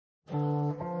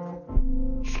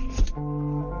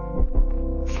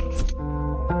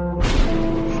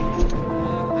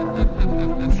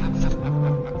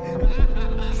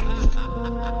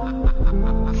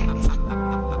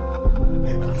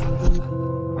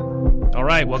All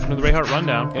right, welcome to the Ray Hart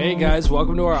Rundown. Hey guys,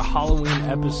 welcome to our Halloween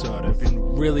episode. I've been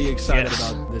really excited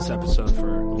about this episode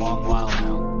for a long while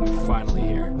now. We're finally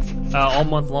here. All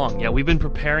month long. Yeah, we've been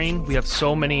preparing. We have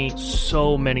so many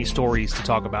stories to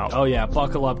talk about. Oh yeah,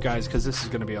 buckle up guys, because this is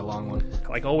going to be a long one.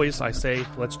 Like always, I say,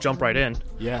 let's jump right in.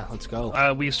 Yeah, let's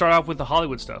go. We start off with the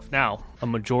Hollywood stuff. Now, a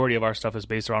majority of our stuff is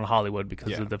based around Hollywood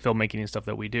because of the filmmaking and stuff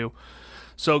that we do.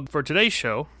 So for today's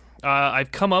show,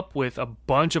 I've come up with a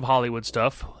bunch of Hollywood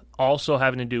stuff, also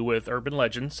having to do with urban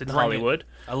legends in Hollywood.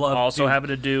 I love also having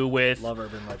to do with love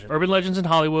urban legends. Urban legends in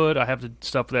Hollywood. I have the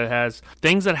stuff that has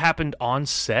things that happened on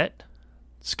set,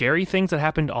 scary things that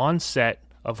happened on set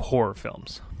of horror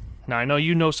films. Now I know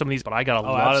you know some of these, but I got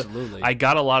I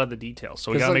got a lot of the details,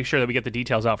 so we got to make sure that we get the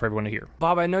details out for everyone to hear.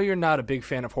 Bob, I know you're not a big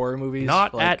fan of horror movies.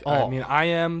 Not at all. I mean, I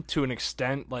am to an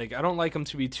extent. Like, I don't like them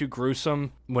to be too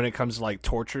gruesome when it comes to like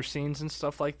torture scenes and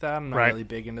stuff like that. I'm not really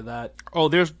big into that. Oh,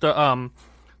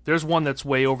 there's one that's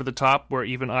way over the top where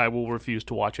even I will refuse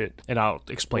to watch it, and I'll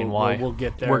explain why. We'll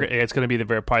get there. It's going to be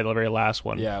probably the very last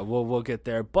one. Yeah, we'll get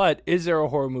there. But is there a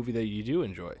horror movie that you do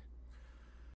enjoy?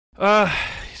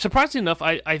 Surprisingly enough,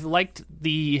 I liked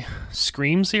the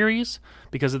Scream series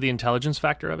because of the intelligence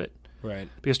factor of it. Right.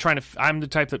 Because I'm the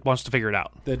type that wants to figure it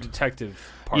out. The detective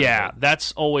part. Yeah, of it.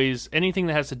 that's always anything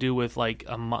that has to do with like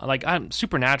I'm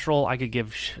supernatural. I could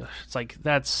give. It's like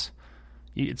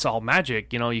it's all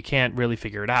magic. You know, you can't really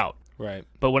figure it out. Right.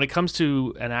 But when it comes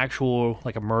to an actual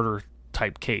like a murder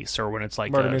type case, or when it's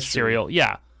like murder a mystery. serial,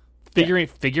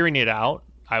 figuring it out,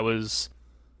 I was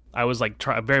like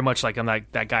very much like I'm like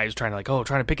that guy who's trying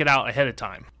to pick it out ahead of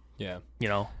time. Yeah. You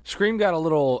know, Scream got a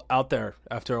little out there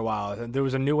after a while. There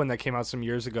was a new one that came out some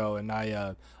years ago, and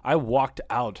I walked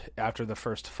out after the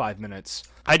first 5 minutes.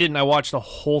 I didn't. I watched the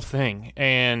whole thing,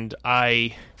 and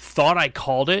I thought I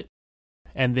called it,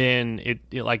 and then it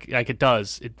like it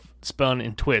does. It spun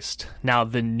and twist. Now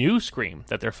the new Scream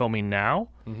that they're filming now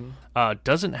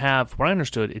doesn't have. What I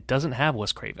understood, it doesn't have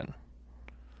Wes Craven.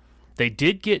 They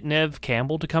did get Neve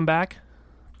Campbell to come back.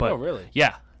 But, oh, really?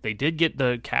 Yeah, they did get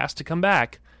the cast to come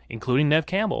back, including Neve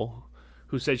Campbell,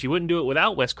 who said she wouldn't do it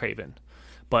without Wes Craven.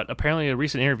 But apparently in a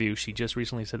recent interview, she just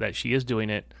recently said that she is doing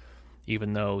it,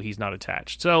 even though he's not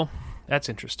attached. So that's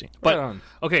interesting. But right on.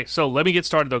 Okay, so let me get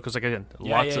started, though, because again,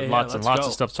 lots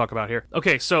of stuff to talk about here.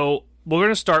 Okay, so we're going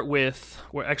to start with...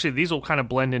 Actually, these will kind of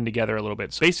blend in together a little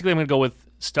bit. So basically, I'm going to go with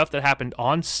stuff that happened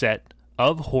on set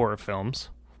of horror films.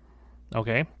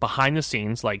 Okay, behind the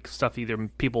scenes, like stuff either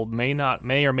people may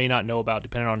or may not know about,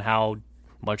 depending on how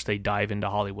much they dive into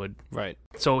Hollywood. Right.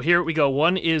 So here we go.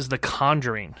 One is The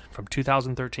Conjuring from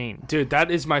 2013. Dude,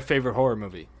 that is my favorite horror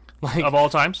movie. Like, of all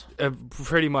times?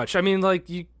 Pretty much. I mean, like,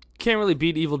 you can't really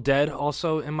beat Evil Dead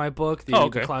also in my book,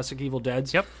 the classic Evil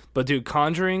Deads. Yep. But, dude,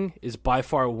 Conjuring is by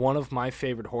far one of my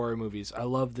favorite horror movies. I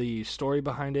love the story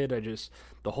behind it.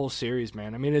 The whole series,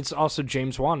 man. I mean, it's also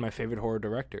James Wan, my favorite horror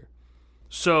director.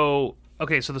 So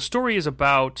the story is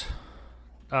about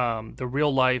the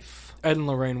real life... Ed and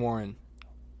Lorraine Warren.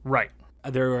 Right.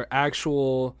 There were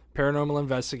actual paranormal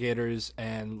investigators,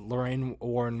 and Lorraine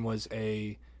Warren was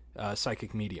a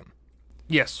psychic medium.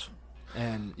 Yes.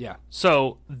 And, yeah.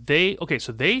 So they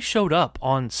showed up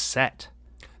on set.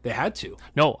 They had to.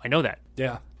 No, I know that.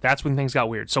 Yeah. That's when things got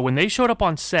weird. So when they showed up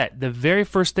on set, the very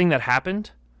first thing that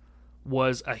happened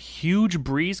was a huge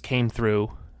breeze came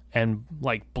through and,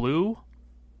 like, blew...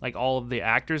 like all of the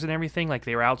actors and everything, like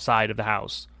they were outside of the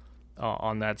house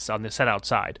on the set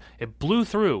outside. It blew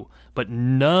through, but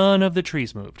none of the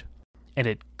trees moved, and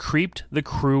it creeped the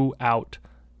crew out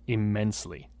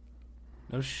immensely.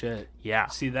 No shit. Yeah.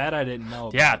 See, that I didn't know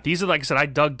about. Yeah, these are, like I said, I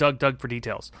dug for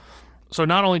details. So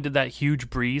not only did that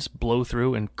huge breeze blow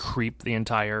through and creep the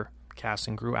entire cast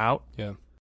and crew out, yeah,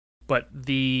 but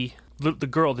the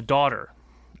girl, the daughter,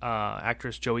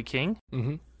 actress Joey King,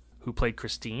 who played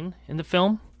Christine in the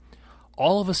film,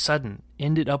 all of a sudden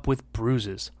ended up with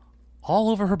bruises all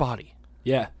over her body.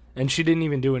 Yeah, and she didn't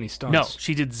even do any stunts. No,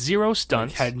 she did zero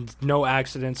stunts. Like, had no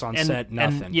accidents on set,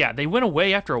 nothing. And, yeah, they went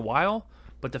away after a while,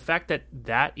 but the fact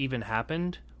that even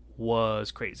happened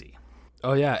was crazy.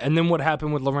 Oh, yeah, and then what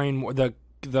happened with Lorraine,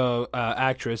 the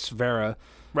actress, Vera.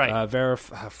 Right. Vera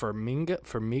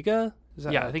Farmiga? Is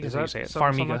that, yeah, I think that's how you say it.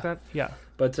 Something like that? Yeah.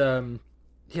 But,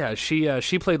 yeah,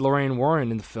 she played Lorraine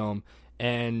Warren in the film,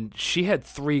 and she had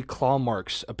 3 claw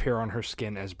marks appear on her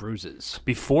skin as bruises.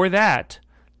 Before that,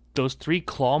 those 3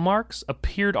 claw marks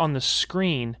appeared on the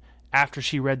screen after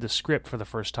she read the script for the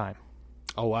first time.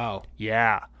 Oh, wow.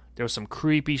 Yeah. There was some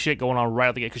creepy shit going on right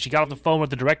at the gate, because she got off the phone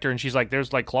with the director, and she's like,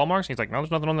 there's, like, claw marks? And he's like, no,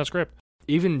 there's nothing on the script.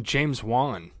 Even James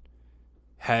Wan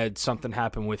had something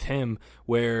happen with him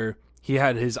where he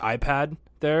had his iPad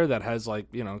there that has like,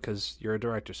 you know, because you're a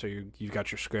director, so you've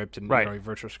got your script and Right. your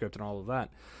virtual script and all of that.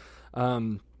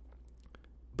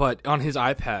 But on his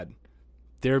iPad,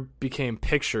 there became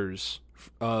pictures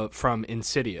from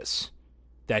Insidious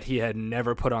that he had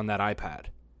never put on that iPad.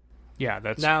 Yeah,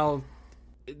 that's Now,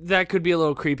 that could be a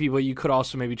little creepy, but you could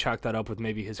also maybe chalk that up with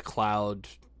maybe his cloud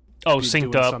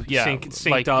synced doing up. Yeah, synced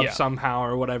like, up yeah. somehow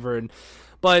or whatever.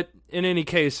 But in any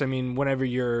case, I mean,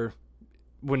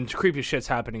 when creepy shit's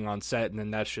happening on set, and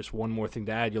then that's just one more thing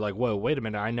to add, you're like, whoa, wait a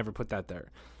minute, I never put that there.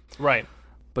 Right.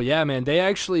 But yeah, man, they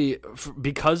actually,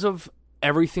 because of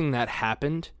everything that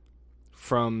happened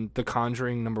from The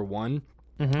Conjuring #1,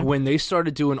 when they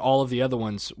started doing all of the other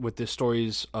ones with the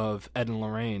stories of Ed and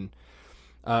Lorraine,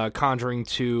 Conjuring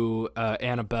 2,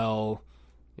 Annabelle,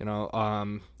 you know,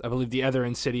 I believe the other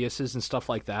Insidiouses and stuff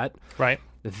like that, Right.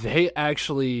 they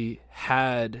actually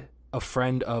had a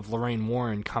friend of Lorraine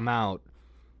Warren come out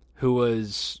who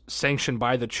was sanctioned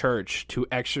by the church to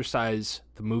exorcise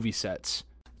the movie sets.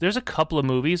 There's a couple of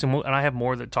movies, and I have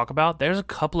more to talk about. There's a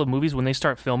couple of movies when they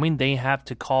start filming, they have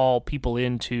to call people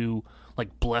in to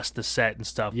like bless the set and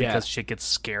stuff because shit gets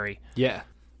scary. Yeah.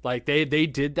 Like they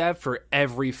did that for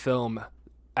every film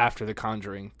after The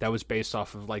Conjuring that was based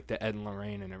off of like the Ed and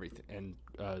Lorraine and everything and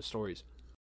Okay, stories.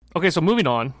 so moving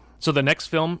on. So the next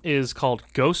film is called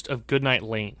Ghost of Goodnight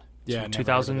Lane. Yeah, It's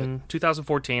never from heard of it.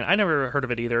 2014. I never heard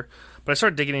of it either, but I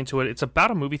started digging into it. It's about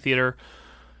a movie theater.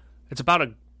 It's about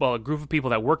a group of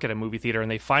people that work at a movie theater, and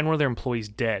they find one of their employees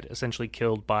dead, essentially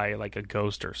killed by like a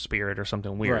ghost or spirit or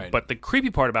something weird. Right. But the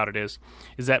creepy part about it is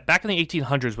that back in the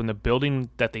 1800s, when the building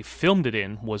that they filmed it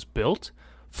in was built,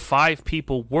 5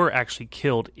 people were actually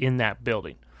killed in that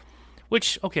building.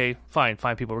 Which, okay, fine,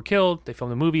 5 people were killed. They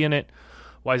filmed a movie in it.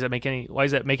 Why does that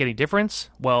make any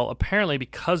difference? Well, apparently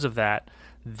because of that,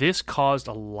 this caused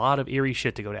a lot of eerie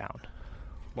shit to go down.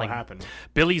 What happened?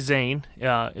 Billy Zane,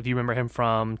 if you remember him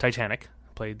from Titanic,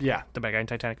 played the bad guy in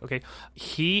Titanic. Okay,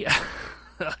 he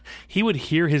would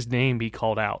hear his name be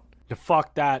called out.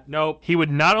 Fuck that. Nope. He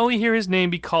would not only hear his name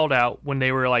be called out when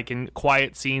they were like in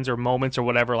quiet scenes or moments or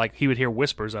whatever, like he would hear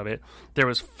whispers of it. There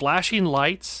was flashing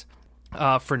lights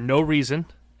for no reason,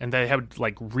 and they had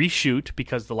like reshoot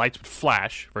because the lights would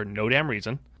flash for no damn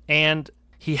reason. And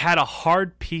he had a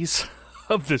hard piece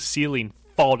of the ceiling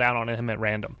fall down on him at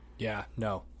random. Yeah,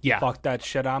 no. Yeah. Fuck that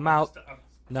shit. I'm out.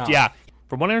 No. Yeah.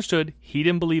 From what I understood, he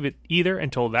didn't believe it either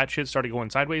until that shit started going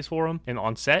sideways for him and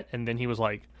on set, and then he was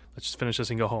like, let's just finish this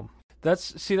and go home.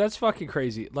 That's fucking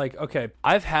crazy. Like, okay,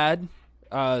 I've had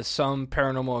some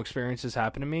paranormal experiences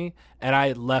happen to me, and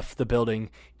I left the building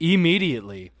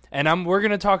immediately. And we're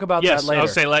gonna talk about that later. I'll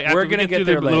say like we're gonna get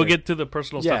there later. We'll get to the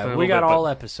personal stuff. Yeah, we got all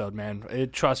episode, man.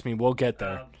 Trust me, we'll get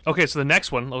there. Okay, so the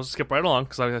next one, let's skip right along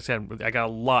because like I said, I got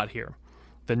a lot here.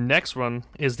 The next one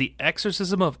is The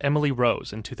Exorcism of Emily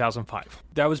Rose in 2005.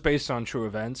 That was based on true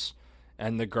events,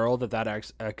 and the girl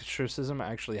that exorcism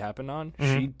actually happened on,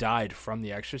 she died from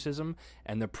the exorcism,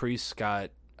 and the priest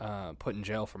got put in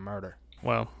jail for murder.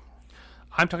 Well,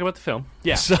 I'm talking about the film.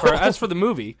 Yeah, So, as for the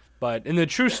movie, but in the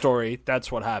true story,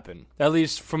 that's what happened. At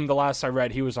least from the last I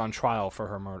read, he was on trial for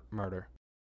her murder.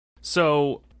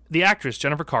 so the actress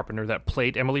Jennifer Carpenter that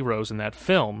played Emily Rose in that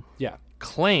film Yeah.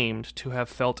 claimed to have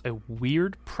felt a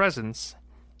weird presence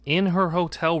in her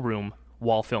hotel room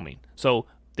while filming. So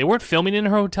they weren't filming in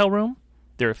her hotel room;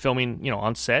 they were filming,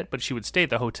 on set. But she would stay at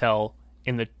the hotel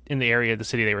in the area of the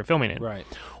city they were filming in. Right.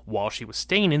 While she was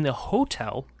staying in the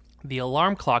hotel, the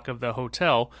alarm clock of the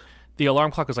hotel. The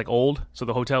alarm clock was like old, so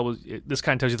the hotel was. This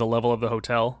kind of tells you the level of the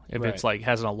hotel. If it's like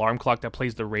has an alarm clock that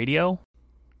plays the radio.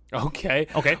 Okay.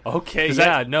 Does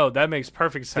that makes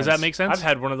perfect sense. Does that make sense? I've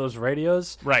had one of those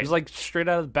radios. Right. It was like straight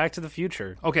out of Back to the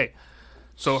Future. Okay,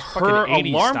 so Fucking her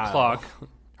 80s style.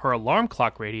 alarm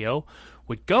clock radio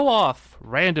would go off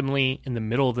randomly in the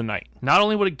middle of the night. Not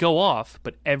only would it go off,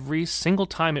 but every single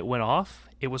time it went off,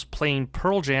 it was playing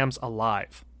Pearl Jam's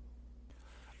Alive.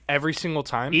 Every single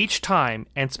time? Each time,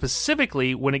 and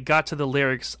specifically when it got to the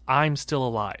lyrics, I'm Still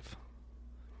Alive.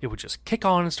 It would just kick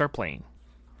on and start playing.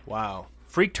 Wow.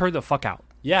 Freaked her the fuck out.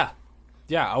 Yeah.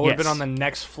 Yeah, I would have Yes. been on the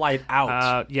next flight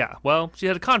out. Yeah, well, she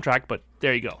had a contract, but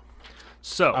there you go.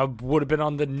 So, I would have been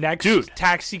on the next Dude.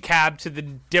 taxi cab to the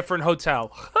different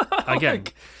hotel. again,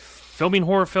 filming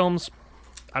horror films,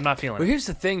 I'm not feeling But it. here's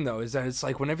the thing, though, is that it's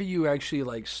like whenever you actually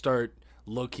like start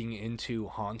looking into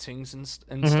hauntings and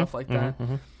stuff like that,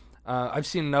 I've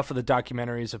seen enough of the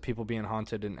documentaries of people being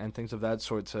haunted and things of that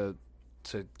sort to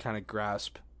kind of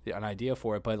grasp an idea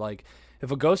for it. But like, if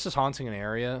a ghost is haunting an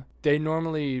area, they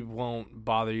normally won't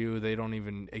bother you. They don't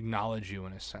even acknowledge you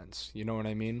in a sense. You know what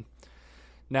I mean?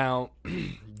 Now,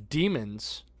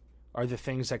 demons are the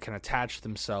things that can attach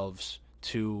themselves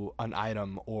to an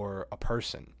item or a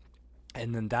person.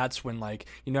 And then that's when, like,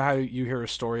 you know how you hear a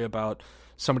story about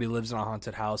somebody lives in a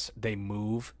haunted house, they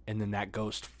move, and then that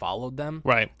ghost followed them?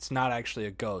 Right. It's not actually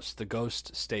a ghost. The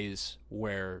ghost stays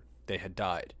where they had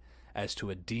died. As to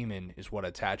a demon is what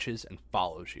attaches and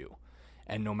follows you.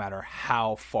 And no matter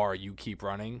how far you keep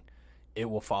running, it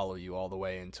will follow you all the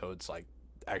way until it's, like,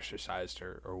 exorcised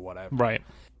or whatever. Right.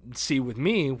 See, with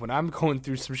me, when I'm going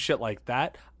through some shit like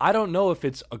that, I don't know if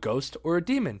it's a ghost or a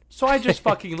demon. So I just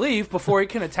fucking leave before it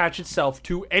can attach itself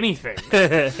to anything.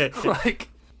 Like,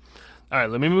 all right,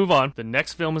 let me move on. The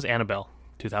next film is Annabelle,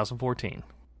 2014.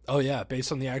 oh yeah,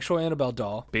 based on the actual Annabelle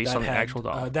doll. Based on the actual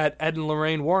doll. That Ed and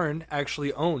Lorraine Warren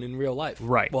actually own in real life.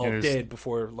 Right. Well, did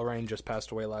before Lorraine just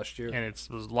passed away last year. And it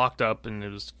was locked up, and it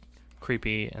was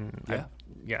creepy. And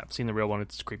Yeah. I've seen the real one.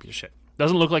 It's creepy as shit.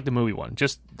 Doesn't look like the movie one.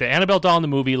 Just the Annabelle doll in the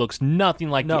movie looks nothing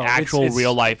like the actual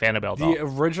real life Annabelle doll. The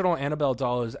original Annabelle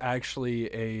doll is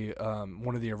actually a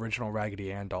one of the original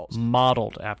Raggedy Ann dolls,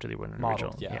 modeled after the original.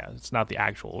 Modeled, yeah. It's not the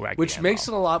actual Raggedy which Ann makes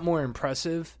doll. it a lot more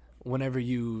impressive whenever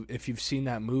if you've seen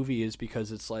that movie, is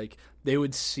because it's like they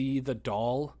would see the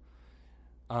doll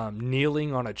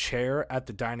kneeling on a chair at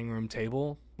the dining room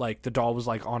table. Like, the doll was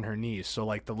like on her knees, so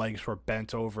like the legs were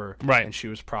bent over, Right. and she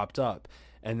was propped up.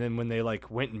 And then when they like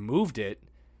went and moved it,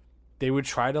 they would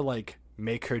try to like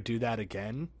make her do that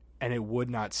again, and it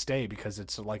would not stay because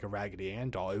it's like a Raggedy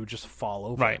Ann doll. It would just fall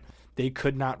over. Right. They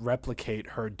could not replicate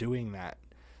her doing that,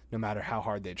 no matter how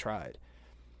hard they tried.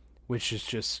 Which is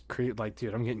just like,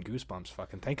 dude, I'm getting goosebumps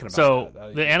fucking thinking about So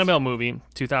that. the Annabelle movie,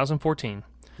 2014.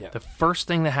 Yeah. The first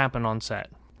thing that happened on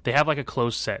set, they have like a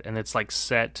closed set, and it's like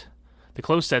set. The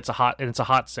closed set's a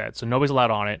hot set, so nobody's allowed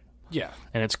on it. Yeah.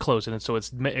 And it's closed, and so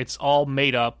it's all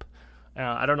made up.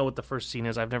 I don't know what the first scene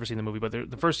is. I've never seen the movie, but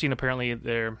the first scene, apparently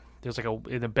there's like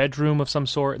in a bedroom of some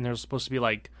sort, and there's supposed to be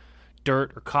like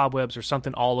dirt or cobwebs or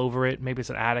something all over it. Maybe it's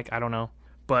an attic. I don't know.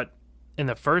 But in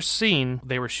the first scene,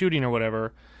 they were shooting or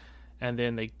whatever, and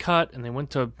then they cut and they went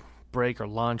to break or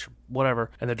lunch or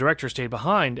whatever, and the director stayed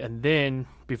behind. And then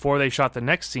before they shot the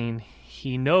next scene,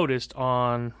 he noticed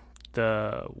on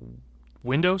the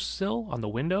windowsill, on the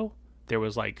window, there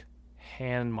was like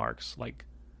hand marks, like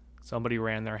somebody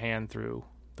ran their hand through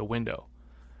the window.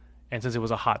 And since it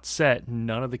was a hot set,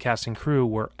 none of the cast and crew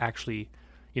were actually,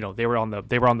 they were on the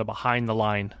behind the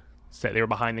line set. They were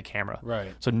behind the camera.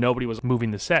 Right. So nobody was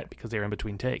moving the set because they were in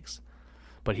between takes.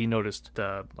 But he noticed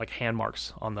the like hand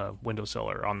marks on the windowsill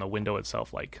or on the window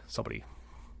itself, like somebody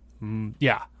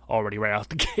already right out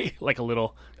the gate, like a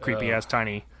little creepy ass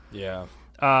tiny. Yeah.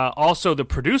 Also, the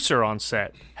producer on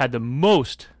set had the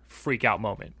most freak out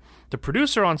moment. The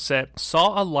producer on set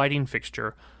saw a lighting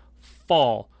fixture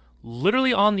fall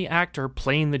literally on the actor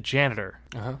playing the janitor.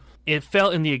 Uh-huh. It fell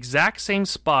in the exact same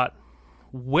spot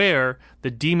where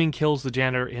the demon kills the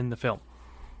janitor in the film.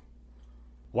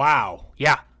 Wow.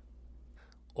 Yeah.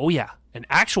 Oh, yeah. An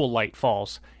actual light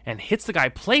falls and hits the guy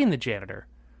playing the janitor,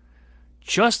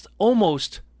 just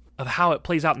almost of how it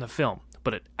plays out in the film.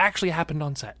 But it actually happened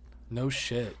on set. No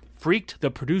shit. Freaked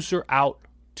the producer out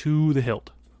to the hilt.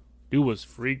 Dude was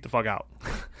freaked the fuck out.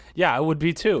 Yeah, I would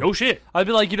be too. No shit. I'd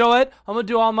be like, you know what? I'm gonna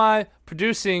do all my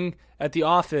producing at the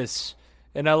office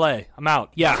in LA. I'm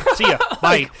out. Yeah. See ya.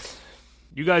 Bye.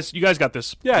 You guys got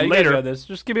this. Yeah, you later. guys got this.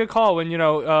 Just give me a call when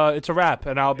it's a wrap,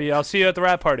 and I'll see you at the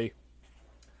wrap party.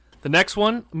 The next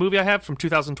movie I have from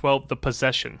 2012, The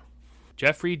Possession.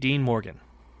 Jeffrey Dean Morgan.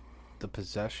 The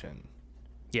Possession.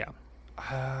 Yeah.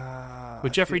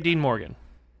 With Jeffrey Dean Morgan.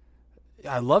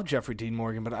 I love Jeffrey Dean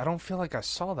Morgan, but I don't feel like I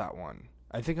saw that one.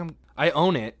 I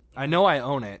own it. I know I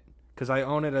own it because I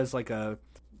own it as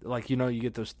you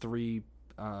get those 3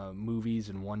 movies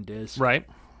in one disc. Right.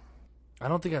 I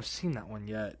don't think I've seen that one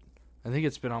yet. I think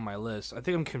it's been on my list. I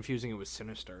think I'm confusing it with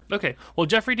Sinister. Okay. Well,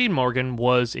 Jeffrey Dean Morgan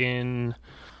was in,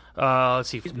 let's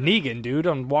see. Negan, dude,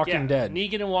 on Walking Dead.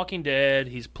 Negan in Walking Dead.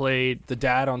 He's played The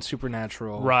dad on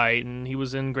Supernatural. right, and he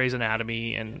was in Grey's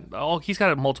Anatomy, and he's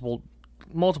got multiple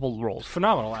roles.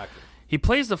 Phenomenal actor. He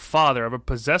plays the father of a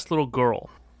possessed little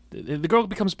girl. The girl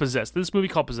becomes possessed. This movie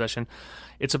called Possession.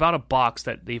 It's about a box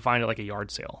that they find at like a yard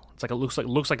sale. It's like it looks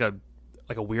like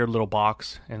a weird little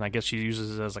box, and I guess she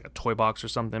uses it as like a toy box or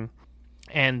something.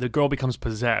 And the girl becomes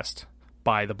possessed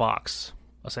by the box.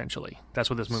 Essentially, that's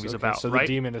what this movie's about. So right?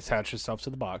 the demon attached itself to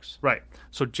the box. Right.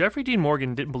 So Jeffrey Dean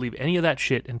Morgan didn't believe any of that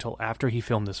shit until after he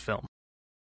filmed this film.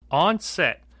 On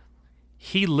set,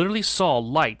 he literally saw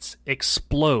lights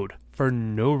explode for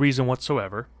no reason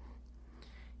whatsoever.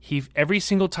 Every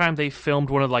single time they filmed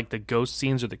one of like the ghost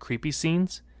scenes or the creepy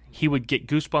scenes, he would get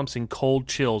goosebumps and cold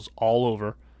chills all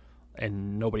over,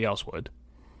 and nobody else would.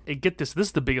 get this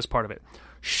is the biggest part of it.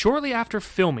 Shortly after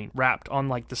filming wrapped on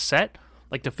like the set,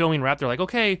 like the filming wrap, they're like,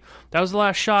 okay, that was the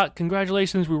last shot.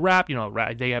 Congratulations, we wrapped. You know,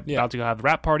 they have about to go have the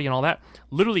wrap party and all that.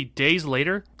 Literally days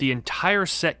later, the entire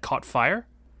set caught fire.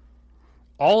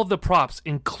 All of the props,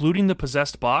 including the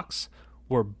possessed box,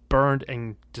 were burned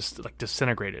and just like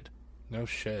disintegrated. No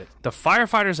shit. The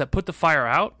firefighters that put the fire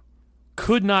out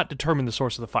could not determine the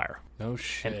source of the fire. No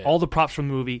shit. And all the props from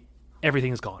the movie,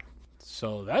 everything is gone.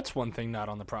 So that's one thing not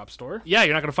on the prop store. Yeah,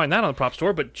 you're not going to find that on the prop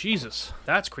store, but Jesus,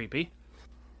 that's creepy.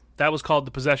 That was called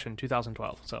The Possession,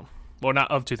 2012. So, well, not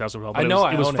of 2012. But I know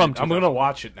it was from. I'm going to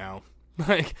watch it now.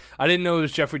 Like, I didn't know it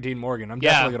was Jeffrey Dean Morgan. I'm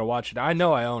definitely going to watch it. I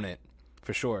know I own it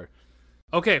for sure.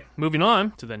 Okay, moving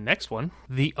on to the next one,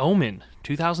 The Omen,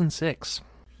 2006.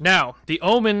 Now, The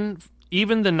Omen,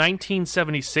 even the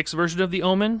 1976 version of The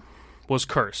Omen, was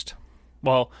cursed.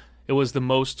 Well, it was the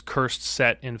most cursed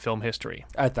set in film history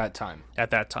At that time.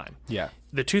 Yeah.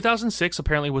 The 2006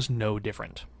 apparently was no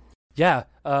different. Yeah.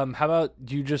 How about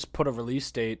you just put a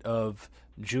release date of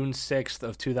June 6th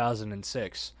of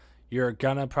 2006? You're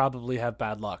gonna probably have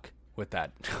bad luck with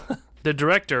that. The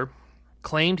director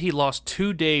claimed he lost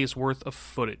 2 days worth of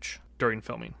footage during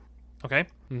filming. Okay?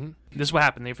 Mm-hmm. This is what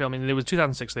happened. They were filming, it was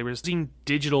 2006. They were using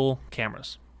digital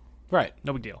cameras. Right.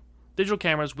 No big deal. Digital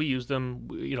cameras, we use them,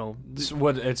 you know. It's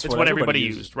what everybody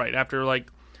used. Right. After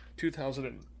like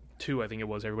 2002, I think it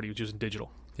was, everybody was using digital.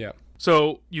 Yeah.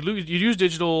 So you use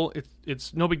digital,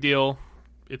 it's no big deal.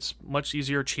 It's much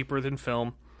easier, cheaper than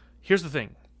film. Here's the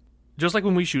thing. Just like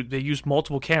when we shoot, they use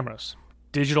multiple cameras.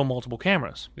 Digital multiple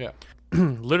cameras. Yeah.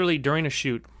 Literally during a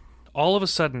shoot, all of a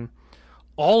sudden,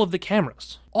 all of the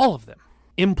cameras, all of them,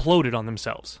 imploded on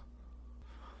themselves.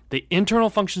 The internal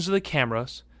functions of the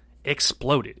cameras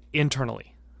exploded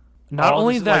internally. Not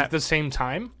only that, like the same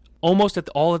time? almost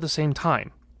all at the same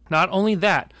time. Not only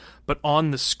that, but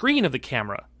on the screen of the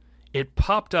camera, it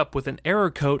popped up with an error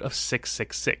code of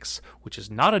 666, which is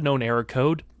not a known error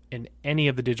code in any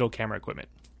of the digital camera equipment.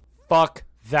 Fuck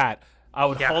that. I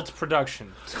would halt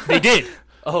production. They did.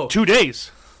 2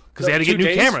 days. Because they had to get 2 new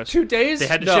days? cameras. 2 days? They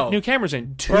had to No. ship new cameras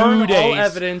in. 2 Burn days. all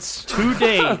evidence. 2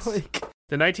 days. Like,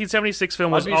 The 1976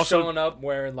 film I'll was be also... showing up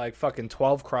wearing like fucking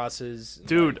 12 crosses.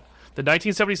 Dude, the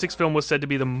 1976 film was said to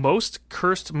be the most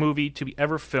cursed movie to be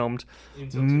ever filmed.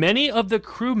 Many of the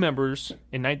crew members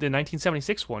in the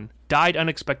 1976 one died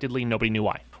unexpectedly. Nobody knew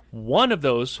why. One of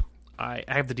those, I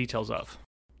have the details of.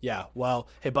 Yeah, well,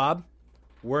 hey Bob,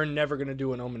 we're never going to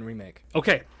do an Omen remake.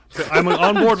 Okay, so I'm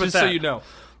on board with Just that. so you know.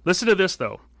 Listen to this,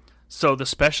 though. So the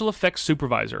special effects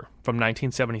supervisor from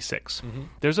 1976,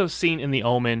 there's a scene in The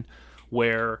Omen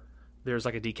where there's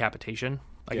like a decapitation,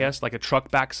 I guess. Like a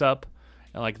truck backs up,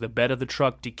 and like the bed of the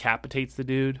truck decapitates the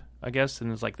dude, I guess. And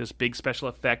there's like this big special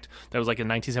effect that was like in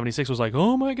 1976 was like,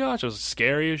 oh my gosh, it was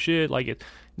scary as shit. Like it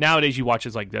nowadays you watch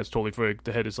it's like that's totally fake.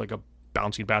 The head is like a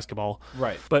bouncing basketball.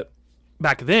 Right. But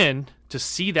back then, to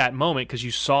see that moment, because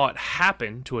you saw it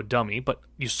happen to a dummy, but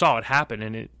you saw it happen,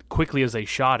 and it quickly as they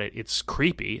shot it, it's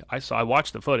creepy. I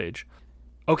watched the footage.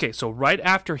 Okay, so right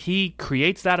after he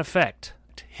creates that effect,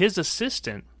 his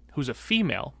assistant, who's a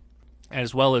female,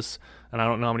 as well as, and I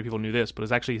don't know how many people knew this, but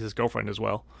it's actually his girlfriend as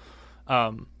well,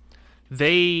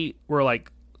 they were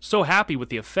like so happy with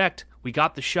the effect. We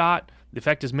got the shot. The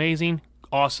effect is amazing.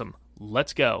 Awesome.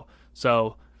 Let's go.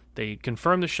 So they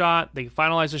confirmed the shot. They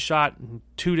finalized the shot. And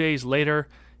 2 days later,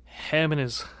 him and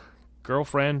his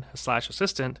girlfriend /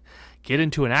 assistant get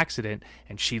into an accident,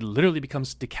 and she literally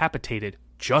becomes decapitated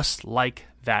just like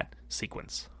that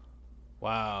sequence.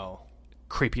 Wow.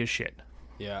 Creepy as shit.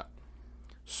 Yeah.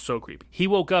 So creepy. He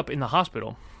woke up in the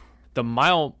hospital.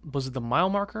 Was it the mile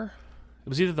marker? It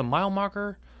was either the mile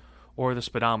marker or the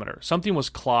speedometer. Something was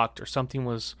clocked or something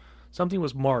was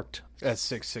marked. That's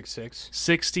 666.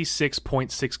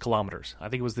 66.6 kilometers. I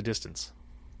think it was the distance.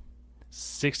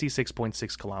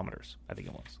 66.6 kilometers. I think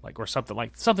it was or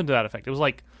something to that effect. It was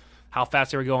like how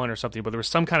fast they were going or something, but there was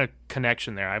some kind of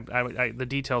connection there. The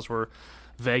details were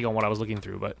vague on what I was looking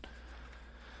through, but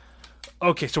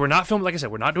okay. So we're not filming. Like I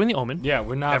said, we're not doing The Omen. Yeah,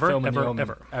 we're not filming The Omen.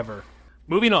 Ever. Ever.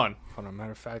 Moving on. Hold on,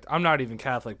 matter of fact, I'm not even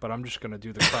Catholic, but I'm just going to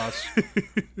do the cross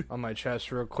on my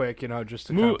chest real quick, just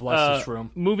to kind of bless this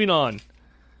room. Moving on.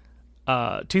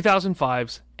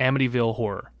 2005's Amityville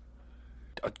Horror.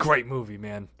 A great movie,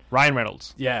 man. Ryan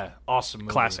Reynolds. Yeah, awesome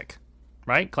movie. Classic.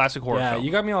 Right? Classic horror film. Yeah,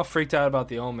 you got me all freaked out about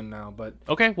The Omen now, but...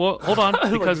 Okay, well, hold on,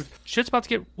 because shit's about to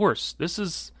get worse. This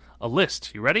is a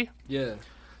list. You ready? Yeah.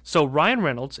 So Ryan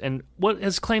Reynolds, and what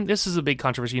has claimed, this is a big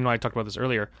controversy, I talked about this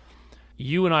earlier.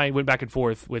 You and I went back and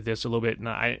forth with this a little bit,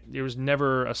 and there was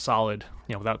never a solid,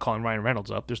 without calling Ryan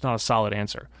Reynolds up, there's not a solid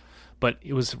answer. But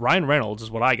it was Ryan Reynolds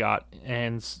is what I got,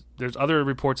 and there's other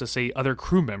reports that say other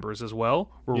crew members as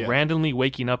well were randomly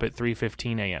waking up at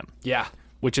 3:15 a.m. Yeah.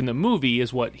 Which in the movie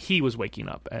is what he was waking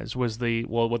up as, was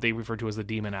what they refer to as the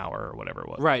demon hour or whatever it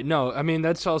was. Right. No, I mean,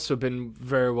 that's also been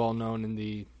very well known in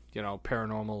the,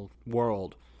 paranormal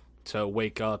world to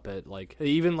wake up at, like,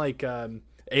 even like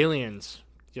aliens,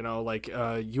 like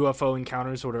UFO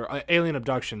encounters or alien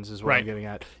abductions is what I'm getting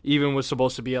at. Even was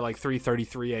supposed to be at like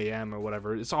 3:33 a.m. or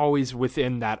whatever. It's always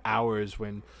within that hours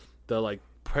when the like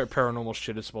paranormal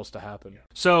shit is supposed to happen.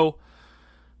 So,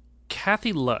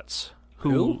 Kathy Lutz,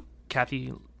 Who?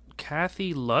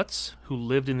 Kathy Lutz, who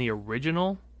lived in the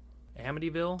original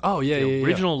Amityville. Oh, yeah, the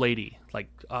original lady, like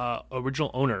original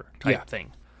owner type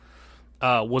thing,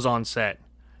 was on set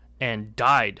and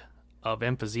died of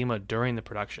emphysema during the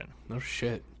production. No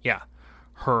shit. Yeah.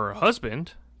 Her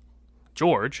husband,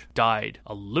 George, died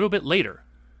a little bit later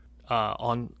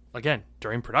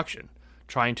during production,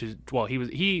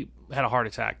 he had a heart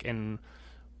attack,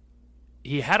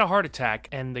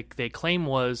 and the claim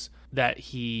was that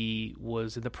he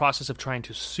was in the process of trying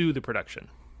to sue the production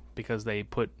because they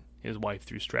put his wife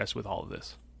through stress with all of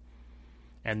this.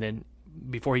 And then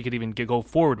before he could even go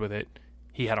forward with it,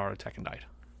 he had a heart attack and died.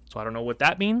 So I don't know what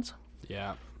that means.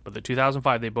 Yeah. But the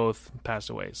 2005, they both passed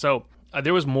away. So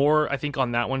there was more, I think,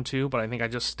 on that one too, but I think I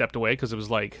just stepped away because it was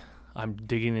like, I'm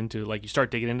digging into, like, you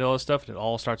start digging into all this stuff and it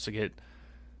all starts to get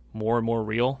more and more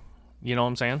real. You know what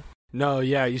I'm saying? No,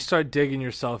 yeah, you start digging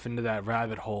yourself into that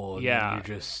rabbit hole. And then you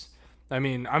just, I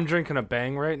mean, I'm drinking a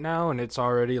Bang right now and it's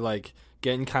already like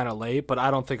getting kind of late, but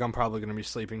I don't think I'm probably going to be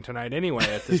sleeping tonight anyway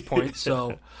at this point.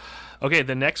 So, okay,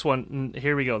 the next one,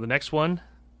 here we go. The next one,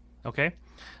 okay,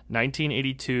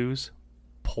 1982's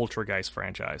Poltergeist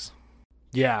franchise.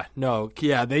 Yeah,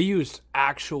 they used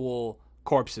actual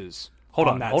corpses. Hold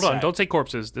on, don't say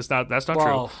corpses. That's not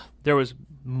true. There was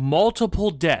multiple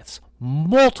deaths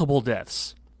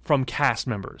from cast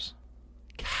members.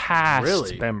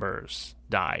 Members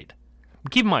died.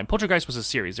 Keep in mind, Poltergeist was a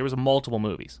series. There was multiple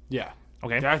movies. Yeah.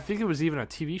 Okay. I think it was even a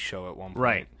TV show at one point.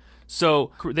 Right.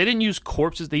 So they didn't use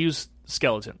corpses. They used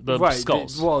skulls. That's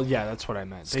what I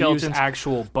meant. They used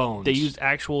actual bones. They used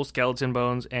actual skeleton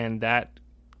bones, and that,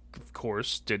 of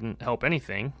course, didn't help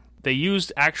anything. They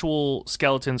used actual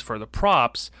skeletons for the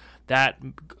props. That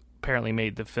apparently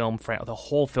made the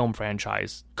whole film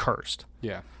franchise cursed.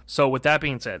 Yeah. So with that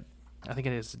being said, I think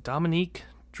it is Dominique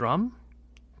Drummond.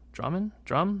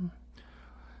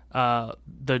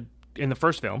 In the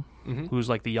first film, who's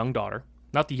like the young daughter,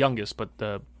 not the youngest, but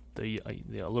the a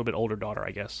little bit older daughter,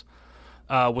 I guess,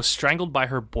 was strangled by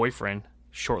her boyfriend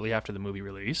shortly after the movie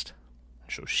released.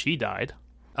 So she died.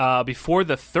 Before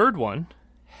the third one,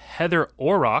 Heather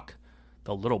Orrock,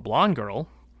 the little blonde girl,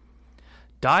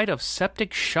 died of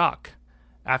septic shock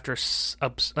after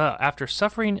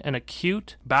suffering an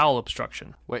acute bowel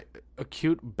obstruction. Wait,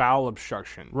 acute bowel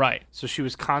obstruction? Right. So she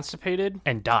was constipated?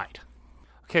 And died.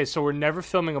 Okay, so we're never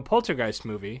filming a Poltergeist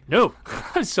movie. No.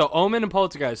 So Omen and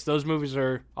Poltergeist, those movies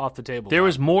are off the table. There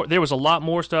was a lot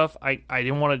more stuff. I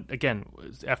didn't want to, again,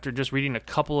 after just reading a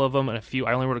couple of them and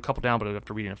I only wrote a couple down, but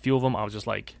after reading a few of them, I was just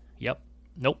like, yep,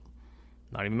 nope,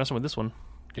 not even messing with this one.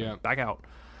 Yeah. Back out.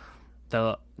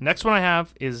 The next one I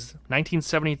have is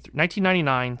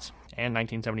 1999's and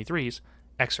 1973's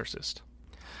Exorcist.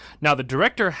 Now, the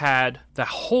director had the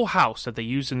whole house that they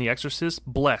used in The Exorcist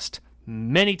blessed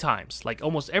many times. Like,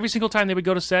 almost every single time they would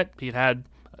go to set, he had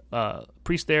a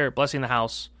priest there blessing the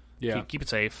house. Yeah. Keep it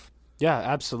safe. Yeah,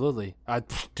 absolutely.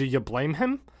 Do you blame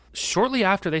him? Shortly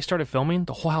after they started filming,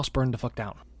 the whole house burned the fuck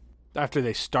down. After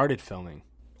they started filming?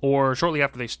 Or shortly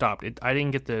after they stopped. I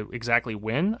didn't get the exactly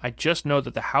when. I just know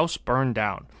that the house burned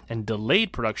down and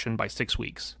delayed production by 6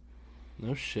 weeks.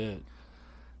 No shit.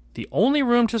 The only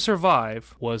room to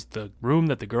survive was the room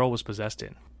that the girl was possessed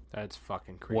in. That's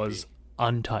fucking creepy. Was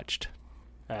untouched.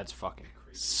 That's fucking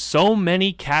creepy. So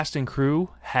many cast and crew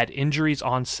had injuries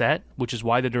on set, which is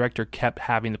why the director kept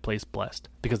having the place blessed.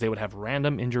 Because they would have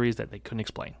random injuries that they couldn't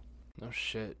explain. No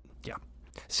shit. Yeah.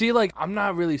 See, like, I'm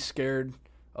not really scared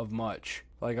of much.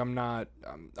 Like,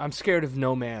 I'm scared of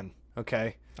no man,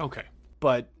 okay? Okay.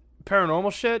 But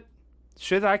paranormal shit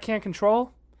that I can't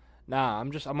control, nah,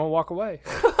 I'm gonna walk away.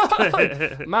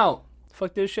 I'm out.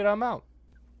 Fuck this shit, I'm out.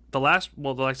 Like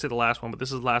I said the last one, but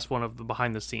this is the last one of the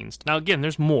behind the scenes. Now, again,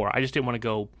 there's more. I just didn't want to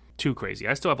go too crazy.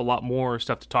 I still have a lot more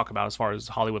stuff to talk about as far as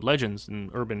Hollywood legends and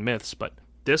urban myths, but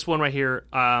this one right here,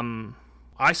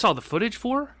 I saw the footage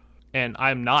for, and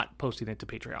I'm not posting it to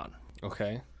Patreon.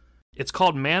 Okay. It's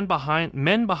called Men Behind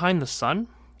the Sun.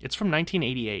 It's from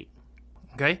 1988.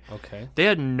 Okay? Okay. They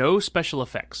had no special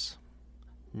effects.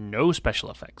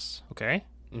 Okay?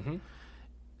 Mm-hmm.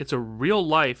 It's a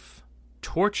real-life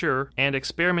torture and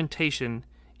experimentation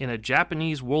in a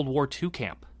Japanese World War II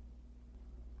camp.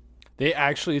 They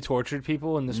actually tortured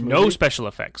people in this movie? No special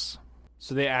effects.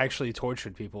 So they actually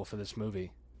tortured people for this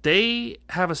movie. They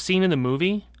have a scene in the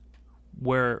movie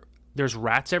where there's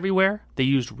rats everywhere. They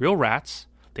used real rats.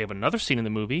 They have another scene in the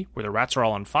movie where the rats are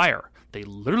all on fire. They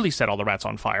literally set all the rats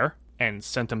on fire and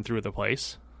sent them through the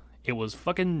place. It was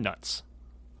fucking nuts.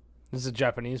 This is a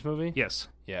Japanese movie? Yes.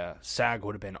 Yeah, SAG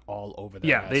would have been all over that.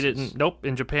 Yeah, they didn't. Nope.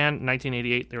 In Japan,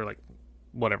 1988, they were like,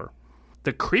 whatever.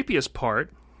 The creepiest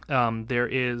part, there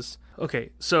is. Okay,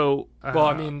 so. Well,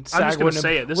 I mean, SAG I'm just going to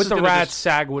say it. With the rats,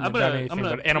 SAG wouldn't have done anything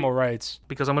but animal rights.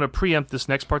 Because I'm going to preempt this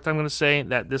next part that I'm going to say,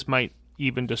 that this might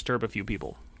even disturb a few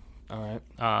people. All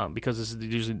right. Because this is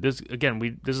usually this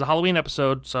is a Halloween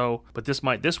episode, so but this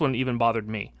one even bothered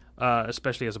me,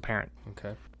 especially as a parent.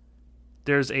 Okay.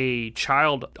 There's a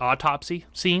child autopsy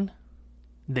scene.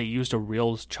 They used a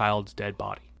real child's dead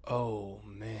body. Oh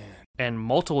man. And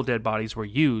multiple dead bodies were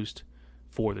used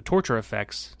for the torture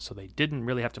effects, so they didn't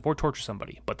really have to torture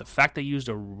somebody. But the fact they used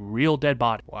a real dead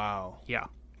body. Wow. Yeah.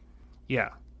 Wow,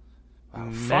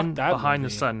 Men fuck that Behind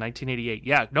movie. the Sun, 1988.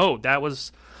 Yeah, no,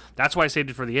 that's why I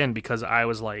saved it for the end, because I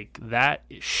was like, that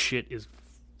shit is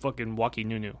fucking Waki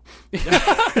Nunu.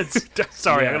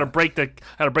 Sorry, Yeah. I gotta break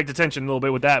the tension a little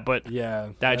bit with that, but Yeah.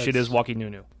 that shit is Waki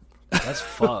Nunu. That's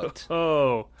fucked.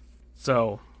 Oh,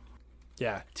 so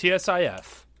Yeah.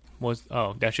 TSIF.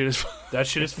 that shit is That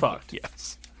shit is fucked.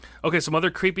 yes. Okay, some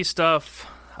other creepy stuff,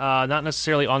 not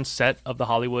necessarily on set of the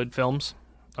Hollywood films,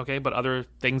 okay, but other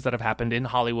things that have happened in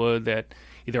Hollywood that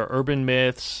either urban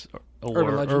myths or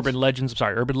urban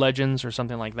legends or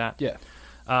something like that. Yeah.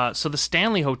 So the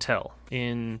Stanley Hotel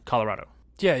in Colorado.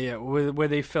 Yeah. Where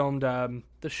they filmed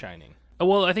The Shining.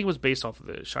 Well, I think it was based off of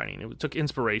The Shining. It took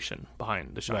inspiration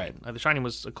behind The Shining. Right. The Shining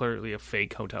was clearly a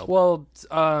fake hotel. Well,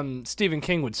 Stephen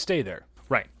King would stay there.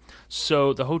 Right.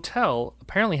 So the hotel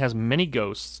apparently has many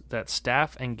ghosts that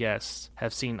staff and guests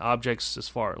have seen objects as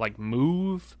far like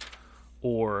move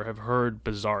or have heard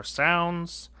bizarre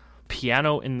sounds.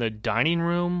 Piano in the dining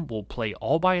room will play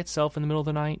all by itself in the middle of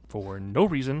the night for no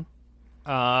reason.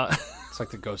 It's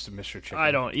like the ghost of Mr.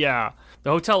 Chicken. Yeah.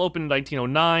 The hotel opened in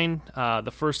 1909.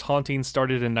 The first haunting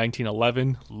started in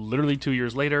 1911, literally 2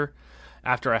 years later,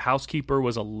 after a housekeeper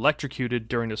was electrocuted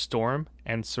during a storm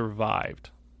and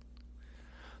survived.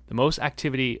 The most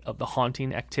activity of the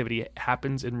haunting activity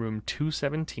happens in room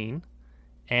 217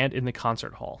 and in the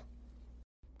concert hall.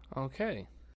 Okay.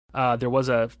 There was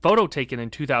a photo taken in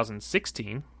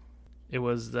 2016. It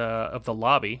was of the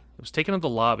lobby. It was taken of the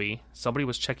lobby. Somebody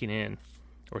was checking in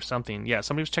or something. Yeah,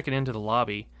 somebody was checking into the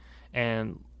lobby,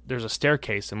 and there's a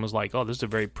staircase and was like, oh, this is a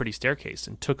very pretty staircase,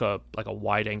 and took a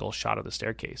wide-angle shot of the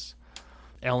staircase,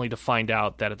 only to find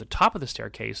out that at the top of the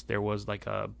staircase there was like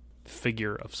a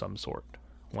figure of some sort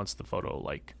once the photo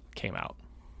came out.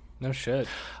 No shit.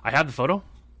 I have the photo.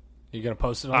 You gonna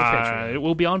post it on Patreon? It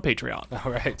will be on Patreon.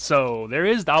 All right. So there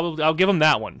is. I'll give them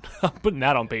that one. I'm putting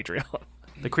that on Patreon.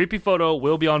 The creepy photo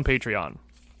will be on Patreon.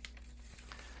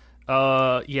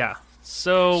 Yeah.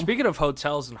 So speaking of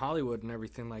hotels in Hollywood and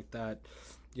everything like that,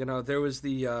 there was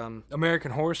the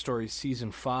American Horror Story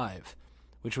season 5,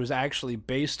 which was actually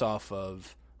based off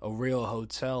of a real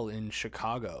hotel in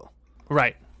Chicago.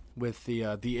 Right. With the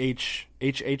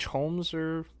H.H. Holmes,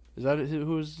 or is that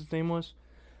who his name was?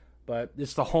 But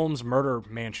it's the Holmes Murder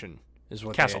Mansion is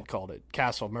what they had called it.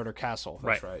 Murder Castle.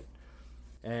 That's right.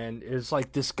 And it's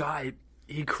like this guy,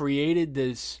 he created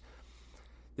this.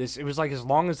 It was like as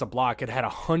long as the block. It had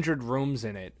 100 rooms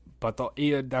in it, but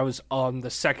that was on the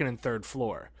second and third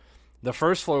floor. The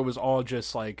first floor was all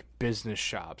just like business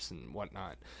shops and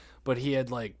whatnot. But he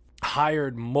had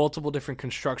hired multiple different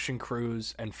construction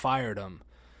crews and fired them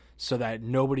so that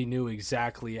nobody knew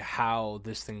exactly how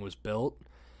this thing was built.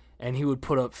 And he would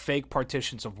put up fake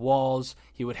partitions of walls.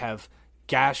 He would have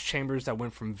gas chambers that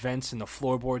went from vents in the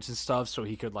floorboards and stuff, so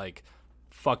he could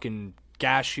fucking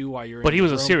gas you while you're. But in he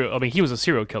was the a room. serial. I mean, he was a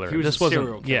serial killer. He was this a wasn't,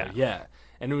 serial killer. Yeah.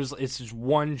 And it's just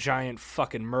one giant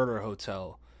fucking murder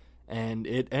hotel, and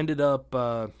it ended up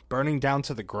burning down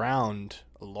to the ground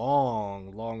a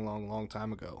long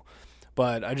time ago.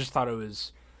 But I just thought it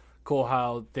was cool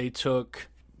how they took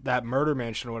that murder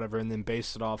mansion or whatever and then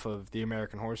based it off of the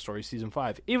American Horror Story season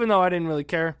 5, even though I didn't really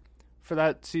care for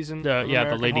that season. The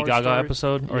Lady Gaga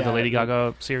episode, or the Lady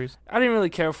Gaga series. I didn't really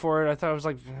care for it. I thought it was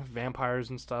like vampires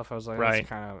and stuff. I was like, that's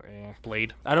kind of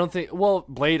Blade. I don't think. Well,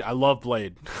 Blade. I love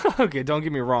Blade. Okay, don't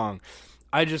get me wrong.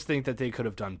 I just think that they could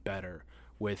have done better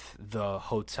with the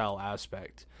hotel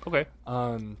aspect. Okay.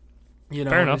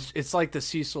 Fair enough. It's like the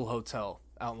Cecil Hotel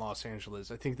out in Los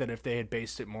Angeles. I think that if they had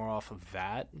based it more off of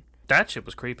that, That shit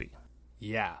was creepy.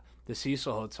 Yeah, the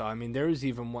Cecil Hotel. I mean, there was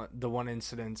even the one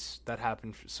incident that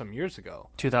happened some years ago.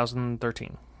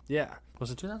 2013. Yeah.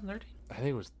 Was it 2013? I think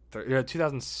it was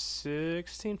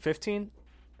 2016, 15.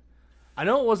 I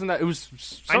know it wasn't that. It was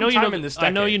sometime in this decade.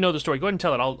 I know you know the story. Go ahead and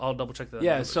tell it. I'll double check that.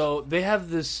 Yeah, numbers. so they have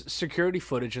this security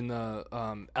footage in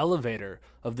the elevator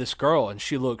of this girl, and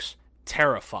she looks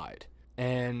terrified.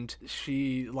 And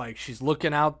she's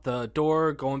looking out the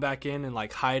door, going back in, and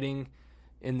like hiding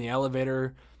in the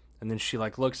elevator. And then she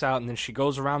like looks out, and then she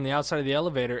goes around the outside of the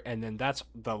elevator, and then that's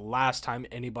the last time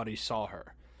anybody saw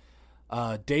her.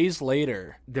 Days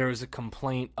later, there was a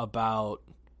complaint about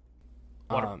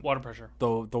water pressure.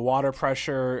 The water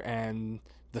pressure and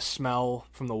the smell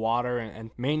from the water,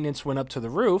 and maintenance went up to the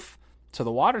roof, to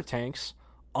the water tanks,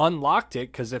 unlocked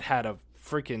it because it had a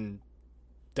freaking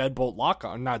deadbolt lock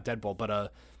on, not deadbolt,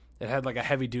 but it had like a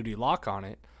heavy duty lock on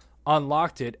it,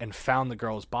 unlocked it, and found the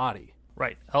girl's body.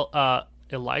 Right.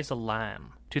 Eliza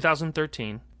Lamb,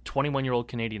 2013, 21-year-old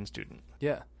Canadian student.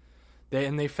 Yeah.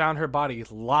 They found her body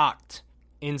locked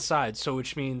inside, so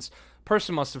which means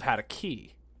person must have had a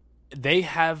key. They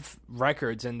have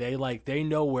records, and they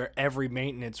know where every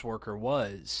maintenance worker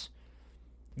was.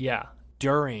 Yeah.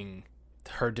 During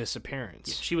her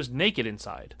disappearance. She was naked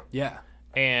inside. Yeah.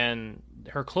 And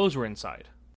her clothes were inside.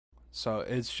 So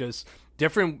it's just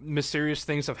different mysterious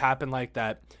things have happened like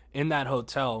that in that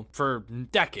hotel for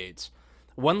decades.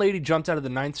 One lady jumped out of the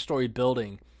 9th-story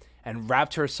building and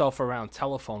wrapped herself around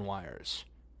telephone wires.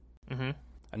 Mm-hmm.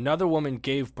 Another woman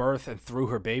gave birth and threw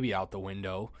her baby out the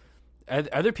window.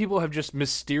 Other people have just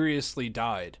mysteriously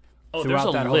died. Oh, there's a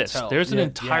list. Hotel. There's an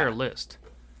entire list.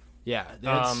 Yeah.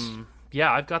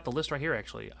 Yeah, I've got the list right here,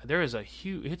 actually. There is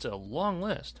it's a long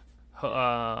list.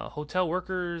 Hotel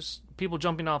workers, people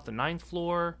jumping off the 9th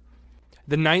floor.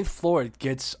 The 9th floor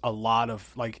gets a lot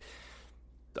of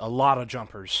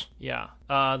jumpers. Yeah.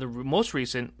 The most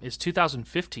recent is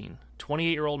 2015.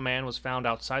 28-year-old man was found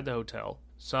outside the hotel.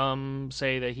 Some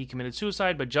say that he committed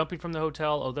suicide by jumping from the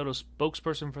hotel, although a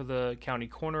spokesperson for the county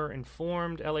coroner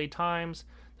informed LA Times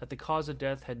that the cause of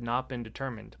death had not been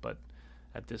determined. But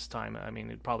at this time, I mean,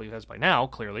 it probably has by now,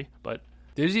 clearly. But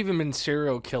there's even been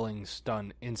serial killings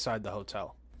done inside the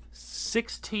hotel.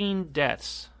 16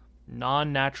 deaths,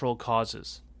 non-natural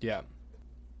causes. Yeah.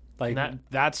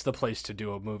 That's the place to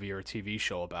do a movie or a TV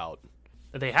show about.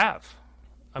 They have.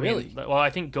 Really? I mean, well, I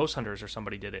think Ghost Hunters or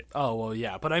somebody did it. Oh, well,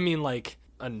 yeah. But I mean, like,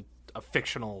 a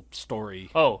fictional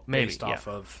story. Oh, maybe. Based off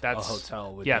of a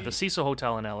hotel. The Cecil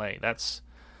Hotel in L.A. That's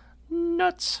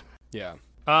nuts. Yeah.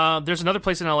 There's another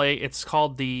place in L.A. It's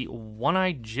called the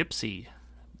One-Eyed Gypsy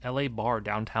L.A. bar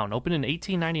downtown. Opened in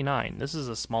 1899. This is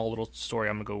a small little story.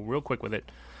 I'm going to go real quick with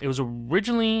it. It was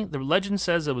originally, the legend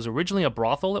says it was originally a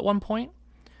brothel at one point,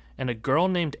 and a girl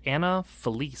named Anna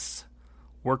Felice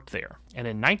worked there. And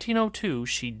in 1902,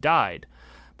 she died.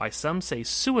 By some say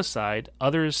suicide,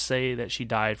 others say that she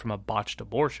died from a botched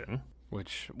abortion.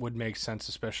 Which would make sense,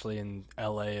 especially in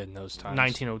L.A. in those times.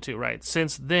 1902, right.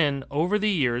 Since then, over the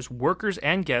years, workers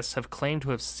and guests have claimed to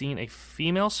have seen a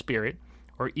female spirit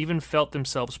or even felt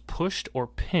themselves pushed or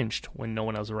pinched when no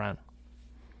one else was around.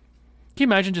 Can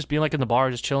you imagine just being like in the bar,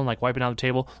 just chilling, like wiping down the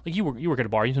table? Like you work at a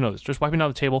bar, you know this. Just wiping down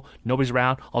the table, nobody's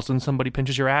around, all of a sudden somebody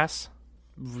pinches your ass.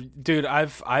 Dude,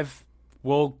 I've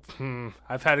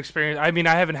had experience. I mean,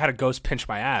 I haven't had a ghost pinch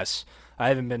my ass. I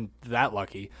haven't been that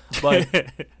lucky, but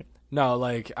no,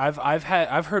 like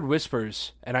I've heard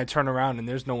whispers, and I turn around and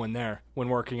there's no one there when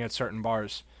working at certain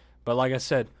bars. But like I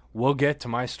said, we'll get to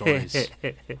my stories.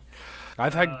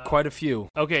 I've had quite a few.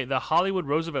 Okay, the Hollywood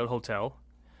Roosevelt Hotel.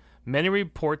 Many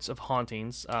reports of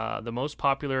hauntings. The most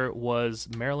popular was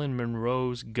Marilyn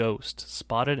Monroe's ghost,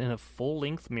 spotted in a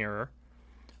full-length mirror,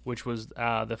 which was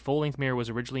the full-length mirror was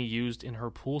originally used in her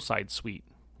poolside suite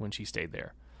when she stayed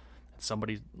there. And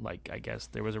somebody, I guess,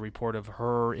 there was a report of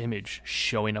her image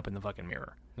showing up in the fucking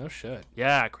mirror. No shit.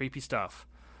 Yeah, creepy stuff.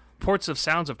 Reports of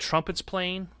sounds of trumpets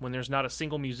playing when there's not a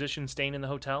single musician staying in the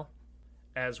hotel,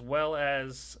 as well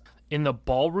as in the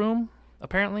ballroom,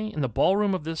 apparently, in the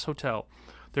ballroom of this hotel,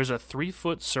 there's a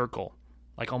 3-foot circle.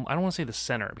 Like, I don't want to say the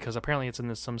center, because apparently it's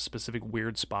in some specific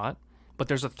weird spot, but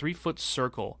there's a 3-foot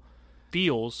circle.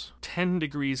 Feels 10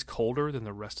 degrees colder than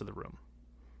the rest of the room.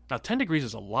 Now, 10 degrees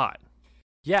is a lot.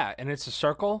 Yeah, and it's a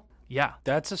circle? Yeah.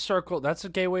 That's a circle. That's a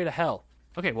gateway to hell.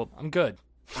 Okay, well, I'm good.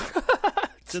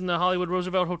 It's in the Hollywood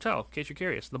Roosevelt Hotel, in case you're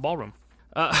curious, the ballroom.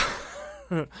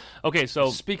 Okay,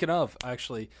 so... Speaking of,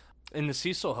 actually, in the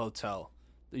Cecil Hotel,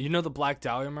 you know the Black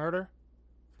Dahlia murder?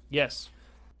 Yes.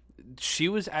 She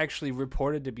was actually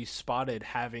reported to be spotted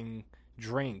having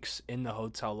drinks in the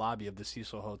hotel lobby of the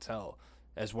Cecil Hotel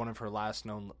as one of her last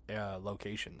known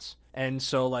locations. And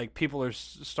so, like, people are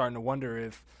starting to wonder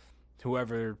if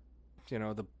whoever,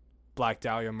 the Black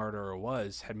Dahlia murderer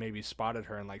had maybe spotted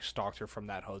her and, like, stalked her from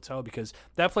that hotel, because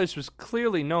that place was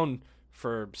clearly known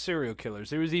for serial killers.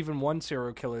 There was even one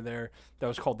serial killer there that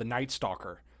was called the Night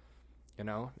Stalker,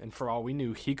 and for all we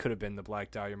knew, he could have been the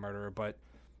Black Dahlia murderer, but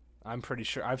I'm pretty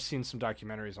sure, I've seen some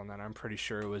documentaries on that, I'm pretty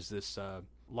sure it was this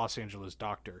Los Angeles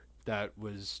doctor that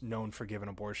was known for giving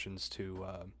abortions to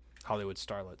Hollywood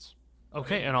starlets.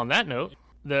 Okay, and on that note,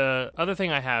 the other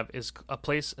thing I have is a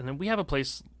place, and then we have a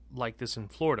place like this in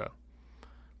Florida,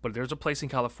 but there's a place in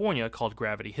California called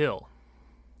Gravity Hill.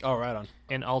 Oh, right on.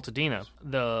 In Altadena.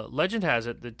 The legend has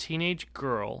it the teenage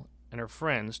girl and her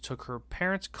friends took her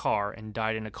parents' car and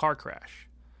died in a car crash.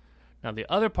 Now, the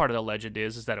other part of the legend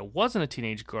is that it wasn't a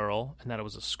teenage girl and that it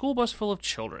was a school bus full of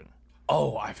children.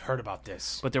 Oh, I've heard about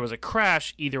this. But there was a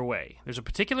crash either way. There's a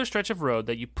particular stretch of road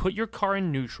that you put your car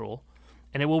in neutral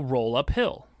and it will roll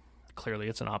uphill. Clearly,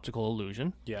 it's an optical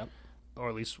illusion. Yeah. Or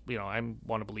at least, I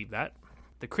want to believe that.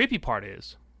 The creepy part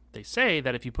is, they say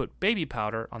that if you put baby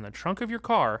powder on the trunk of your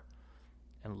car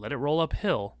and let it roll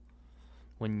uphill,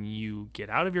 when you get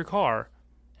out of your car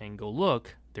and go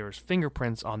look, there's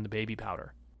fingerprints on the baby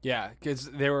powder. Yeah,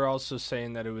 because they were also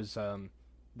saying that it was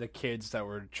the kids that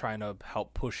were trying to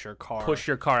help push your car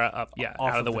up,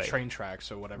 off out of the way. Train tracks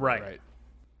or whatever, right?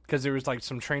 Because there was like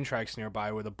some train tracks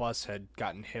nearby where the bus had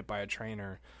gotten hit by a train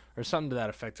or something to that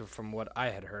effect, from what I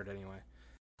had heard anyway.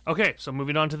 Okay, so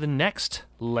moving on to the next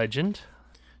legend.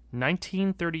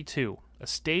 1932, a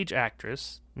stage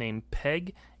actress named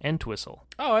Peg Entwistle.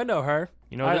 Oh, I know her.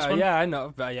 You know this one? Yeah, I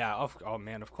know. Oh,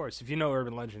 man, of course. If you know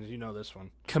urban legends, you know this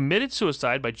one. Committed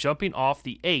suicide by jumping off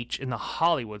the H in the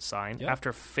Hollywood sign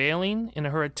after failing in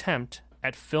her attempt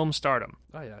at film stardom.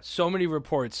 Oh, yeah. So many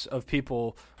reports of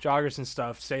people, joggers and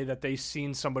stuff, say that they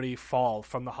seen somebody fall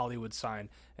from the Hollywood sign,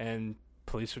 and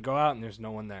police would go out and there's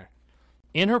no one there.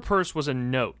 In her purse was a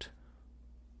note.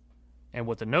 And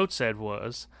what the note said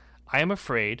was, I am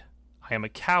afraid, I am a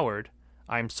coward,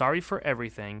 I am sorry for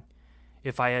everything.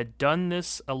 If I had done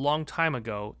this a long time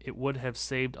ago, it would have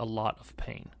saved a lot of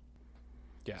pain.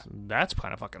 Yeah. So that's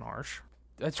kind of fucking harsh.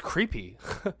 That's creepy.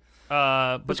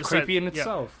 But it's creepy in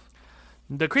itself.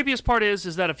 The creepiest part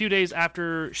is that a few days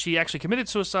after she actually committed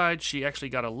suicide, she actually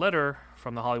got a letter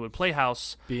from the Hollywood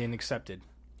Playhouse being accepted.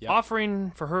 Yep.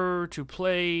 Offering for her to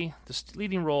play the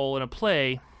leading role in a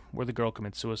play where the girl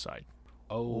commits suicide.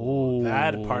 Oh,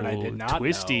 that part I did not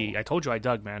twisty. know. I told you I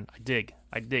dug, man. I dig.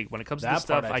 When it comes to that this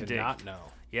stuff, part I did dig. Not know.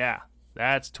 Yeah,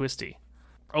 that's twisty.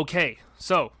 Okay,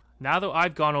 so now that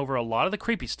I've gone over a lot of the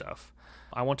creepy stuff,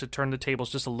 I want to turn the tables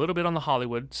just a little bit on the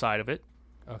Hollywood side of it.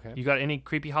 Okay. You got any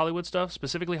creepy Hollywood stuff,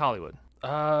 specifically Hollywood?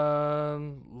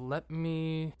 Let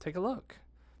me take a look.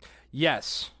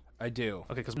 Yes, I do.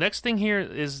 Okay, because next thing here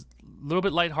is a little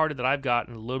bit lighthearted that I've got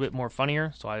and a little bit more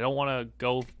funnier, so I don't want to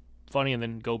go funny and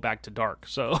then go back to dark.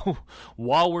 So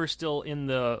while we're still in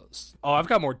the... Oh, I've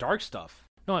got more dark stuff.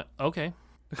 No, okay.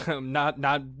 not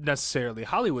necessarily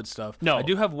Hollywood stuff. No. I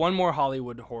do have one more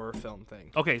Hollywood horror film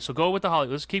thing. Okay, so go with the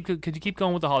Hollywood. Could you keep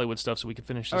going with the Hollywood stuff so we can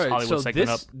finish this Hollywood segment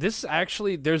up? This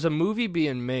actually, there's a movie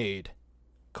being made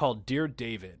called Dear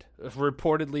David.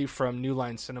 Reportedly from New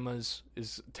Line Cinemas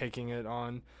is taking it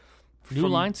on. New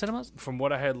Line Cinemas? From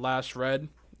what I had last read,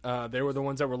 they were the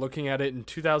ones that were looking at it in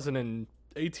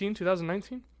 2018,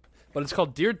 2019. But it's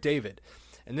called Dear David.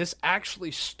 And this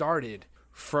actually started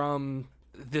from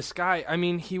this guy. I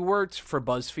mean, he worked for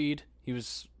BuzzFeed.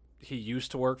 He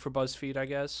used to work for BuzzFeed, I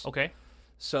guess. Okay.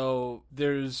 So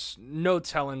there's no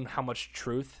telling how much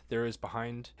truth there is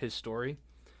behind his story.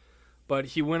 But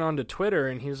he went on to Twitter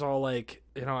and he's all like,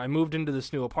 I moved into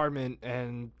this new apartment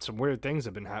and some weird things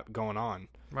have been going on.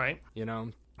 Right.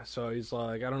 So he's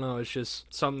like, I don't know, it's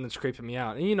just something that's creeping me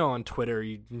out. And on Twitter,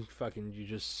 you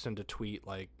just send a tweet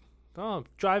like, oh,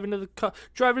 driving to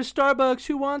Starbucks,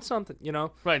 who wants something,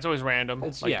 Right, it's always random.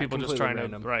 It's people just trying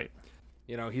random. to, right.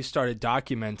 He started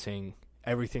documenting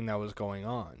everything that was going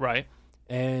on. Right.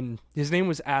 And his name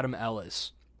was Adam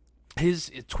Ellis.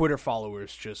 His Twitter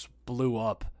followers just blew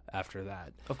up after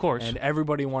that. Of course. And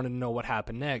everybody wanted to know what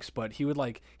happened next, but he would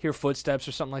hear footsteps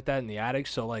or something like that in the attic.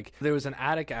 So there was an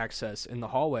attic access in the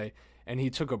hallway and he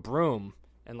took a broom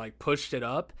and pushed it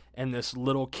up and this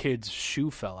little kid's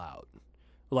shoe fell out.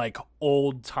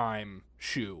 Old time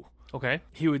shoe. Okay.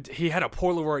 He had a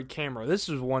Polaroid camera. This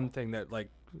is one thing that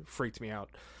freaked me out.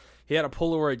 He had a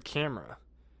Polaroid camera.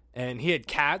 And he had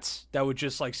cats that would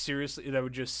just that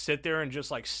would just sit there and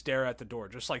just stare at the door,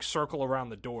 just circle around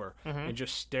the door and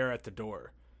just stare at the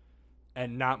door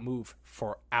and not move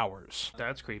for hours.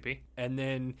 That's creepy. And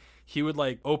then he would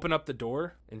like open up the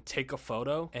door and take a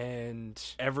photo, and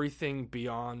everything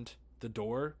beyond the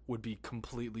door would be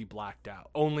completely blacked out.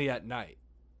 Only at night.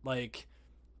 Like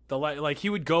the light, like he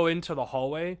would go into the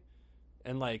hallway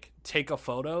and like take a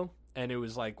photo, and it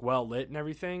was like well lit and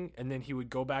everything, and then he would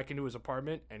go back into his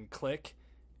apartment and click,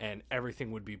 and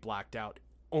everything would be blacked out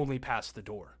only past the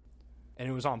door. And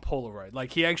it was on Polaroid.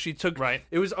 Like he actually took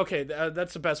It was okay.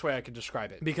 That's the best way I could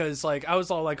describe it, because like I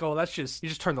was all like, oh, that's just, you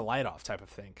just turn the light off type of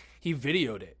thing. He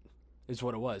videoed it, is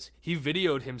what it was. He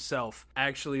videoed himself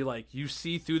actually, like you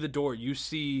see through the door, you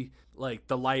see like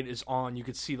the light is on, you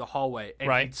could see the hallway,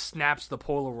 and he snaps the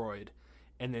Polaroid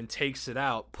and then takes it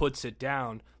out, puts it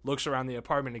down, looks around the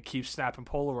apartment and keeps snapping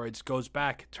Polaroids, goes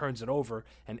back, turns it over,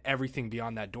 and everything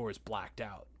beyond that door is blacked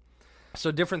out. So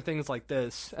different things like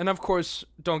this. And of course,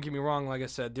 don't get me wrong, like I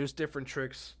said, there's different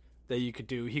tricks that you could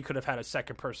do. He could have had a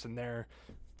second person there,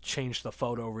 change the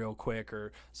photo real quick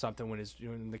or something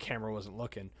when the camera wasn't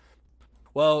looking.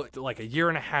 Well, like a year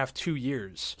and a half, 2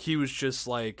 years, he was just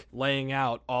like laying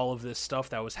out all of this stuff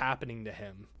that was happening to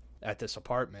him at this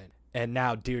apartment. And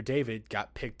now Dear David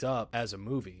got picked up as a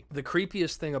movie. The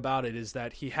creepiest thing about it is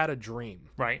that he had a dream.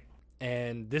 Right.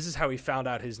 And this is how he found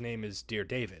out his name is Dear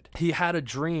David. He had a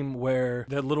dream where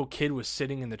the little kid was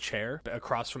sitting in the chair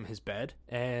across from his bed,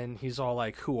 and he's all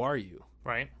like, "Who are you?"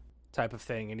 Right. Type of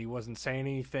thing. And he wasn't saying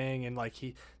anything, and like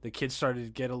the kid started to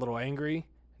get a little angry,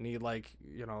 and he like,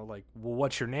 well,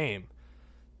 what's your name?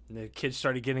 And the kid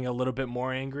started getting a little bit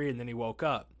more angry, and then he woke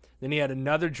up. Then he had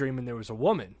another dream, and there was a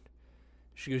woman.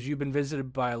 She goes, "You've been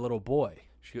visited by a little boy."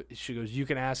 She goes, "You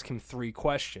can ask him 3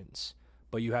 questions,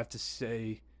 but you have to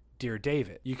say Dear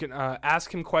David. You can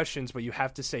ask him questions, but you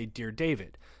have to say Dear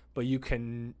David. But you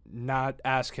can not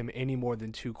ask him any more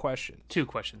than 2 questions." 2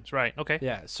 questions, right? Okay.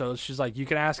 Yeah, so she's like, you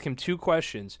can ask him 2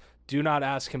 questions. Do not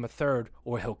ask him a third,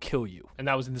 or he'll kill you. And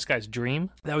that was in this guy's dream?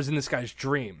 That was in this guy's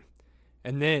dream.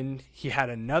 And then he had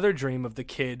another dream of the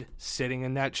kid sitting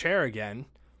in that chair again.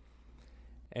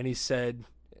 And he said,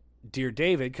 Dear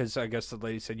David, because I guess the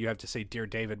lady said you have to say Dear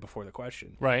David before the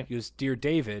question. Right. He goes, Dear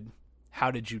David,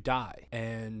 how did you die?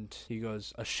 And he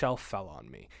goes, a shelf fell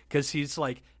on me. Because he's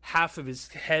like, half of his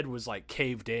head was like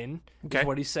caved in, is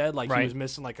what he said. Like he was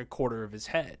missing like a quarter of his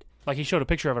head. Like he showed a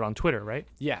picture of it on Twitter, right?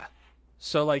 Yeah.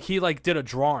 So like he like did a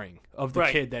drawing of the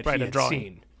kid that he had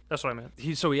seen. That's what I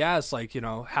meant. So he asked like,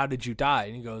 how did you die?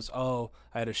 And he goes, oh,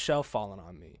 I had a shelf falling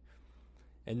on me.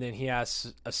 And then he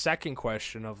asks a second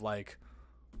question of like,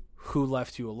 who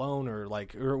left you alone, or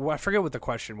I forget what the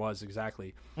question was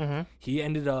exactly. Mm-hmm. He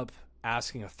ended up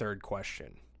asking a third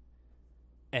question,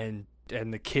 and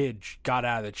the kid got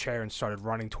out of the chair and started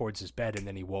running towards his bed, and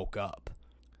then he woke up.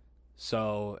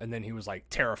 So, and then he was like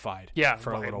terrified. Yeah,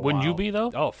 for a little while. Wouldn't you be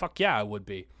though? Oh fuck yeah, I would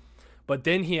be. But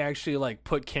then he actually like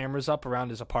put cameras up around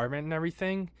his apartment and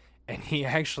everything, and he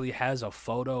actually has a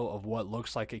photo of what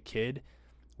looks like a kid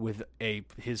with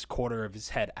his quarter of his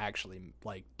head actually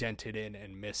like dented in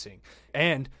and missing.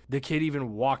 And the kid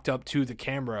even walked up to the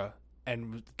camera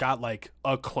and got like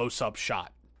a close-up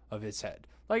shot of his head.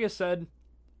 Like I said,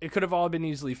 it could have all been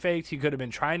easily faked. He could have been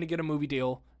trying to get a movie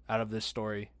deal out of this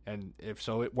story, and if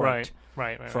so, it worked.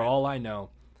 Right. For all I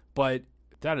know. But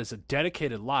that is a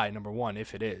dedicated lie, number one,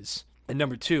 if it is. And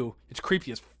number two, it's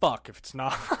creepy as fuck if it's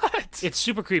not. It's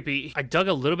super creepy. I dug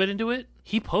a little bit into it.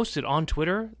 He posted on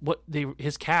Twitter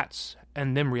his cats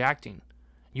and them reacting.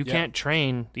 You can't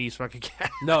train these fucking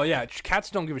cats. No, yeah, cats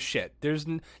don't give a shit.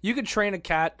 You could train a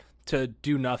cat to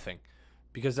do nothing,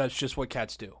 because that's just what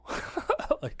cats do.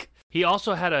 He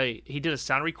also he did a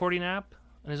sound recording app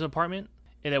in his apartment,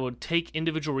 and it would take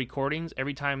individual recordings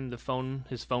every time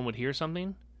his phone would hear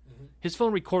something. Mm-hmm. His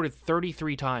phone recorded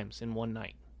 33 times in one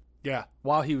night. Yeah,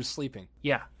 while he was sleeping.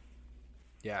 Yeah.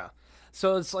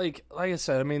 So it's like I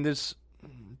said, I mean,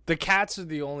 the cats are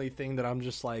the only thing that I'm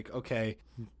just like, okay,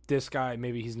 this guy,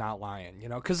 maybe he's not lying,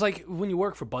 Because like when you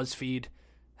work for BuzzFeed,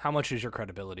 how much is your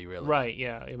credibility really? Right.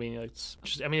 Yeah. I mean, if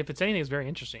it's anything, it's very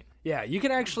interesting. Yeah, you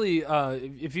can actually,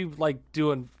 if you like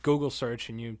do a Google search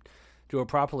and you do it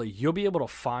properly, you'll be able to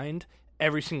find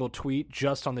every single tweet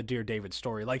just on the Dear David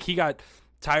story. Like he got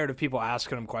tired of people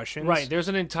asking him questions. Right. There's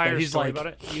an entire story about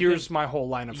it. Here's my whole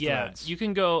line of threads. You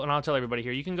can go, and I'll tell everybody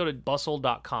here, you can go to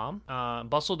bustle.com.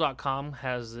 Bustle.com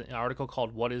has an article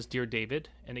called What is Dear David?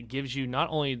 And it gives you not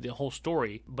only the whole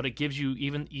story, but it gives you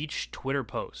even each Twitter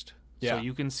post. Yeah. So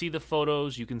you can see the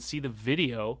photos, you can see the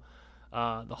video,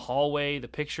 the hallway, the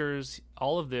pictures,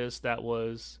 all of this that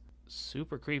was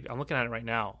super creepy. I'm looking at it right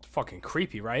now. It's fucking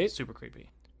creepy, right? Super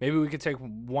creepy. Maybe we could take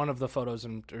one of the photos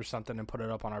or something and put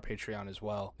it up on our Patreon as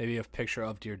well. Maybe a picture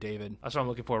of Dear David. That's what I'm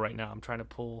looking for right now. I'm trying to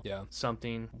pull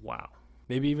something. Wow.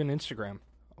 Maybe even Instagram.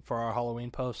 for our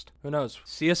Halloween post. Who knows?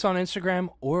 See us on Instagram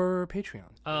or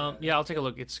Patreon. Yeah, I'll take a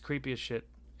look. It's creepy as shit.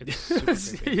 It's super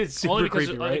creepy. It's super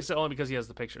creepy, right? Only because he has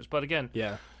the pictures. But again,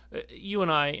 Yeah. You and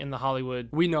I in the Hollywood,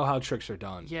 We know how tricks are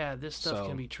done. yeah, this stuff So-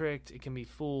 can be tricked. It can be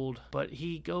fooled. But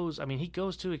he goes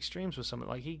to extremes with something.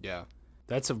 Like Yeah.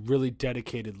 That's a really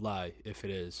dedicated lie, if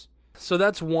it is. So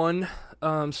that's one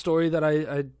story that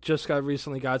I just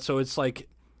recently got. So it's like,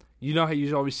 you know how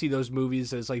you always see those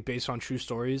movies as like based on true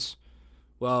stories?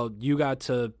 Well, you got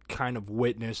to kind of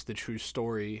witness the true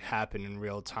story happen in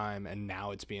real time, and now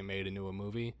it's being made into a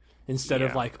movie. Instead of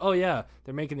Yeah. like, oh yeah,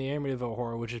 they're making the Amityville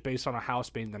Horror, which is based on a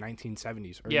house made in the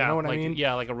 1970s. Or, yeah, you know what like, I mean?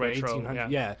 Yeah, like a Or retro. 1800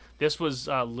 Yeah. yeah. This was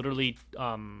literally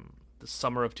the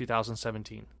summer of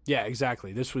 2017. Yeah,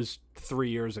 exactly. This was 3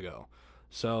 years ago.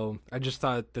 So I just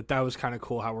thought that was kind of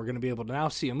cool how we're going to be able to now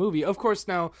see a movie. Of course,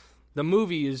 now the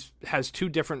movie has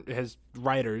has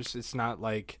writers. It's not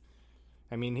like,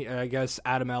 I mean, I guess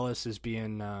Adam Ellis is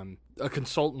being a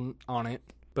consultant on it,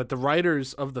 but the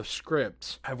writers of the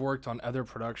script have worked on other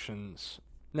productions.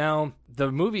 Now,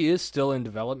 the movie is still in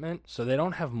development, so they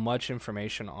don't have much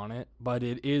information on it, but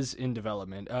it is in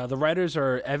development. The writers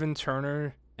are Evan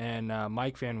Turner and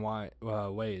Mike Van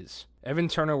Ways. Evan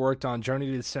Turner worked on Journey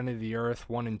to the Center of the Earth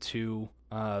 1 and 2,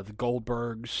 The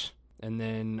Goldbergs, and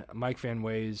then Mike Van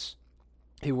Ways,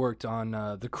 he worked on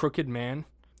The Crooked Man.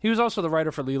 He was also the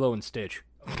writer for Lilo and Stitch.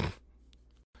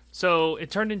 So it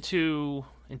turned into,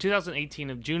 in 2018,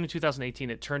 of June of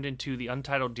 2018, it turned into the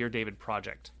Untitled Dear David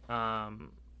project.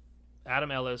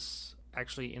 Adam Ellis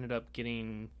actually ended up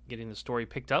getting the story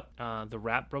picked up. The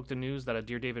Wrap broke the news that a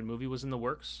Dear David movie was in the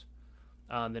works.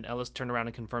 Then Ellis turned around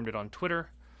and confirmed it on Twitter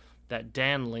that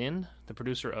Dan Lin, the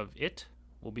producer of It,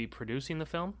 will be producing the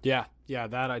film. Yeah,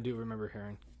 that I do remember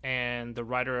hearing. And the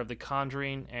writer of The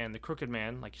Conjuring and The Crooked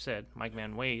Man, like you said, Mike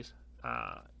Van Ways,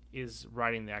 is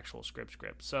writing the actual script.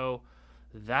 So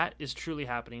that is truly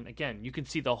happening. Again, you can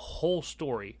see the whole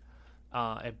story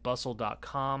at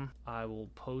bustle.com. I will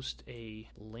post a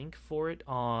link for it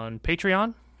on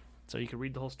Patreon, so you can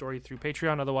read the whole story through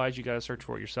Patreon. Otherwise, you got to search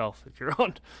for it yourself if you're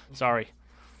on. Sorry.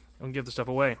 Don't give the stuff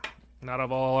away. Not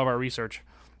of all of our research.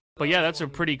 But yeah, that's a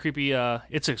pretty creepy,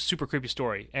 it's a super creepy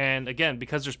story. And again,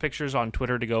 because there's pictures on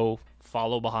Twitter to go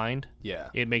follow behind, Yeah.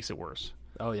 it makes it worse.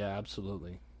 Oh, yeah,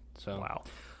 absolutely. So, Wow.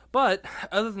 But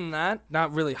other than that,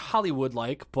 not really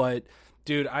Hollywood-like, but,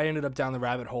 dude, I ended up down the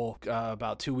rabbit hole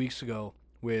about 2 weeks ago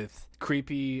with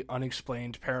creepy,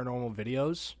 unexplained paranormal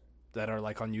videos that are,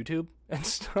 like, on YouTube and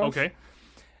stuff. Okay.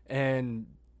 And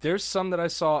there's some that I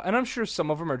saw, and I'm sure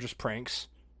some of them are just pranks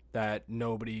that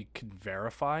nobody can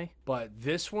verify. But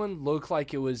this one looked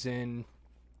like it was in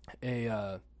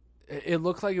it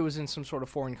looked like it was in some sort of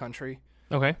foreign country.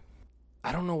 Okay.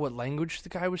 I don't know what language the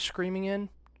guy was screaming in,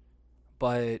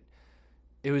 but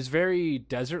it was very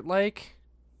desert-like.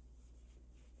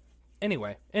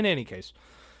 Anyway, in any case,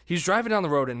 he's driving down the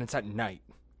road and it's at night.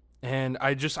 And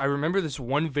I remember this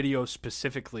one video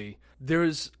specifically.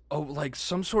 There's like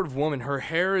some sort of woman. Her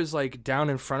hair is like down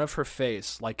in front of her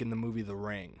face, like in the movie The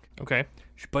Ring. Okay.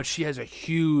 But she has a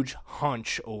huge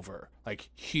hunch over, like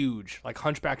huge, like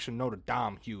Hunchbacks of Notre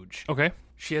Dame, huge. Okay.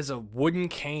 She has a wooden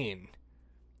cane.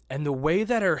 And the way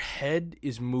that her head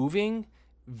is moving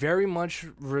very much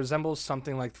resembles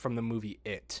something like from the movie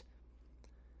It.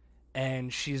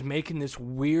 And she's making this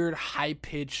weird,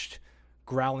 high-pitched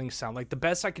growling sound. Like, the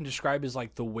best I can describe is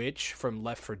like the witch from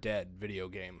Left 4 Dead video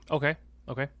game. Okay.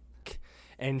 Okay.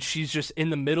 And she's just in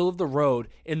the middle of the road,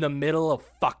 in the middle of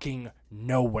fucking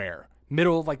nowhere.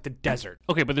 Middle of, like, the desert.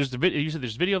 Okay, but there's you said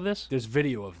there's video of this? There's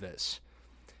video of this.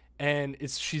 And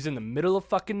she's in the middle of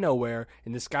fucking nowhere,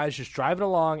 and this guy's just driving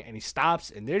along, and he stops,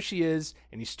 and there she is,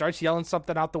 and he starts yelling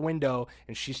something out the window,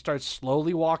 and she starts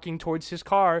slowly walking towards his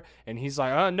car, and he's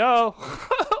like, oh, no.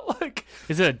 Like,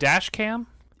 Is it a dash cam?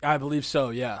 I believe so,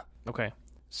 yeah. Okay.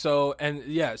 So, and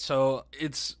yeah, so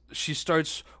she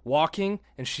starts walking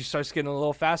and she starts getting a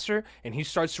little faster and he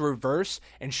starts to reverse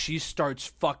and she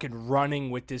starts fucking running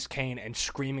with this cane and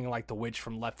screaming like the witch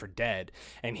from Left 4 Dead.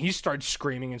 And he starts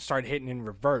screaming and start hitting in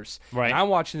reverse. Right. And I'm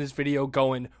watching this video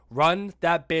going, run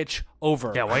that bitch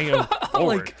over. Yeah, why are you going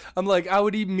forward? I'm like, I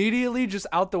would immediately just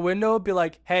out the window be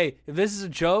like, hey, if this is a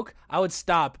joke, I would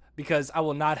stop because I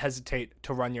will not hesitate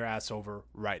to run your ass over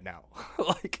right now.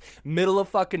 Like, middle of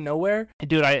fucking nowhere.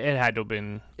 Dude, it had to have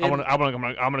been. I'm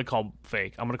gonna call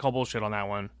fake. I'm gonna call bullshit on that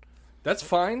one. That's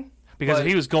fine. Because but if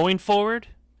he was going forward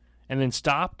and then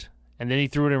stopped and then he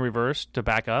threw it in reverse to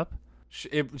back up.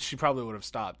 She probably would have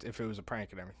stopped if it was a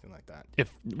prank and everything like that.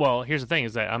 Well, here's the thing: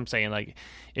 is that I'm saying, like,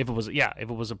 if it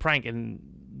was a prank, and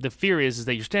the fear is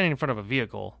that you're standing in front of a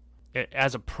vehicle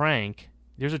as a prank,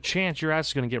 there's a chance your ass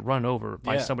is going to get run over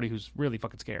by Yeah. somebody who's really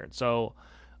fucking scared. So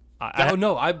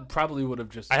No, I probably would have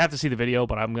just I have to see the video,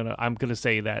 but I'm gonna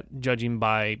say that judging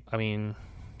by, I mean,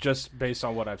 just based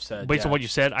on what I've said. based on what you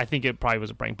said, I think it probably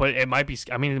was a prank. But it might be.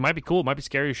 I mean, it might be cool. It might be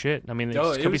scary as shit. I mean, it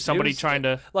could be somebody trying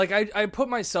to. Like I put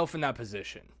myself in that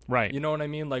position. Right. You know what I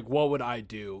mean? Like, what would I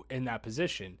do in that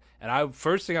position? And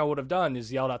first thing I would have done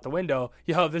is yelled out the window,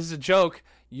 "Yo, this is a joke.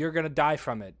 You're gonna die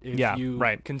from it if you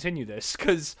continue this,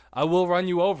 because I will run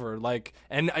you over." Like,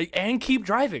 and keep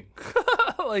driving.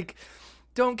 Like,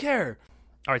 don't care.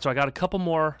 All right, so I got a couple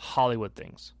more Hollywood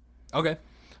things. Okay.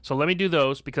 So let me do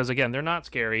those because again, they're not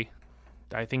scary.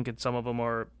 I think some of them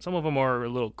are a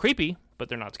little creepy, but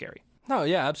they're not scary. No,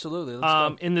 yeah, absolutely. Let's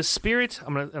go. In the spirit,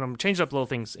 I'm gonna change up little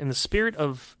things. In the spirit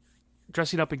of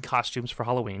dressing up in costumes for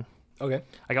Halloween, Okay.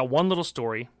 I got one little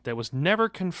story that was never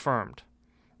confirmed.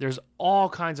 There's all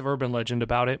kinds of urban legend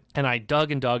about it, and I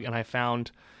dug and I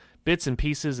found bits and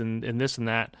pieces and this and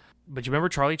that. But you remember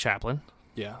Charlie Chaplin?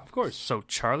 Yeah, of course. So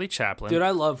Charlie Chaplin. Dude, I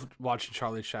love watching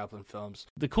Charlie Chaplin films.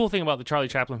 The cool thing about the Charlie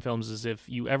Chaplin films is if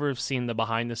you ever have seen the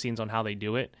behind the scenes on how they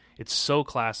do it, it's so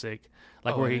classic.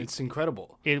 Like it's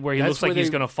incredible. Where he looks like he's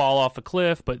going to fall off a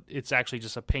cliff, but it's actually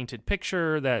just a painted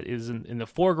picture that is in the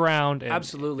foreground. And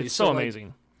Absolutely. It's so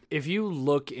amazing. If you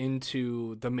look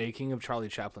into the making of Charlie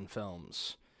Chaplin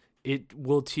films, it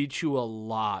will teach you a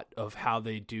lot of how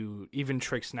they do even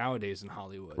tricks nowadays in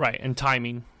Hollywood. Right, and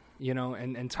timing. You know,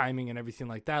 and timing and everything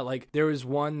like that. Like, there was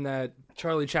one that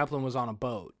Charlie Chaplin was on a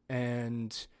boat,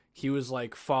 and he was,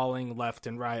 like, falling left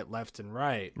and right.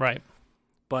 Right.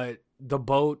 But the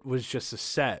boat was just a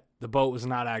set. The boat was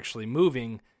not actually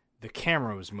moving. The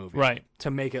camera was moving. Right.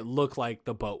 To make it look like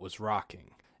the boat was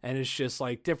rocking. And it's just,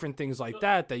 like, different things like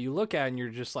that you look at and you're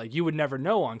just like, you would never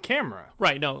know on camera.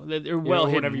 Right, no, they're well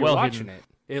hidden. Whenever you're watching it.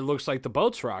 It looks like the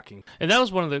boat's rocking. And that was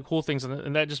one of the cool things,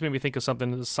 and that just made me think of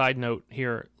something. As a side note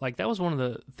here, like that was one of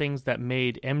the things that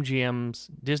made Disney's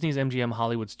MGM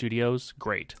Hollywood Studios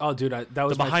great. Oh, dude, that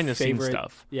was the behind my the scenes favorite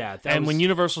stuff. Yeah, when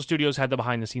Universal Studios had the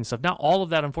behind the scenes stuff, now all of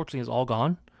that unfortunately is all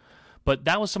gone. But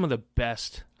that was some of the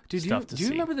best stuff to see. Do you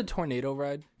remember the tornado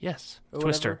ride? Yes,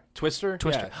 Twister. Twister.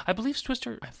 Yeah. I believe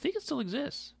Twister. I think it still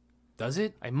exists. Does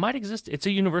it? It might exist. It's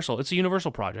a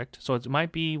Universal project, so it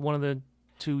might be one of the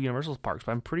two Universal parks,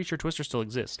 but I'm pretty sure Twister still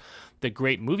exists. The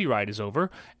Great Movie Ride is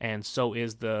over, and so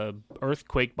is the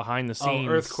Earthquake behind the scenes.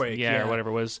 Oh, Earthquake, or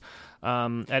whatever it was.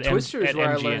 At Twister is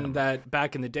where MGM. I learned that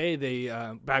back in the day, they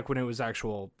back when it was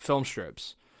actual film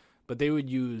strips, but they would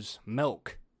use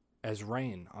milk as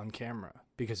rain on camera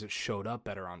because it showed up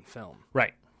better on film.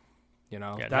 Right. You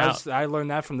know, Yeah, I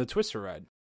learned that from the Twister ride.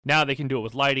 Now they can do it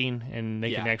with lighting, and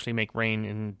they can actually make rain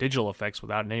in digital effects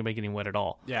without anybody getting wet at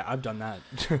all. Yeah, I've done that.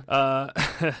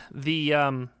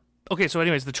 Okay, so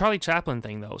anyways, the Charlie Chaplin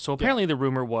thing, though. So apparently the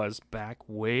rumor was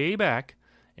way back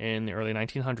in the early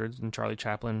 1900s, when Charlie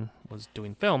Chaplin was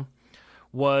doing film,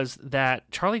 was that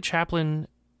Charlie Chaplin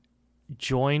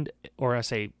joined or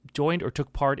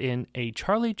took part in a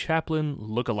Charlie Chaplin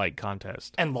lookalike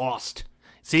contest. And lost.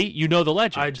 See, you know the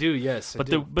legend. I do, yes. But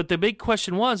the big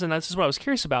question was, and this is what I was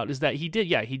curious about, is that he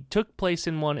took place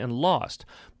in one and lost,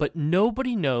 but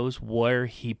nobody knows where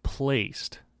he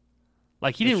placed.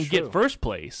 Like, he didn't get first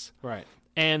place. Right.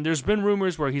 And there's been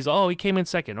rumors where he came in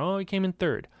second, he came in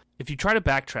third. If you try to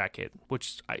backtrack it,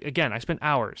 which, I spent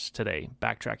hours today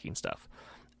backtracking stuff.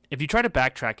 If you try to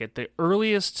backtrack it, the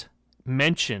earliest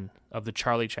mention of the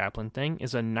Charlie Chaplin thing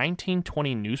is a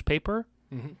 1920 newspaper,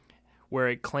 where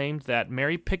it claimed that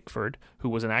Mary Pickford, who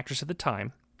was an actress at the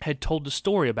time, had told the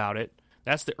story about it.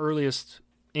 That's the earliest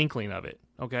inkling of it,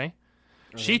 okay?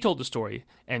 She told the story,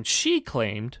 and she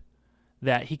claimed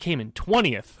that he came in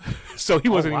 20th, so he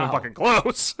wasn't even fucking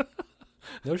close.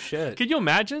 No shit. Can you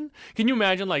imagine?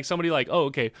 Like, somebody like, oh,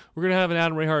 okay, we're going to have an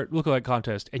Adam Rayhart lookalike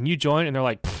contest, and you join, and they're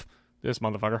like, this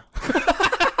motherfucker.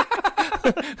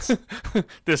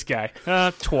 This guy,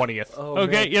 20th. Oh,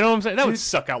 okay, man. You know what I'm saying? That would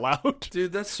suck out loud.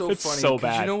 Dude, that's so It's funny. so 'cause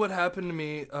bad. You know what happened to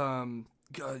me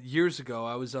years ago?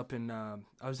 I was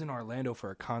in Orlando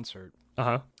for a concert,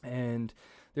 and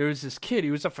there was this kid.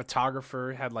 He was a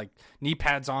photographer, had like knee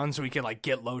pads on so he could like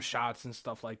get low shots and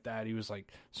stuff like that. He was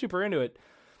like super into it.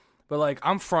 But like,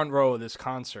 I'm front row of this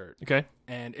concert. Okay.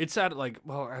 And it's at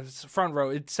it's front row.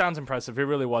 It sounds impressive. It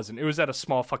really wasn't. It was at a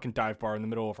small fucking dive bar in the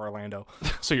middle of Orlando.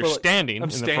 So you're standing. I'm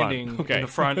standing in the front. in the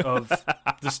front of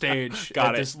the stage Got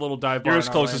at it. this little dive bar. You're as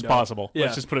in close as Orlando. possible. Yeah.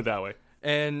 Let's just put it that way.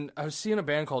 And I was seeing a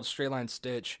band called Straight Line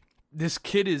Stitch. This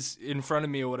kid is in front of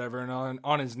me or whatever, and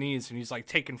on his knees, and he's like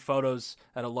taking photos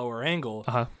at a lower angle.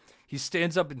 He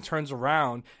stands up and turns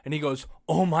around, and he goes,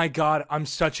 "Oh my God, I'm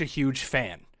such a huge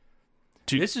fan."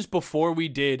 Dude. This is before we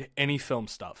did any film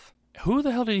stuff. Who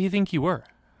the hell did he think you were?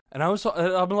 And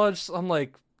I'm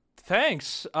like,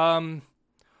 thanks.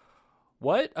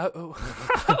 What?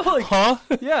 Like, Huh?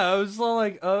 yeah, I was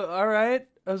like, all right.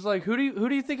 I was like, who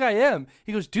do you think I am?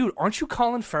 He goes, dude, aren't you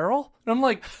Colin Farrell? And I'm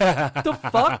like, the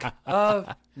fuck?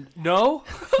 No.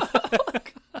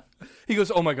 He goes,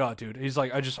 oh my god, dude. He's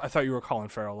like, I thought you were Colin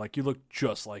Farrell. Like, you look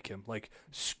just like him. Like,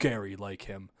 scary like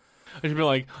him. I should be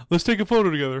like, let's take a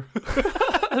photo together.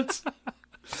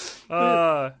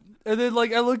 And then,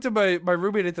 like, I looked at my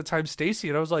roommate at the time, Stacy,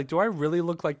 and I was like, do I really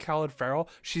look like Colin Farrell?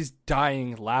 She's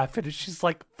dying laughing, and she's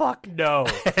like, fuck no.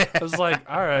 I was like,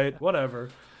 all right, whatever.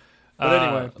 But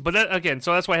anyway. But that, again,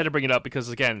 so that's why I had to bring it up, because,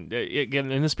 again,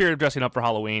 in the spirit of dressing up for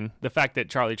Halloween, the fact that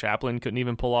Charlie Chaplin couldn't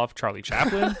even pull off Charlie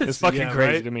Chaplin is fucking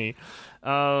crazy right? to me.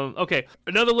 Okay,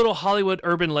 another little Hollywood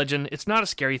urban legend. It's not a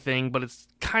scary thing, but it's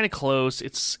kind of close.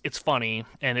 It's funny,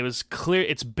 and it was clear.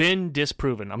 It's been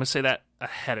disproven. I'm going to say that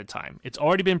ahead of time. It's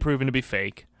already been proven to be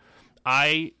fake.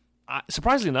 I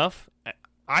surprisingly enough,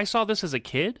 I saw this as a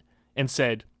kid and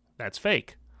said, that's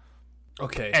fake.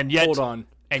 Okay, And yet- hold on.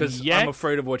 and Because yet- I'm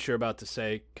afraid of what you're about to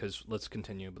say, because let's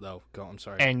continue, though. Go, I'm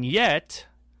sorry. And yet,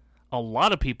 a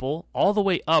lot of people, all the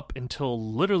way up until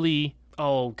literally,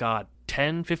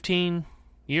 10, 15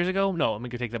 years ago? No, I'm going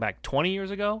to take that back. 20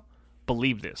 years ago?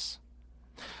 Believe this.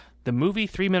 The movie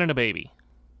 3 Men and a Baby.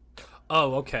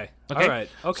 Oh, okay. Okay? All right.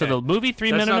 Okay. So the movie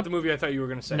 3 That's Men not and a the movie I thought you were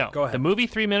going to say. No, Go ahead. the movie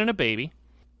 3 Men and a Baby.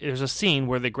 There's a scene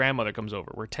where the grandmother comes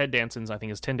over, where Ted Danson's, I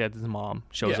think it's Ted Danson's mom,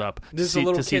 shows Yeah. up. There's to a see-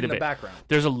 little to see kid in the bit. background.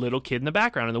 There's a little kid in the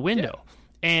background in the window.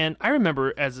 And I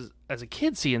remember as a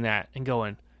kid seeing that and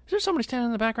going, is there somebody standing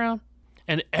in the background?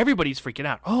 And everybody's freaking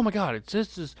out. Oh my God,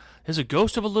 there's a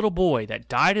ghost of a little boy that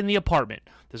died in the apartment.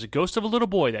 There's a ghost of a little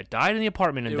boy that died in the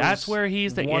apartment, and It that's was where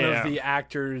he's the one yeah. of the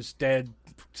actor's dead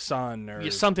son, or Yeah,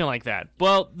 something like that.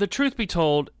 Well, the truth be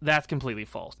told, that's completely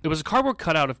false. It was a cardboard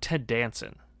cutout of Ted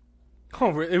Danson.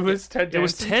 oh, it was Ted Danson. It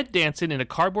was Ted Danson in a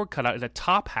cardboard cutout in a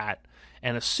top hat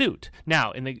and a suit.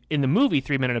 Now, in the movie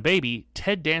 3 Men and a Baby,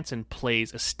 Ted Danson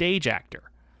plays a stage actor.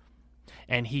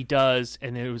 And he does,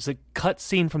 and there was a cut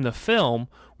scene from the film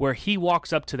where he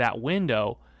walks up to that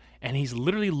window and he's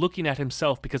literally looking at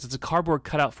himself because it's a cardboard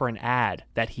cutout for an ad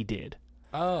that he did.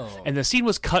 Oh. And the scene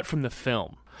was cut from the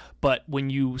film. But when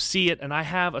you see it, and I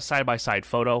have a side-by-side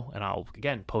photo, and I'll,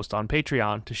 again, post on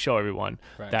Patreon to show everyone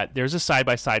that there's a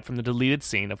side-by-side from the deleted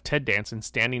scene of Ted Danson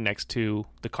standing next to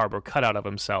the cardboard cutout of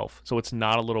himself. So it's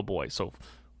not a little boy. So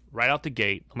right out the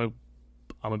gate, I'm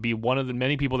gonna be one of the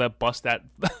many people that bust that,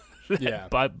 Yeah.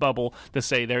 bubble to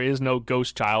say there is no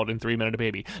ghost child in 3 Men and a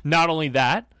Baby. Not only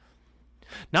that,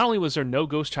 not only was there no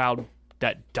ghost child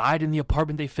that died in the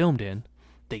apartment they filmed in,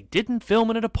 they didn't film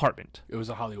in an apartment. It was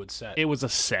a Hollywood set. It was a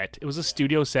set. It was a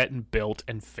studio set and built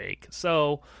and fake.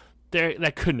 So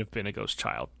that couldn't have been a ghost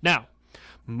child. Now,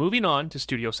 moving on to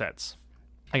studio sets.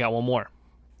 I got one more.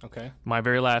 Okay. My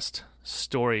very last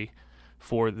story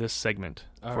for this segment,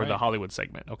 All for the right. Hollywood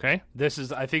segment, okay?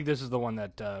 I think this is the one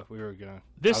that I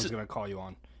was gonna call you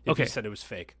on. If Okay. you said it was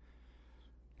fake.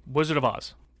 Wizard of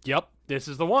Oz. Yep. This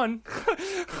is the one.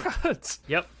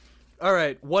 Yep. All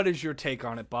right. What is your take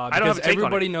on it, Bob? I don't have a take on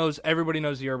everybody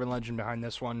knows the urban legend behind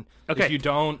this one. Okay. If you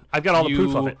don't, I've got all the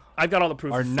proof of you it. I've got all the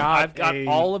proof. are not I've got a-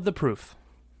 all of the proof.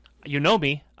 You know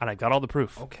me, and I've got all the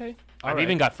proof. Okay. I've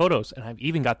even got photos, and I've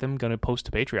even got them going to post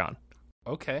to Patreon.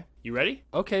 Okay. You ready?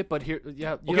 Okay, but here,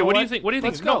 yeah. You Okay, know what do you think? What do you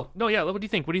think? Let's go. No, yeah. What do you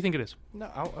think? What do you think it is? No,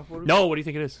 No, what do you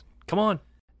think it is? Come on.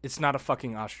 it's not a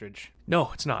fucking ostrich. No,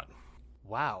 it's not.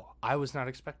 Wow, I was not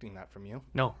expecting that from you.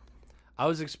 No. I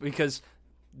was because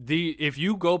if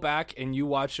you go back and you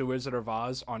watch The Wizard of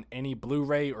Oz on any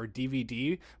Blu-ray or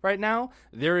DVD right now,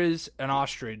 there is an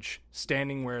ostrich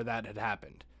standing where that had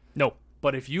happened. No.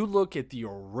 But if you look at the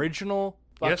original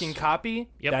fucking Yes. copy,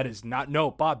 Yep. that is not. No,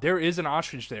 Bob, there is an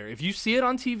ostrich there. If you see it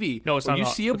on TV, No, it's or not. you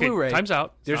see a okay, Blu-ray, Time's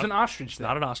out. It's there's not- an ostrich It's there.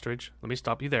 not an ostrich. Let me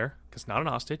stop you there. It's not an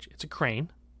ostrich. It's a crane.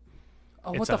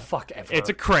 Oh, it's what a- the fuck ever. It's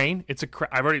a crane. It's a crane.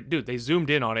 I've already, dude. They zoomed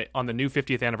in on it on the new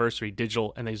 50th anniversary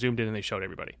digital, and they zoomed in and they showed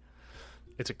everybody.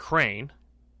 It's a crane.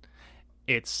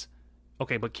 It's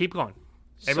okay, but keep going.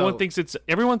 Everyone So-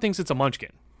 thinks it's a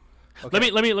munchkin.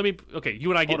 Okay. Let me. Okay, you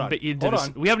and I get Hold on. into Hold this.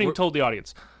 on. We haven't even We're- told the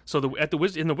audience. So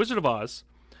in the Wizard of Oz,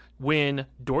 when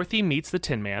Dorothy meets the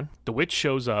Tin Man, the witch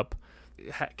shows up,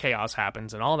 chaos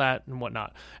happens, and all that and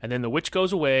whatnot, and then the witch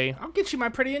goes away. I'll get you my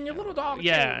pretty and your little dog.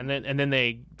 Yeah, too. and then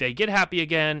they get happy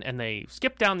again, and they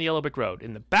skip down the yellow brick road.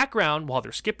 In the background, while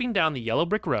they're skipping down the yellow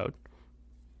brick road,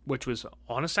 which was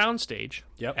on a soundstage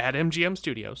Yep. at MGM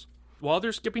Studios, while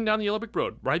they're skipping down the yellow brick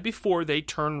road, right before they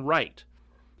turn right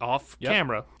off Yep.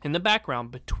 camera, in the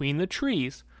background between the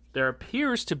trees, there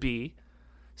appears to be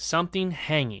something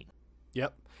hanging.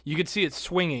 Yep. You could see it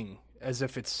swinging as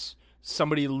if it's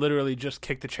somebody literally just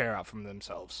kicked the chair out from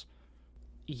themselves.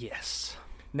 Yes.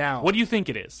 Now, What do you think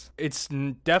it is? it's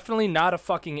definitely not a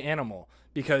fucking animal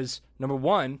because number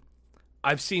one,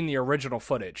 I've seen the original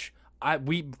footage.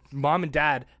 Mom and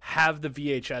Dad have the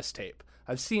VHS tape.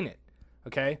 I've seen it.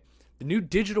 Okay, the new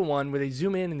digital one where they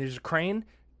zoom in and there's a crane,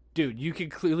 dude. You can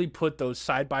clearly put those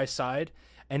side by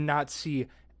and not see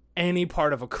any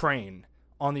part of a crane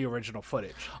on the original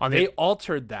footage. They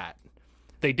altered that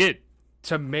They did.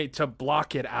 to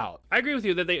block it out. I agree with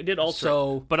you that they did alter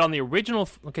So- it. But on the original...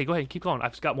 Okay, go ahead. Keep going.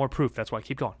 I've got more proof. That's why.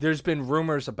 Keep going. There's been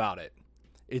rumors about it.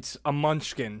 It's a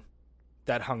Munchkin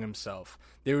that hung himself.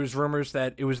 There was rumors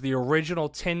that it was the original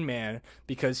Tin Man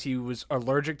because he was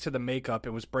allergic to the makeup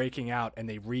and was breaking out, and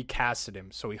they recasted him,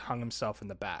 so he hung himself in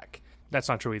the back. That's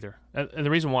not true either. And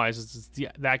the reason why is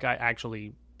that guy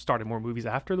actually started more movies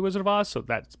after The Wizard of Oz, so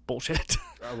that's bullshit.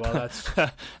 Well, that's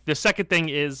The second thing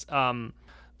is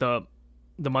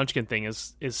the Munchkin thing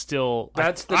is still...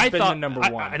 that's been the number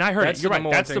one. And I heard that's it. You're right.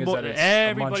 That's the that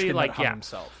everybody like hung yeah.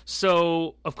 himself.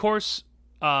 So of course,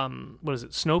 what is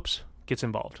it? Snopes gets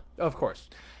involved, Of course.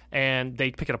 and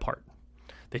they pick it apart.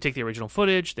 They take the original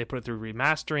footage, they put it through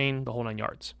remastering, the whole 9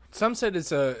 yards. Some said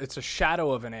it's a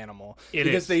shadow of an animal It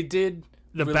because is. they did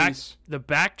The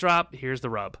backdrop. Here's the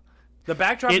rub. The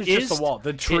backdrop It is just is- the wall.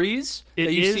 The trees it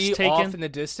that you is see taken- off in the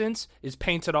distance is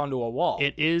painted onto a wall.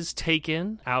 It is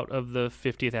taken out of the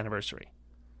 50th anniversary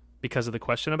because of the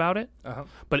question about it. Uh-huh.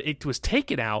 But it was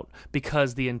taken out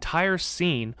because the entire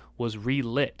scene was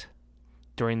relit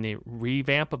during the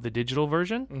revamp of the digital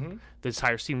version. Mm-hmm. The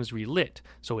entire scene was relit.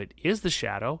 So it is the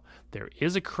shadow. There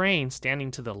is a crane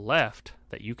standing to the left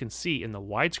that you can see in the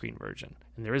widescreen version.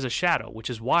 And there is a shadow, which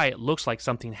is why it looks like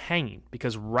something hanging.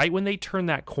 Because right when they turn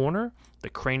that corner, the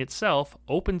crane itself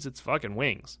opens its fucking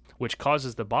wings, which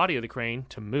causes the body of the crane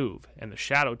to move and the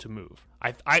shadow to move.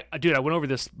 Dude, I went over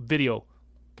this video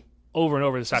over and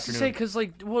over this afternoon. Because,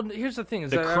 here's the thing: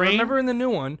 is The that crane- I remember in the new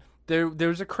one,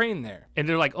 there's a crane there, And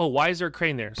they're like, oh, why is there a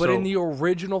crane there? but in the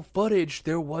original footage,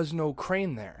 there was no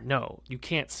crane there. No, you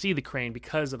can't see the crane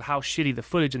because of how shitty the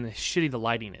footage and the shitty the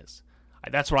lighting is.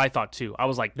 That's what I thought too. I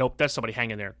was like, nope, that's somebody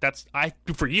hanging there.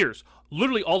 For years,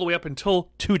 literally all the way up until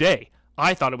today,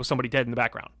 I thought it was somebody dead in the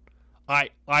background.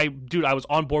 Dude, I was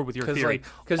on board with your theory.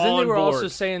 Because then they were also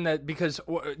saying that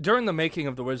during the making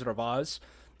of The Wizard of Oz,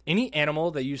 any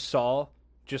animal that you saw,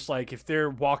 just like if they're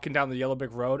walking down the Yellow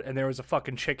Brick Road and there was a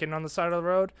fucking chicken on the side of the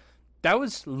road, that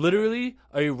was literally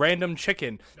a random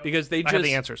chicken because they just... I have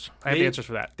the answers. I have the answers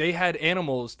for that. They had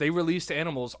animals. They released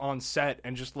animals on set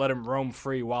and just let them roam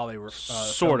free while they were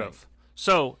Sort filming. of.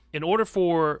 So, in order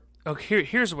for... Okay,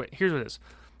 here's what it is.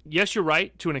 Yes, you're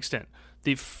right to an extent.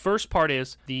 The first part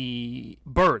is the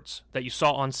birds that you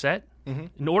saw on set. Mm-hmm.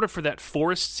 In order for that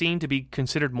forest scene to be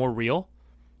considered more real,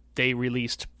 they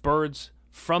released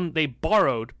they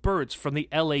borrowed birds from the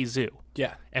LA Zoo.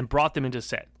 Yeah. And brought them into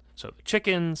set. So the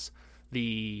chickens,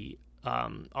 the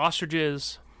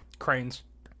ostriches, Cranes.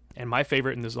 and my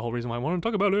favorite, and this is the whole reason why I want to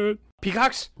talk about it.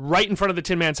 Peacocks? Right in front of the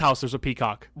Tin Man's house, there's a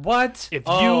peacock. What? If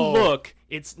you look,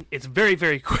 it's very,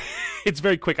 very quick. It's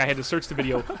very quick. I had to search the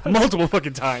video multiple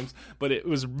fucking times, but it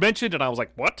was mentioned, and I was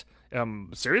like, "What?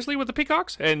 Seriously, with the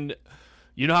peacocks?" And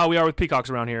you know how we are with peacocks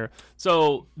around here.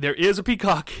 So there is a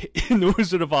peacock in the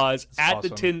Wizard of Oz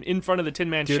awesome. in front of the Tin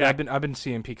Man's Dude, shack. I've been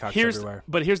seeing peacocks everywhere.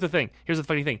 But here's the thing. Here's the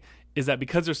funny thing: is that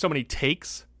because there's so many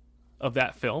takes of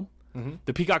that film,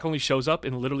 the peacock only shows up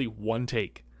in literally one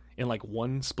take, in like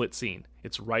one split scene.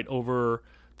 It's right over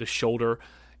the shoulder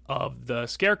of the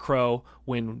Scarecrow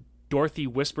when Dorothy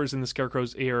whispers in the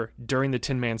Scarecrow's ear during the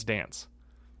Tin Man's dance.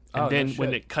 And then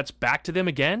when it cuts back to them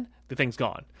again, the thing's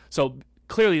gone. So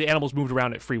clearly the animals moved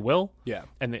around at free will. Yeah.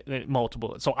 And they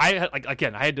multiple. So I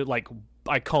had to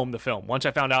I combed the film. Once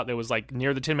I found out that it was like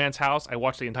near the Tin Man's house, I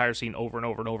watched the entire scene over and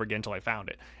over and over again until I found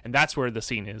it. And that's where the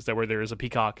scene is, where there is a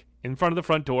peacock in front of the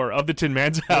front door of the Tin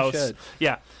Man's house. shit.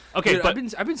 Yeah. Okay, Dude, but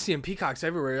I've been seeing peacocks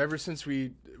everywhere ever since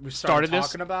we started this?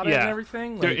 talking about it Yeah. and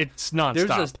everything. There- Like, it's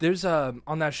nonstop. there's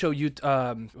on that show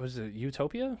was it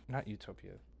Utopia? Not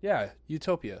Utopia. Yeah,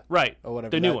 Utopia. Right. Or whatever.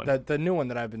 The new one. The new one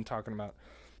that I've been talking about.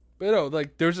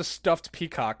 But there's a stuffed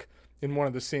peacock in one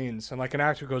of the scenes, and like an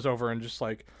actor goes over and just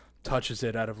like touches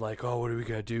it out of like, oh, what are we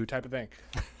gonna do type of thing.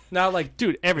 Not like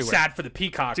Dude, everywhere. sad for the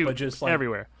peacock, Dude, but just like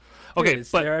everywhere. Dude, Okay,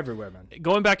 but they're everywhere, man.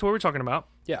 going back to what we're talking about,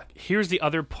 Yeah. here's the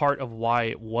other part of why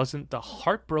it wasn't the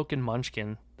heartbroken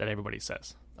Munchkin that everybody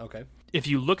says. Okay. If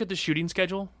you look at the shooting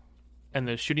schedule and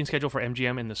the shooting schedule for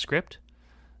MGM in the script,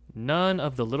 none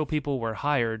of the little people were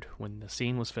hired when the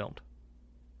scene was filmed.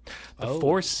 The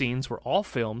forest scenes were all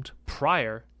filmed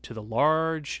prior to the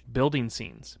large building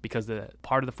scenes because the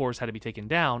part of the forest had to be taken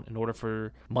down in order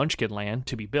for Munchkin Land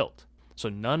to be built. So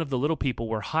none of the little people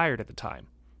were hired at the time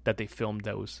that they filmed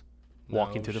those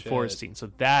walking through the forest scene.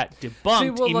 So that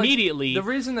debunked immediately. The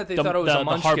reason that they thought it was a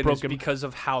Munchkin is because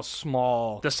of how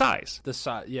small the size.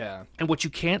 Yeah. And what you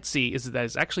can't see is that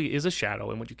it actually is a shadow,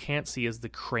 and what you can't see is the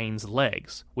crane's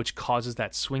legs, which causes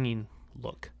that swinging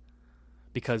look.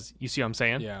 Because you see what I'm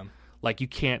saying? Yeah. Like you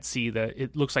can't see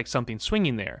it looks like something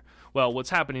swinging there. Well, what's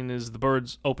happening is the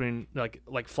bird's opening,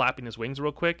 like flapping his wings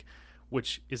real quick,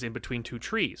 which is in between two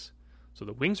trees. So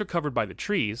the wings are covered by the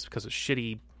trees because of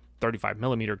shitty 35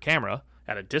 millimeter camera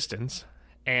at a distance.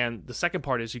 And the second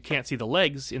part is you can't see the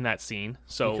legs in that scene.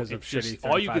 So because it's just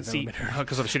all you can see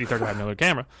because of a shitty 35 millimeter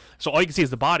camera. So all you can see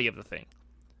is the body of the thing.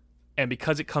 And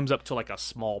because it comes up to like a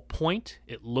small point,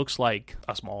 it looks like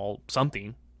a small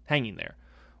something hanging there.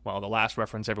 Well, the last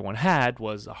reference everyone had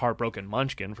was a heartbroken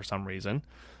Munchkin for some reason.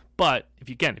 But if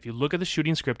you look at the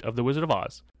shooting script of The Wizard of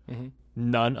Oz,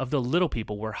 none of the little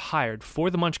people were hired for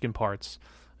the Munchkin parts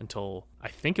until I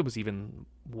think it was even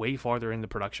way farther in the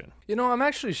production. You know, I'm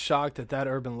actually shocked that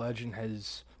urban legend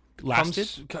has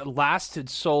lasted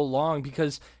so long,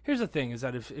 because here's the thing is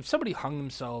that if somebody hung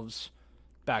themselves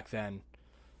back then,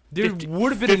 there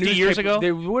would have been 50 years ago?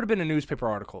 There would have been a newspaper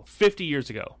article. 50 years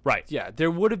ago. Right. Yeah, there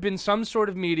would have been some sort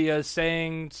of media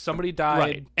saying somebody died.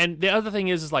 Right. And the other thing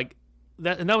is like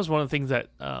that, and that was one of the things that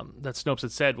that Snopes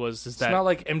had said was it's that not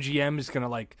like MGM is going to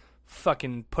like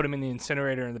fucking put him in the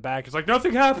incinerator in the back. It's like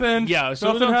nothing happened. Yeah,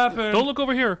 so nothing happened. Don't look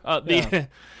over here.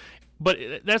 But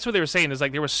that's what they were saying is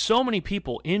like there were so many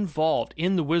people involved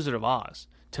in The Wizard of Oz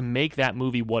to make that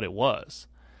movie what it was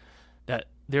that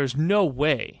there's no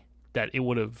way that it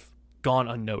would have gone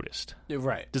unnoticed.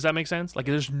 Right. Does that make sense? Like,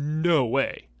 there's no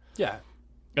way. Yeah.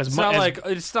 It's not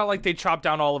like they chopped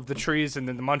down all of the trees and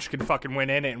then the Munchkin fucking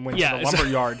went in it and went to the lumber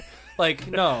yard. Like,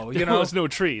 no, there was no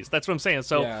trees. That's what I'm saying.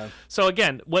 So, so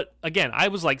again, I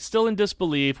was like still in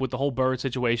disbelief with the whole bird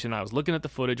situation. I was looking at the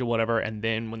footage or whatever, and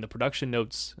then when the production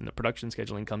notes and the production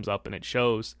scheduling comes up and it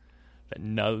shows that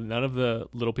none of the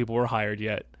little people were hired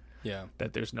yet. Yeah.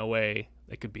 That there's no way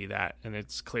it could be that, and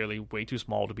it's clearly way too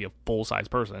small to be a full-size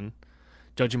person,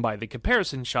 judging by the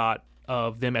comparison shot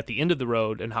of them at the end of the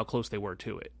road and how close they were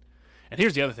to it. And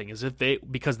here's the other thing, is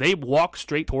because they walked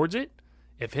straight towards it,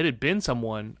 if it had been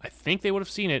someone, I think they would have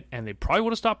seen it, and they probably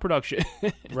would have stopped production.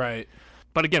 Right.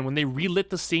 But again, when they relit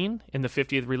the scene in the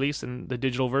 50th release in the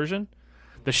digital version,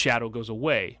 the shadow goes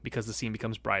away because the scene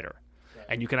becomes brighter. Right.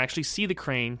 And you can actually see the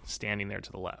crane standing there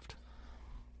to the left.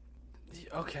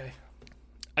 Okay.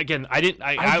 Again,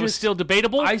 I was still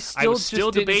debatable. I was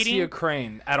still didn't see a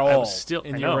crane at all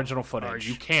in the original footage.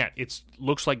 You can't. It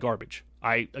looks like garbage.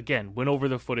 I, again, went over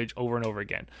the footage over and over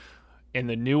again. In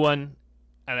the new one,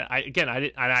 and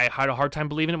I had a hard time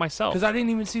believing it myself. Because I didn't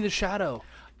even see the shadow.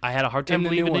 I had a hard time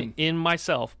believing it in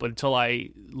myself, but until I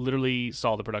literally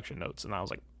saw the production notes, and I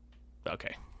was like,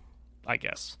 okay, I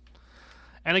guess.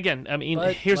 And again, I mean,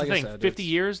 here's the thing. 50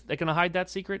 years, they're going to hide that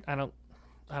secret? I don't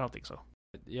think so.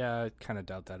 Yeah, I kind of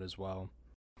doubt that as well.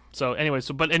 So anyways,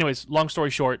 long story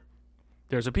short,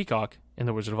 there's a peacock in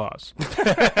The Wizard of Oz.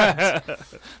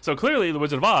 So clearly The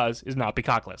Wizard of Oz is not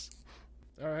peacockless.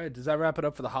 All right, does that wrap it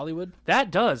up for the Hollywood? That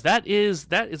does. That is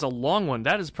a long one.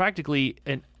 That is practically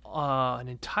an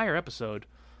entire episode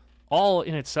all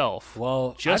in itself.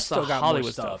 Well, just I still the got Hollywood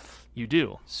more stuff. You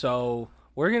do. So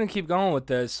we're going to keep going with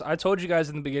this. I told you guys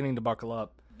in the beginning to buckle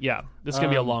up. Yeah, this is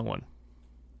going to be a long one.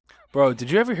 Bro,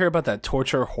 did you ever hear about that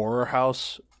torture horror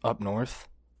house up north?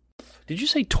 Did you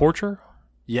say torture?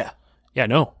 Yeah. Yeah,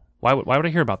 no. Why would I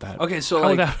hear about that? Okay, so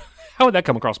how would that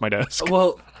come across my desk?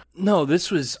 Well, no, this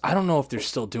was, I don't know if they're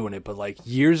still doing it, but like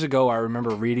years ago I remember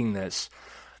reading this.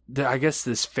 I guess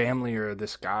this family or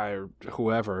this guy or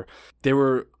whoever, they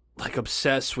were like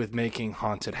obsessed with making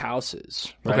haunted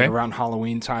houses. Right? Okay. Around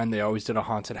Halloween time, they always did a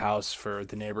haunted house for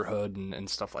the neighborhood and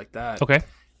stuff like that. Okay.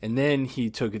 And then he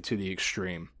took it to the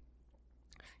extreme.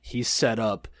 He set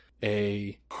up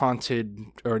a haunted,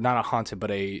 or not a haunted, but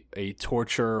a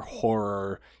torture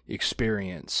horror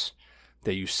experience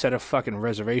that you set a fucking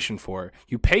reservation for.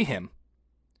 You pay him.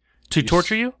 To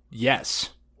torture you?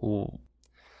 Yes. Ooh.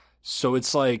 So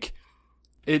it's like,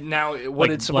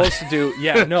 it's supposed to do,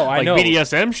 yeah, no, I like know.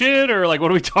 BDSM shit, or like, what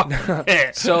are we talking about?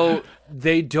 So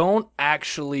they don't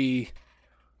actually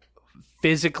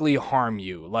physically harm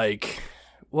you. Like,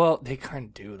 well, they kind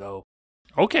of do, though.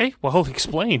 Okay, well,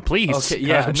 explain, please. Okay,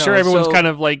 yeah, I'm sure everyone's kind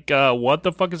of like, what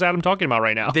the fuck is Adam talking about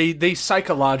right now? They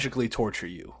psychologically torture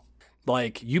you.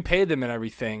 Like, you pay them and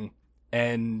everything,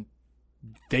 and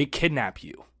they kidnap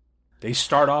you. They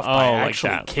start off by like actually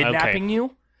that. kidnapping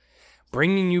you,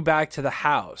 bringing you back to the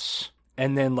house,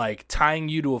 and then like tying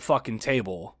you to a fucking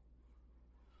table.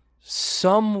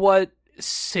 Somewhat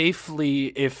safely,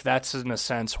 if that's in a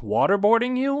sense,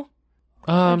 waterboarding you.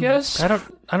 I guess I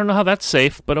don't know how that's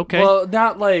safe, but okay. Well,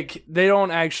 not like they don't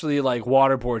actually like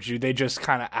waterboard you. They just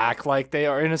kind of act like they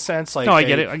are in a sense. Like no, I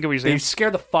get it. I get what you're saying. They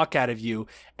scare the fuck out of you,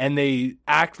 and they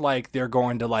act like they're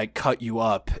going to like cut you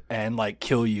up and like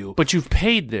kill you. But you've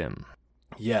paid them.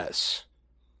 Yes,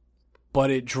 but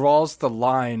it draws the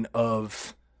line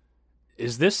of,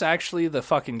 is this actually the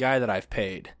fucking guy that I've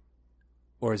paid?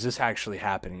 Or is this actually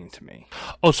happening to me?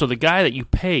 Oh, so the guy that you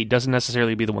paid doesn't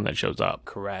necessarily be the one that shows up.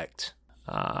 Correct.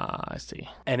 I see.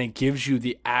 And it gives you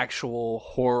the actual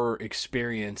horror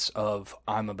experience of,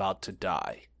 I'm about to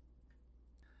die.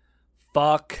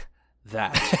 Fuck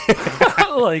that.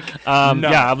 Like, no.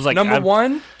 Yeah, I was like, number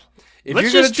one, if Let's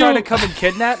you're going to just try do- to come and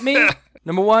kidnap me,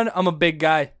 number one, I'm a big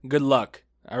guy. Good luck.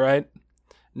 All right?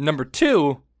 Number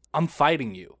two, I'm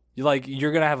fighting you.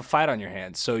 You're going to have a fight on your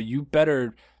hands. So you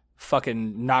better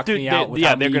fucking knock me out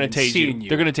without they're me gonna even tase seeing you.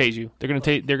 They're gonna tase you. They're gonna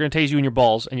tase you in your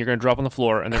balls, and you're gonna drop on the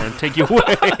floor, and they're gonna take you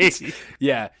away.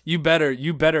 Yeah, you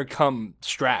better come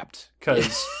strapped,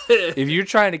 because if you're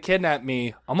trying to kidnap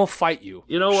me, I'm gonna fight you.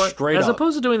 You know what? Straight As up.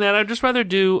 opposed to doing that, I'd just rather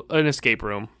do an escape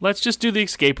room. Let's just do the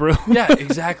escape room. Yeah,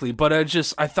 exactly. But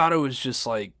I thought it was just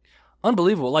like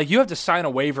unbelievable. Like, you have to sign a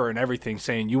waiver and everything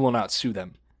saying you will not sue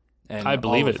them. And I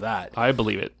believe all it. of that. I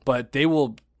believe it. But they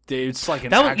will. It's like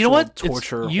an That was- actual you know what?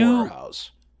 torture It's- horror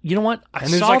house. You know what? I And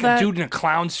there's saw like that. a dude in a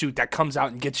clown suit that comes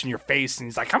out and gets in your face, and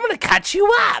he's like, "I'm gonna cut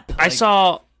you up." I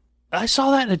saw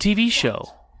that in a TV show.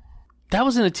 That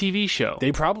was in a TV show.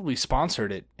 They probably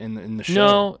sponsored it in the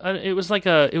show. No, it was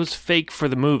it was fake for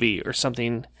the movie or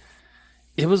something.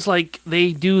 It was like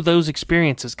they do those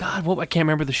experiences. God, I can't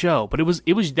remember the show, but it was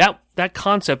that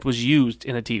concept was used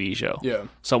in a TV show. Yeah.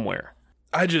 Somewhere.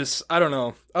 I don't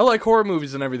know. I like horror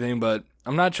movies and everything, but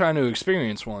I'm not trying to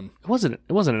experience one. It wasn't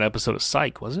an episode of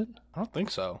Psych, was it? I don't think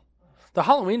so. The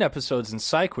Halloween episodes in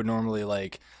Psych were normally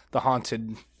like the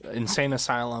haunted insane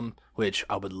asylum, which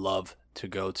I would love to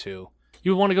go to.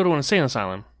 You would want to go to an insane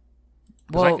asylum.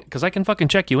 Well, Because I can fucking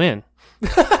check you in.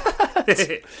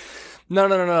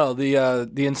 no.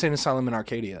 The insane asylum in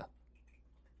Arcadia,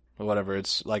 or whatever.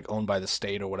 It's like owned by the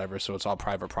state or whatever, so it's all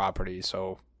private property.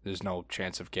 So there's no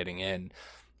chance of getting in.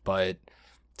 But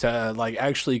to like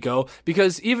actually go,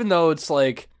 because even though it's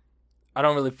like I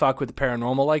don't really fuck with the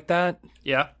paranormal like that.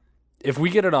 Yeah. If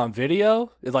we get it on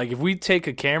video, like if we take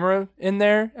a camera in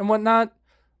there and whatnot,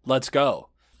 let's go.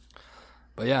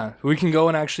 But yeah, we can go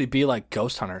and actually be like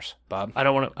ghost hunters, Bob. I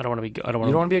don't want to be. I don't want.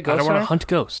 You don't want to be a ghost I don't want hunter? to hunt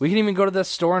ghosts. We can even go to the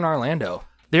store in Orlando.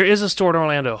 There is a store in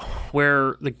Orlando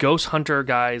where the ghost hunter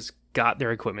guys got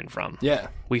their equipment from. Yeah.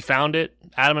 We found it.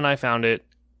 Adam and I found it,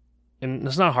 and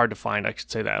it's not hard to find. I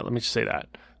should say that. Let me just say that.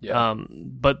 Yeah.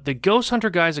 But the ghost hunter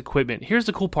guys' equipment. Here's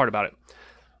the cool part about it.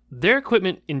 Their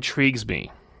equipment intrigues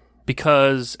me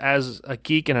because, as a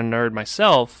geek and a nerd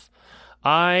myself,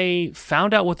 I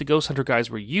found out what the ghost hunter guys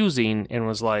were using and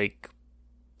was like,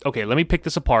 okay, let me pick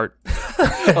this apart.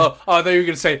 I thought you were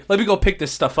gonna say, "Let me go pick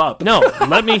this stuff up." No,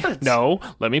 let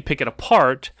me pick it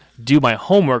apart, do my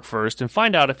homework first, and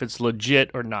find out if it's legit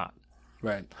or not.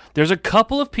 Right. There's a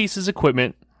couple of pieces of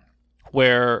equipment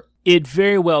where it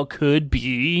very well could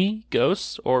be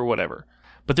ghosts or whatever.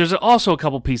 But there's also a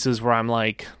couple pieces where I'm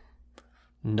like,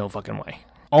 no fucking way.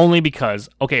 Only because,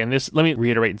 okay, and this, let me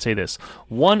reiterate and say this.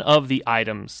 One of the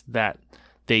items that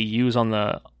they use on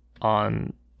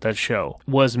that show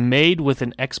was made with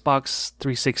an Xbox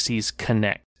 360's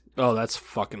Kinect. Oh, that's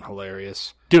fucking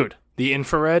hilarious. Dude. The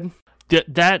infrared?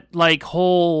 That like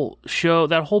whole show,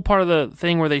 that whole part of the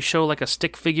thing where they show like a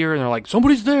stick figure and they're like,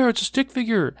 somebody's there, it's a stick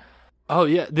figure. Oh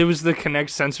yeah, there was the Kinect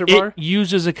sensor bar. It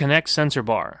uses a Kinect sensor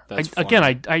bar. That's Again,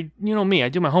 funny. I you know me, I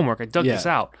do my homework. I dug Yeah. this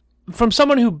out from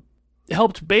someone who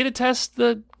helped beta test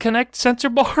the Kinect sensor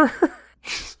bar.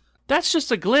 That's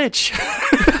just a glitch.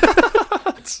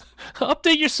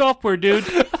 Update your software, dude.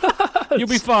 You'll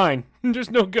be fine. There's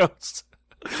no ghosts.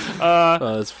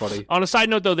 Oh, that's funny. On a side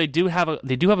note, though, they do have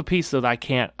a piece though that I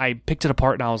can't. I picked it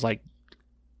apart and I was like,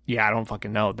 yeah, I don't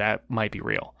fucking know. That might be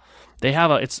real. They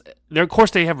have of course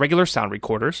they have regular sound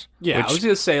recorders. Yeah, which, I was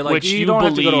gonna say, like, which you you don't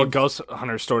have to go to a believe- ghost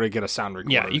hunter store to get a sound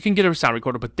recorder. Yeah, you can get a sound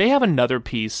recorder, but they have another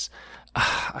piece.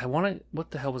 I want to.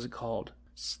 What the hell was it called?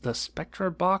 The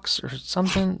Spectra box or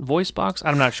something? Voice box?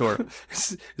 I'm not sure.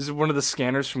 Is it one of the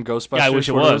scanners from Ghostbusters? Yeah, I wish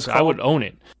it What was. I would own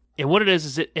it. And what it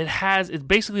is it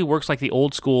basically works like the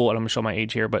old school, and I'm going to show my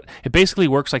age here, but it basically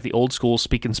works like the old school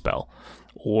speak and spell,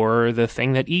 or the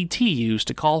thing that E.T. used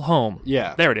to call home.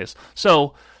 Yeah. There it is.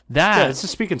 So That it's a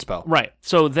speak and spell. right.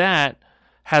 So that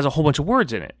has a whole bunch of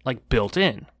words in it, like built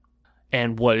in.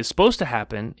 And what is supposed to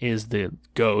happen is the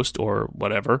ghost or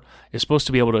whatever is supposed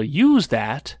to be able to use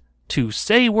that to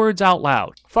say words out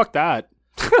loud. Fuck that.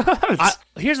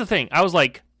 Here's the thing. I was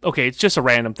like, okay, it's just a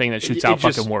random thing that shoots out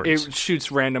fucking words. It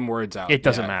shoots random words out. It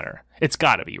doesn't matter. It's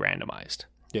got to be randomized.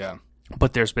 Yeah.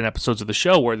 But there's been episodes of the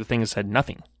show where the thing has said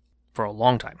nothing for a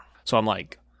long time. So I'm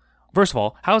like, first of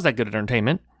all, how is that good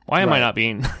entertainment? Why am I not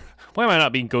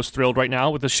being ghost thrilled right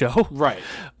now with the show? Right.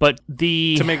 But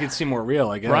to make it seem more real,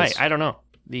 I guess. Right, I don't know.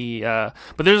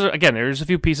 But there's a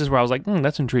few pieces where I was like,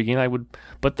 that's intriguing.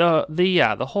 But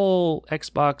the whole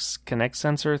Xbox Kinect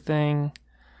sensor thing,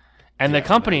 and that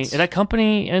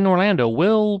company in Orlando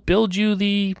will build you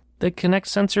the Kinect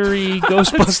sensory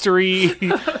Ghostbustery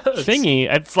thingy.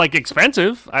 It's like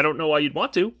expensive. I don't know why you'd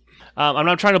want to. I'm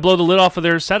not trying to blow the lid off of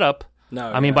their setup. No,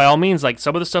 I mean, by all means, like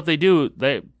some of the stuff they do,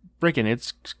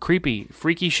 it's creepy,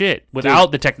 freaky shit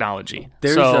without the technology.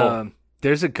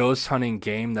 There's a ghost hunting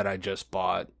game that I just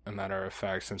bought, a matter of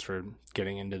fact, since we're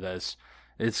getting into this.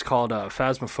 It's called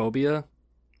Phasmophobia,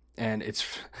 and it's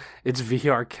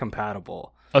VR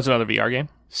compatible. Oh, it's another VR game?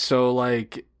 So,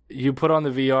 like, you put on the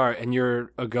VR, and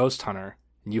you're a ghost hunter,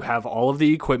 and you have all of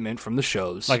the equipment from the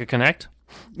shows. Like a Kinect?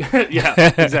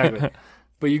 Yeah, exactly.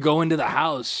 But you go into the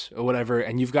house or whatever,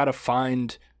 and you've got to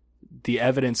find the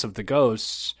evidence of the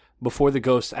ghosts before the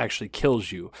ghost actually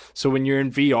kills you. So when you're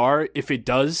in VR, if it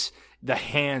does, the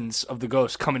hands of the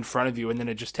ghost come in front of you, and then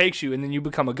it just takes you, and then you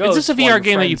become a ghost. Is this a VR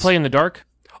game that you play in the dark?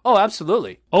 Oh,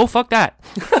 absolutely. Oh, fuck that.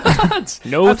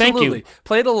 No, absolutely. Thank you.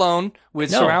 Play it alone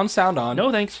with surround sound on.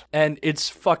 No, thanks. And it's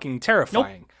fucking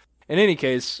terrifying. Nope. In any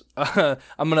case, I'm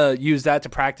going to use that to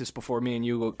practice before me and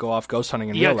you go off ghost hunting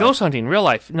in real life. Yeah, ghost hunting, real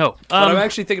life. No. But I'm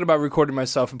actually thinking about recording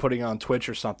myself and putting it on Twitch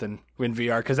or something in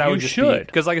VR, because that would just be...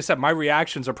 Because like I said, my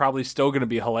reactions are probably still going to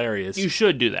be hilarious. You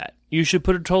should do that. You should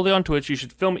put it totally on Twitch. You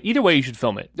should film it. Either way, you should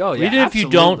film it. Oh, yeah,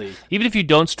 absolutely. Even if you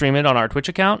don't stream it on our Twitch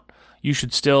account, you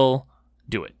should still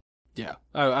do it. Yeah,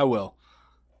 I will.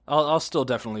 I'll still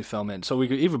definitely film it. So we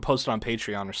could even post it on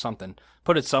Patreon or something.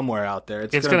 Put it somewhere out there.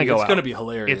 It's going to be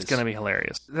hilarious. It's going to be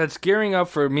hilarious. That's gearing up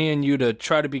for me and you to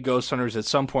try to be ghost hunters at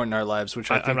some point in our lives,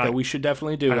 which I think that we should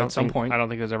definitely do at some point. I don't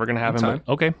think that's ever going to happen, but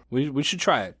okay. We should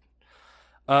try it.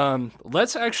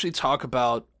 Let's actually talk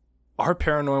about our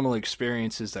paranormal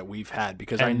experiences that we've had,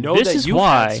 because I know that you've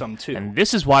had some too. And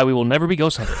this is why we will never be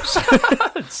ghost hunters.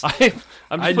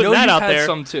 I'm just putting that out there.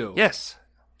 Some too.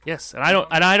 Yes, and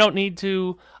I don't need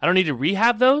to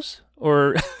rehab those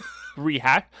or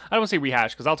rehash. I don't want to say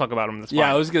rehash because I'll talk about them. That's fine.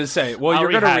 Yeah, I was gonna say. Well,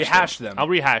 you're gonna rehash them. I'll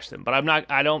rehash them, but I'm not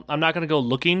gonna go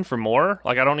looking for more.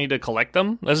 Like I don't need to collect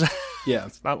them. Yeah,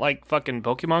 it's not like fucking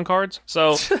Pokemon cards.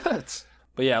 So,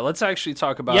 but yeah, let's actually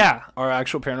talk about our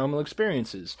actual paranormal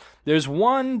experiences. There's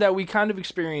one that we kind of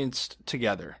experienced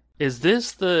together. Is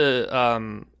this the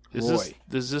Roy?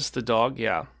 Is this the dog?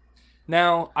 Yeah.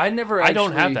 Now, I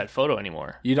don't have that photo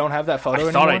anymore. You don't have that photo anymore?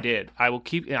 I thought I did. I will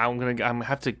keep... I'm gonna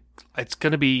have to... It's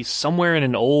gonna be somewhere in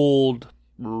an old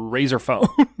Razor phone.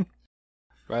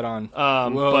 Right on.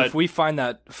 But if we find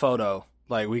that photo,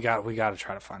 like, we got to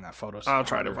try to find that photo. I'll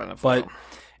try to find that photo. But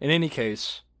in any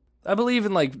case, I believe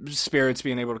in, like, spirits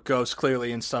being able to ghost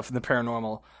clearly and stuff in the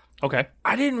paranormal. Okay.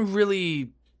 I didn't really...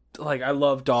 Like, I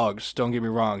love dogs, don't get me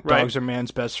wrong. Right. Dogs are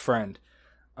man's best friend.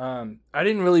 I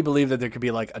didn't really believe that there could be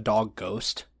like a dog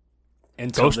ghost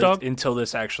until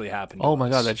this actually happened. Oh my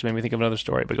god, that just made me think of another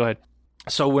story. But go ahead.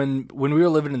 So when we were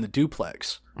living in the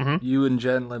duplex, mm-hmm. you and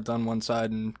Jen lived on one side,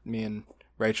 and me and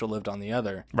Rachel lived on the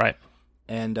other. Right.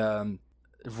 And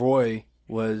Roy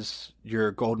was your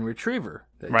golden retriever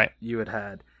that you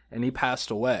had, and he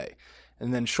passed away.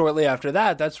 And then shortly after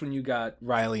that, that's when you got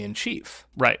Riley and Chief.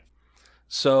 Right.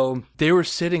 So they were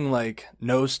sitting like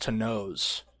nose to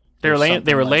nose. They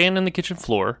were laying on the kitchen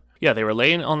floor. Yeah, they were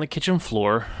laying on the kitchen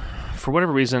floor. For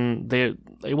whatever reason,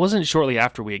 it wasn't shortly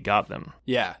after we had got them.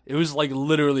 Yeah, it was like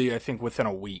literally, I think, within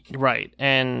a week. Right,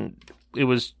 and it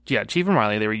was, Chief and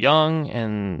Riley, they were young,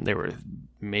 and they were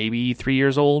maybe 3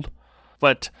 years old.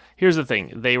 But here's the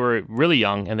thing, they were really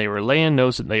young, and they were laying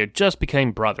nose, they had just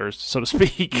became brothers, so to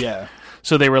speak. Yeah.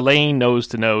 So they were laying nose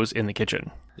to nose in the kitchen.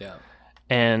 Yeah.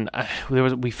 And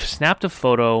we snapped a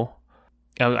photo.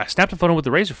 I snapped a photo with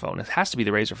the Razor phone. It has to be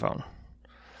the Razor phone.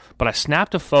 But I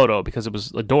snapped a photo because it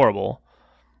was adorable.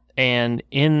 And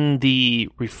in the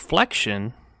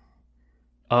reflection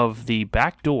of the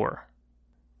back door,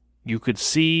 you could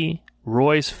see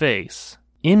Roy's face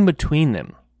in between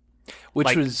them.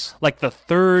 Which was like a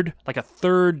third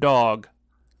dog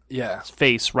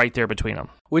face right there between them.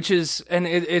 Which is, and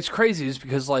it's crazy is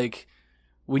because like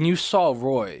when you saw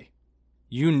Roy,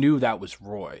 you knew that was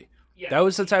Roy. Yeah. That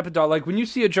was the type of dog. Like when you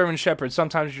see a German Shepherd,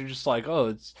 sometimes you're just like, oh,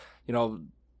 it's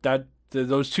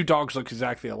those two dogs look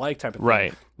exactly alike type of thing.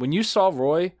 Right. When you saw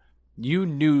Roy, you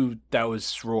knew that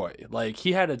was Roy. Like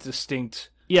he had a distinct.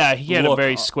 Yeah, he had a look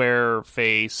very up. square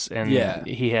face, and Yeah.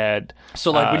 he had.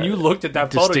 So like when you looked at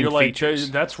that photo, distinct you're like, features.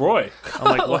 that's Roy.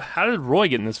 I'm like, well, how did Roy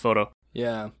get in this photo?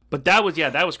 Yeah. But that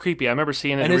was creepy. I remember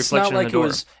seeing it And in it's not reflection in like the it door.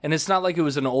 was, and it's not like it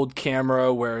was an old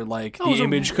camera where like No, it was the a-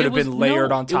 image could it have was- been layered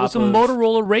no, on top. It was a of,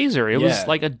 Motorola Razor. It was Yeah.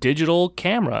 like a digital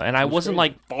camera, and I wasn't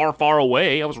crazy. like far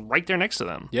away. I was right there next to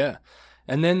them. Yeah,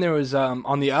 and then there was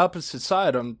on the opposite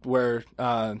side, where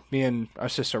me and our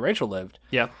sister Rachel lived.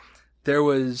 Yeah. There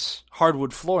was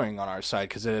hardwood flooring on our side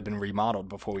because it had been remodeled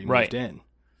before we Right. moved in.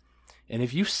 And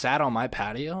if you sat on my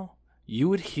patio, you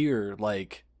would hear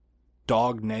like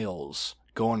dog nails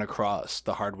going across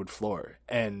the hardwood floor.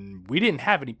 And we didn't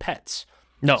have any pets.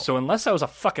 No. So unless I was a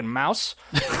fucking mouse,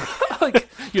 like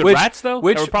You had rats, though?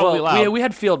 Which That were probably loud. we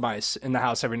had field mice in the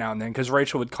house every now and then because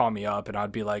Rachel would call me up and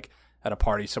I'd be like at a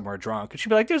party somewhere drunk and she'd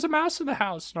be like, "There's a mouse in the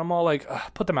house," and I'm all like,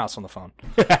 "Put the mouse on the phone,"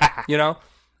 you know.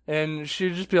 And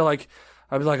she'd just be like,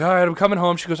 I'd be like, "All right, I'm coming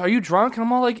home." She goes, "Are you drunk?" And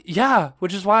I'm all like, "Yeah,"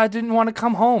 which is why I didn't want to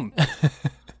come home.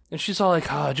 And she's all like,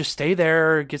 "Oh, just stay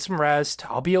there, get some rest.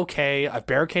 I'll be okay. I've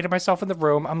barricaded myself in the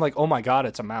room." I'm like, "Oh my god,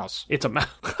 it's a mouse!" It's a mouse.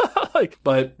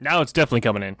 But Now it's definitely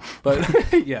coming in.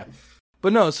 yeah,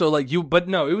 but no. So like but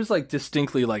no, it was like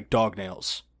distinctly like dog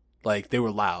nails. Like they were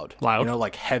loud, Loud.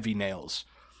 like heavy nails.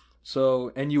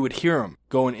 So, and you would hear them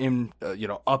going in,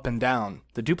 up and down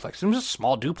the duplex. It was a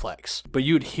small duplex, but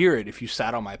you'd hear it if you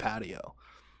sat on my patio.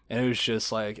 And it was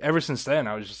just like, ever since then,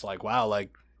 I was just like, wow, like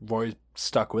Roy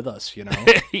stuck with us,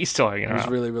 He's still hanging It was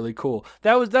around. really, really cool.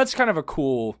 That's kind of a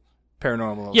cool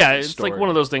paranormal Yeah, it's story. like one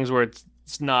of those things where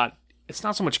it's not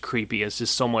so much creepy. It's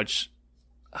just so much,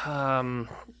 I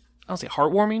don't say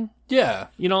heartwarming. Yeah.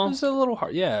 You know, It's a little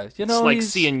hard. Yeah. it's like he's-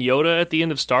 seeing Yoda at the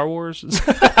end of Star Wars.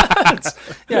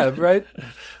 yeah, right.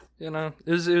 It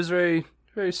was very,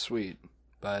 very sweet.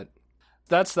 But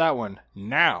that's that one.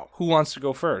 Now, who wants to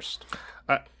go first?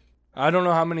 I don't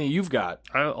know how many you've got.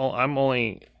 I've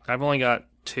only got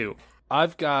 2.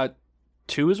 I've got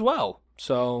 2 as well.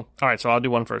 So, All right, so I'll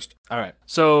do one first. all right.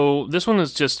 So this one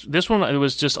it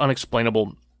was just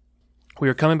unexplainable. We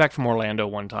were coming back from Orlando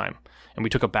one time, and we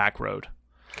took a back road.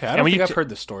 Okay, I don't when think you I've t- heard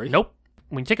this story. Nope.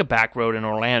 When you take a back road in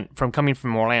Orlando, coming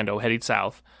from Orlando heading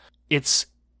south, it's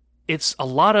a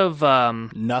lot of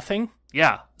Nothing?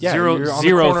 yeah, Yeah, zero you're on the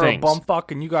zero corner things. of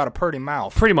Bumfuck and you got a pretty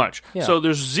mouth. Pretty much. Yeah. So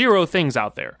there's 0 things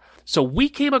out there. So we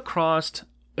came across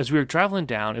as we were traveling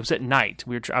down. It was at night.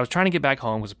 I was trying to get back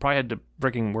home because I probably had to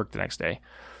freaking work the next day.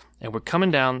 And we're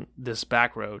coming down this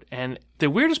back road. And the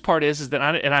weirdest part is that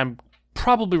I'm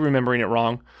probably remembering it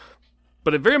wrong,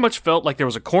 but it very much felt like there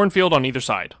was a cornfield on either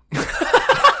side.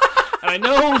 And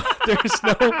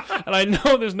I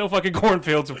know there's no fucking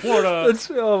cornfields in Florida.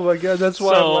 Oh my god, that's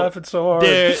why So, I'm laughing so hard.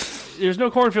 There's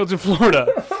no cornfields in Florida,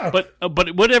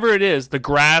 but whatever it is, the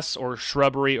grass or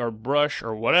shrubbery or brush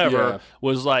or whatever Yeah.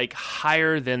 was like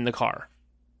higher than the car.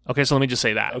 Okay, so let me just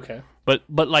say that. Okay. But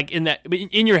like in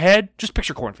your head, just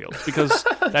picture cornfields because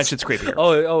that shit's creepier.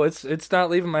 Oh, it's not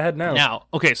leaving my head now. Now,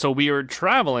 okay, so we were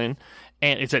traveling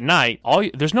and it's at night.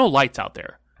 There's no lights out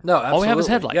there. No, absolutely. All we have is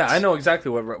headlights. Yeah, I know exactly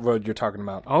what road you're talking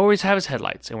about. Always have his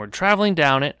headlights, and we're traveling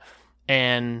down it,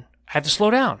 and I have to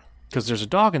slow down because there's a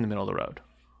dog in the middle of the road,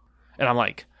 and I'm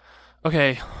like,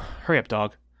 okay, hurry up,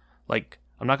 dog. Like,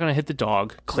 I'm not gonna hit the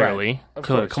dog. Clearly, Right. Of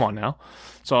course. Come on now.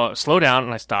 So I slow down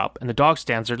and I stop, and the dog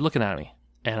stands there looking at me,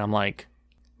 and I'm like,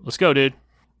 let's go, dude.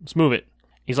 Let's move it.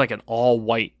 He's like an all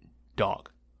white dog.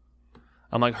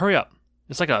 I'm like, hurry up.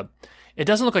 It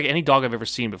doesn't look like any dog I've ever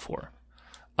seen before.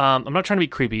 I'm not trying to be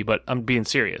creepy, but I'm being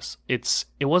serious. It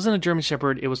wasn't a German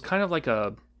Shepherd. It was kind of like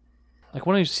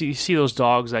when you see those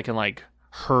dogs that can like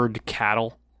herd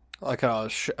cattle. Like a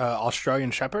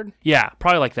Australian Shepherd? Yeah,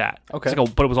 probably like that. Okay.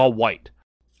 But it was all white.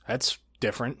 That's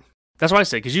different. That's what I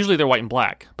say, because usually they're white and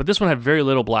black, but this one had very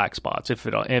little black spots, if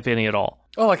any at all.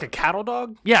 Oh, like a cattle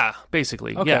dog? Yeah,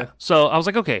 basically. Okay. Yeah. So I was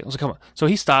like, okay, come on. So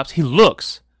he stops. He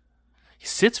looks. He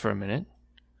sits for a minute,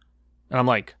 and I'm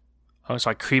like, oh, so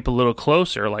I creep a little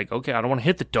closer. Like, okay, I don't want to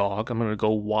hit the dog. I'm going to go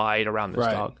wide around this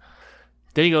Right. dog.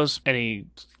 Then he goes and he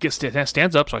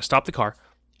stands up. So I stop the car,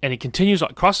 and he continues,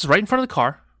 crosses right in front of the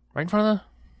car, right in front of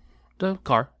the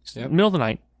car. It's Yep. middle of the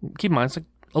night. Keep in mind, it's like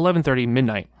 11:30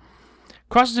 midnight.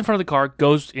 Crosses in front of the car,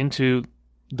 goes into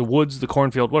the woods, the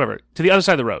cornfield, whatever, to the other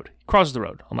side of the road. Crosses the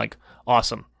road. I'm like,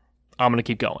 awesome. I'm going to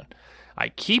keep going. I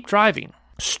keep driving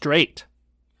straight,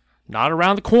 not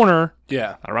around the corner,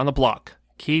 Yeah. not around the block.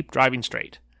 Keep driving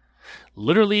straight.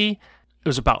 Literally, it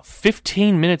was about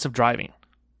 15 minutes of driving.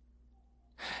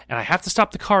 and I have to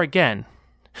stop the car again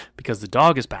because the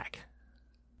dog is back.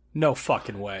 No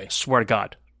fucking way. Swear to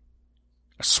God.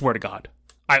 I swear to God.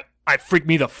 I freak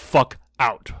me the fuck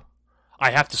out. I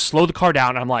have to slow the car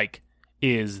down, and I'm like,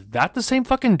 is that the same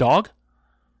fucking dog?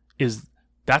 Is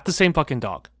that the same fucking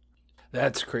dog?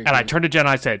 That's creepy. And I turned to Jen and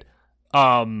I said,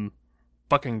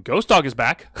 fucking ghost dog is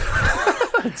back.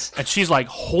 And she's like,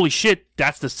 holy shit,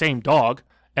 that's the same dog.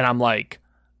 And I'm like,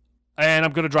 and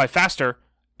I'm going to drive faster,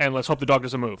 and let's hope the dog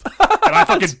doesn't move. And I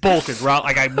fucking bolted around.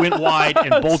 Like, I went wide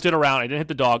and bolted around. I didn't hit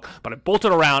the dog, but I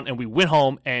bolted around, and we went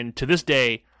home. And to this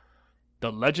day,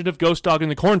 the legend of Ghost Dog in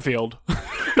the Cornfield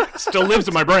still lives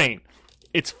in my brain.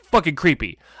 It's fucking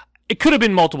creepy. It could have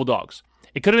been multiple dogs.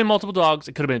 It could have been multiple dogs.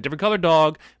 It could have been a different colored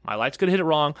dog. My lights could have hit it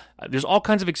wrong. There's all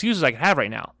kinds of excuses I could have right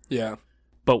now. Yeah.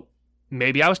 But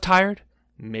maybe I was tired.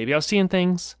 Maybe I was seeing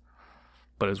things.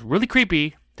 But it was really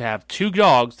creepy to have two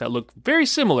dogs that look very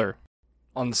similar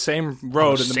On the same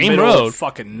road the in the same middle road, of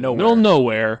fucking nowhere. middle of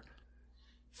nowhere,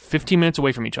 15 minutes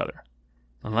away from each other.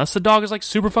 Unless the dog is like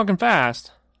super fucking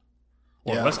fast.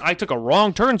 Or unless I took a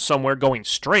wrong turn somewhere going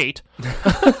straight.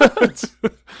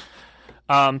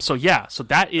 So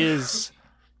that is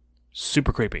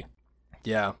super creepy.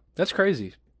 Yeah, that's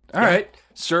crazy. All right,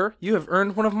 sir, you have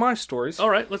earned one of my stories. All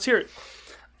right, let's hear it.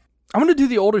 I'm going to do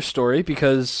the older story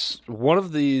because one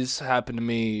of these happened to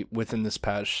me within this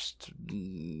past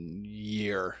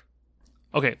year.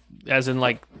 Okay, as in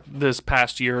like this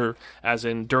past year, as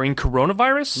in during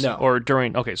coronavirus? No. Or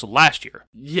during, okay, so last year.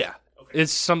 Yeah.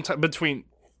 It's sometime between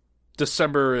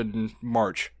December and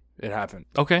March it happened.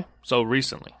 Okay, so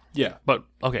recently. Yeah. But,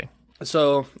 okay.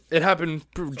 So it happened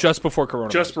just before Corona.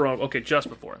 Just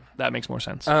before. That makes more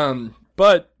sense.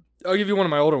 But I'll give you one of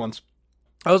my older ones.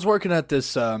 I was working at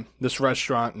this this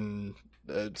restaurant, and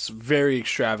it's very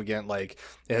extravagant. Like,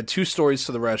 it had 2 stories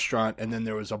to the restaurant, and then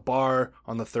there was a bar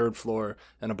on the 3rd floor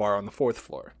and a bar on the 4th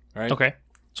floor. Right? Okay.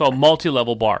 So a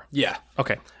multi-level bar. Yeah.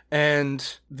 Okay.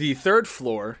 And the 3rd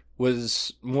floor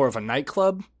was more of a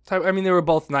nightclub type. I mean, they were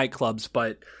both nightclubs,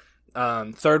 but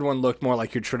 3rd one looked more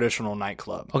like your traditional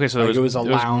nightclub. Okay, so like there was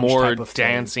lounge more type of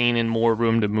dancing and more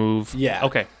room to move. Yeah.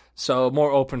 Okay. So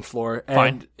more open floor. And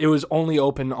Fine. it was only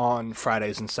open on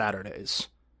Fridays and Saturdays.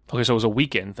 Okay, so it was a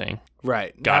weekend thing.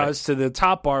 Right. Got now, it. as to the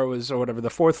top bar was, or whatever, the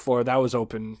 4th floor, that was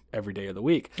open every day of the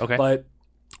week. Okay. But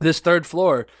this 3rd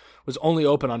floor was only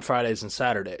open on Fridays and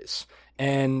Saturdays.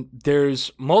 And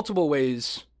there's multiple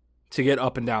ways to get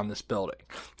up and down this building.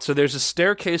 So there's a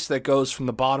staircase that goes from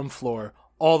the bottom floor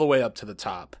all the way up to the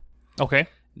top. Okay.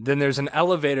 Then there's an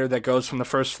elevator that goes from the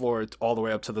 1st floor all the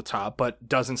way up to the top, but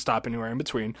doesn't stop anywhere in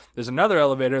between. There's another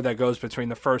elevator that goes between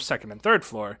the 1st, 2nd, and 3rd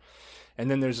floor. And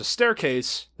then there's a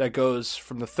staircase that goes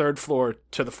from the 3rd floor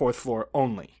to the 4th floor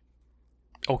only.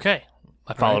 Okay.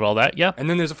 I followed all that. Yeah. And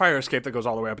then there's a fire escape that goes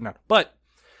all the way up and down. But,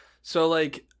 so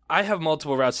like, I have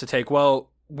multiple routes to take.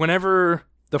 Well, whenever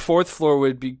the 4th floor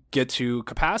would get to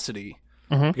capacity,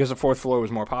 because the 4th floor was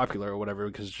more popular or whatever,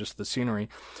 because it's just the scenery.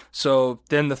 So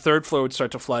then the 3rd floor would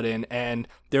start to flood in, and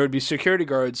there would be security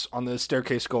guards on the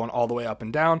staircase going all the way up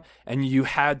and down, and you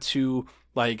had to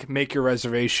like make your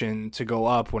reservation to go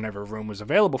up whenever room was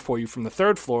available for you from the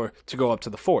 3rd floor to go up to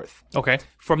the 4th. Okay.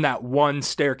 From that one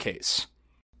staircase.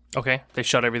 Okay. They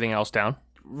shut everything else down.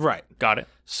 Right. Got it.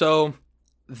 So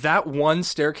that one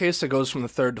staircase that goes from the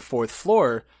 3rd to 4th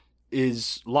floor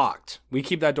is locked. We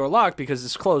keep that door locked because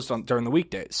it's closed during the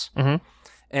weekdays. Mm-hmm.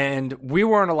 And we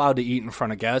weren't allowed to eat in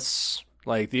front of guests.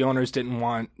 Like, the owners didn't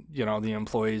want, the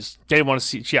employees. They didn't want to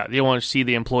see. Yeah, they didn't want to see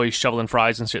the employees shoveling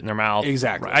fries and shit in their mouth.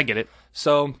 Exactly. Right, I get it.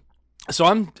 So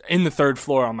I'm in the 3rd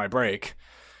floor on my break,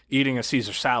 eating a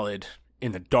Caesar salad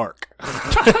in the dark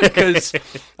because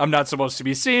I'm not supposed to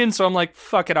be seen. So I'm like,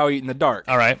 fuck it, I'll eat in the dark.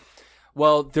 All right.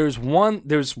 Well, there's one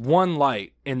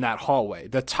light in that hallway.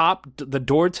 The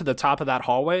door to the top of that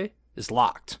hallway is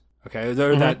locked. Okay,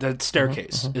 that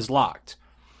staircase is locked.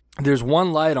 There's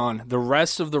one light on. The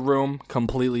rest of the room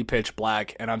completely pitch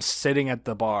black, and I'm sitting at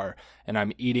the bar and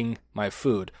I'm eating my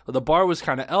food. Well, the bar was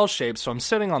kind of L-shaped, so I'm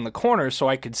sitting on the corner so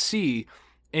I could see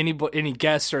any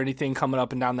guests or anything coming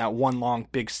up and down that one long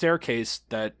big staircase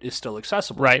that is still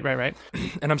accessible. Right.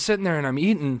 And I'm sitting there and I'm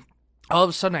eating. All of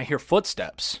a sudden, I hear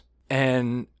footsteps.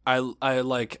 And I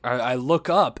look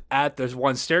up at there's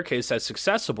one staircase that's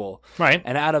accessible. Right.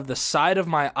 And out of the side of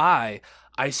my eye,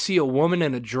 I see a woman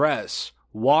in a dress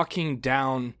walking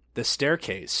down the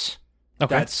staircase.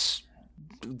 Okay. That's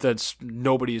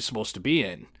nobody is supposed to be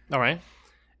in. All right.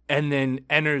 And then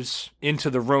enters into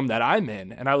the room that I'm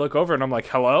in. And I look over and I'm like,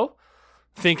 hello?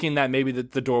 Thinking that maybe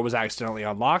the door was accidentally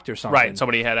unlocked or something. Right.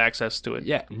 Somebody had access to it.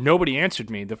 Yeah. Nobody answered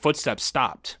me. The footsteps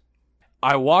stopped.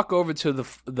 I walk over to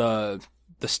the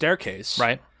the staircase,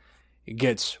 Right. it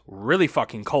gets really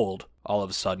fucking cold all of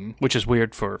a sudden. Which is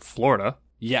weird for Florida.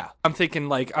 Yeah. I'm thinking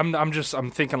like, I'm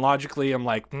thinking logically, I'm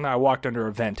like, I walked under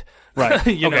a vent. Right.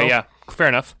 You know? Yeah. Fair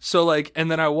enough. So like, and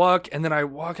then I walk,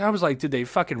 I was like, did they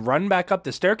fucking run back up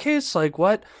the staircase? Like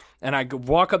what? And I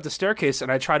walk up the staircase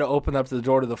and I try to open up the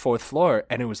door to the 4th floor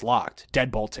and it was locked,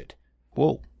 dead bolted.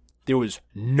 Whoa. There was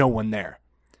no one there.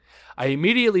 I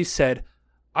immediately said,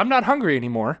 I'm not hungry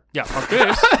anymore. Yeah, fuck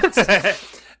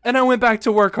this. And I went back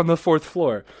to work on the 4th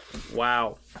floor.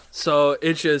 Wow. So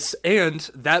and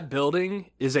that building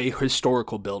is a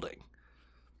historical building.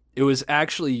 It was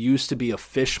actually used to be a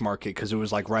fish market because it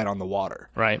was like right on the water.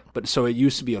 Right. But so it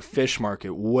used to be a fish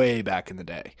market way back in the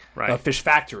day. Right. A fish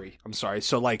factory. I'm sorry.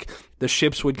 So like the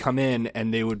ships would come in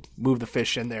and they would move the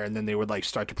fish in there and then they would like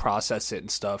start to process it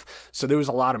and stuff. So there was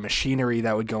a lot of machinery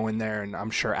that would go in there and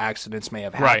I'm sure accidents may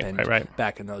have happened Right.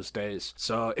 back in those days.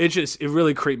 So it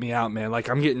really creeped me out, man. Like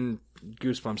I'm getting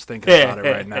goosebumps thinking about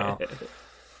it right now.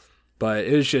 But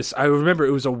it was just, I remember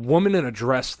it was a woman in a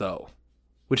dress though.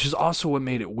 Which is also what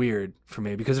made it weird for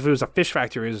me. Because if it was a fish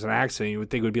factory, it was an accident, you would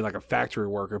think it would be like a factory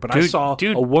worker. But I saw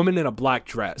a woman in a black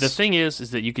dress. The thing is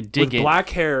that you could dig with in. black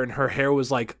hair, and her hair was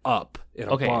like up in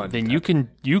a bun. Then you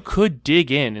could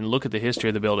dig in and look at the history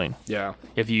of the building. Yeah.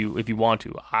 If you want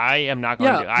to. I am not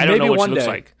going to. I don't maybe know what one she looks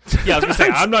day. like. Yeah, I was going to say,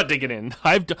 I'm not digging in.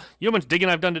 You know how much digging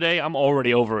I've done today? I'm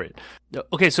already over it.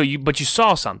 Okay, so you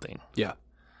saw something. Yeah.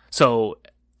 So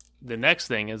the next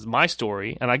thing is my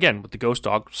story, and again, with the ghost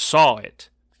dog, saw it.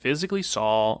 Physically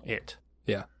saw it.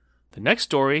 Yeah. The next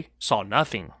story saw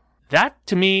nothing. That,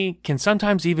 to me, can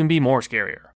sometimes even be more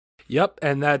scarier. Yep,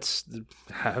 and I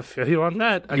feel you on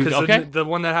that. Because okay? the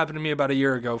one that happened to me about a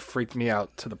year ago freaked me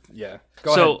out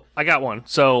Go ahead. I got one.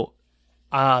 So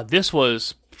this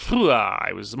was, I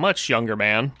was a much younger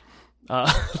man.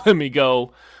 Let me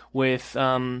go with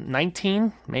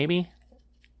 19, maybe.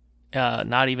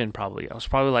 Not even probably. I was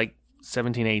probably like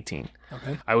 17, 18.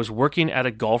 Okay. I was working at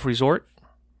a golf resort.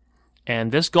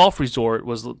 And this golf resort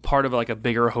was part of like a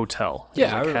bigger hotel.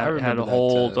 Yeah, I remember had a that,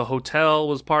 whole. The hotel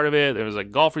was part of it. There was a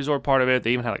golf resort part of it.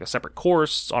 They even had like a separate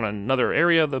course on another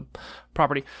area of the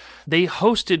property. They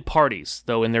hosted parties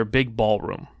though in their big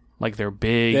ballroom, like their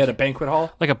big. They had a banquet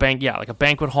hall. Like a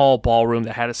banquet hall ballroom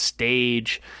that had a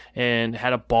stage and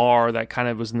had a bar that kind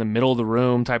of was in the middle of the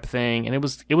room type of thing. And it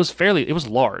was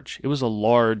large. It was a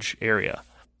large area.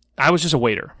 I was just a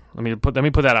waiter. Let me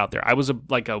put that out there. I was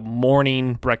like a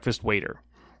morning breakfast waiter.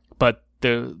 But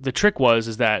the trick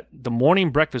is that the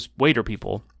morning breakfast waiter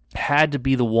people had to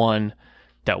be the one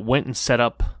that went and set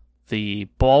up the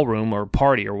ballroom or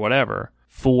party or whatever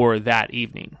for that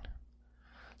evening.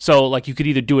 So like you could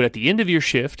either do it at the end of your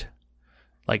shift,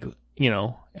 like,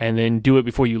 and then do it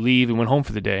before you leave and went home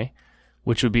for the day,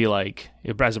 which would be like,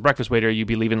 as a breakfast waiter, you'd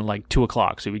be leaving at like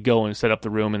 2:00. So you'd go and set up the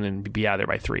room and then be out there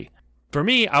by 3. For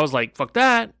me, I was like, fuck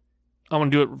that. I want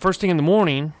to do it first thing in the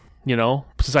morning,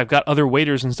 since I've got other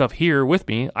waiters and stuff here with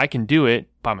me, I can do it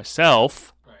by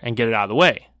myself and get it out of the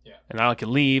way. Yeah. And then I can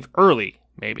leave early,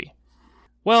 maybe.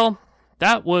 Well,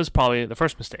 that was probably the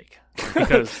first mistake.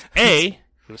 Because it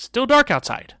was still dark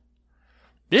outside.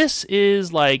 This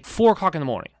is like 4:00 in the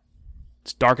morning.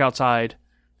 It's dark outside.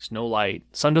 There's no light.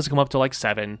 Sun doesn't come up till like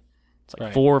 7. It's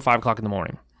like 4 or 5 o'clock in the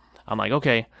morning. I'm like,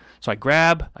 okay. So I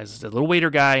grab, as a little waiter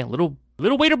guy, little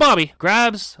waiter Bobby,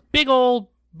 grabs a big old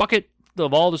bucket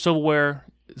of all the silverware.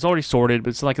 It's already sorted,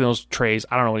 but it's like in those trays.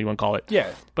 I don't know what you want to call it.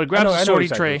 Yeah. But it grabs a sorting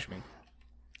exactly tray.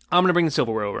 I'm going to bring the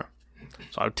silverware over.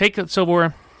 So I would take the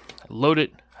silverware, I load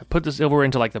it, I put the silverware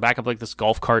into like the back of like this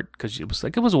golf cart because it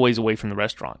was a ways away from the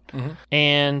restaurant. Mm-hmm.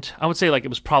 And I would say like it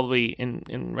was probably,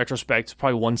 in retrospect,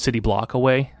 probably 1 city block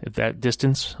away, if that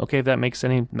distance, okay, if that makes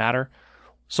any matter.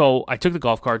 So I took the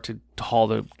golf cart to haul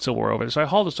the silverware over. So I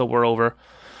hauled the silverware over.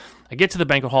 I get to the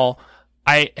banquet hall.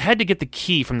 I had to get the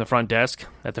key from the front desk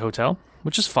at the hotel,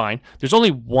 which is fine. There's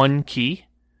only one key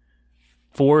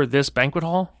for this banquet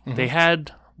hall. Mm-hmm. They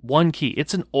had one key.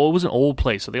 It was an old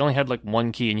place, so they only had like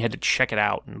one key, and you had to check it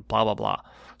out and blah, blah, blah.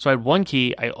 So I had one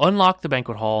key. I unlocked the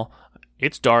banquet hall.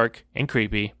 It's dark and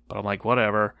creepy, but I'm like,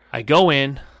 whatever. I go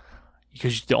in,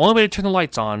 because the only way to turn the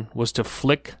lights on was to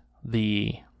flick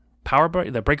the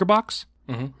the breaker box.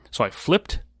 Mm-hmm. So I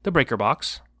flipped the breaker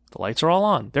box. The lights are all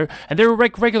on. They were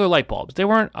regular light bulbs. They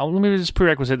weren't, let me just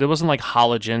prerequisite, there wasn't like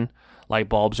halogen light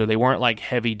bulbs, or they weren't like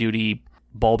heavy duty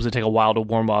bulbs that take a while to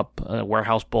warm up,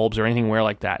 warehouse bulbs or anything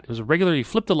like that. It was a regular, you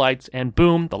flip the lights and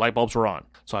boom, the light bulbs were on.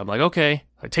 So I'm like, okay,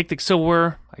 I take the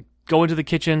silverware, I go into the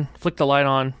kitchen, flick the light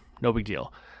on, no big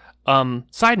deal.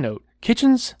 Side note,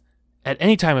 kitchens at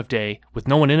any time of day with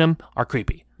no one in them are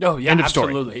creepy. Oh, yeah, end of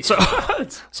absolutely. Story.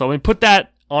 So let me put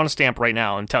that on a stamp right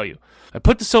now and tell you. I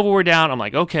put the silverware down. I'm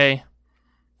like, okay,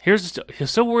 here's the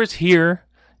silverware's here.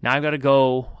 Now I've got to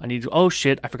go. Oh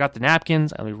shit, I forgot the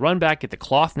napkins. I run back, get the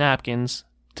cloth napkins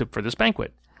for this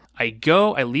banquet. I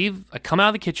leave, I come out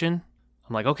of the kitchen.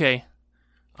 I'm like, okay,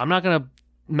 I'm not going to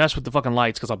mess with the fucking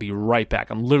lights because I'll be right back.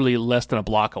 I'm literally less than a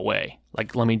block away.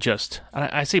 Like, let me just,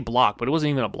 I say block, but it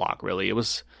wasn't even a block really. It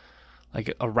was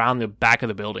like around the back of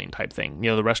the building type thing.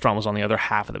 The restaurant was on the other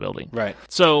half of the building. Right.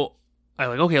 So I'm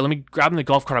like, okay, let me grab in the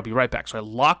golf cart. I'll be right back. So I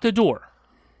lock the door.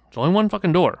 There's only one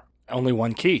fucking door. Only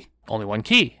one key. Only one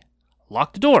key.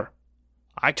 Lock the door.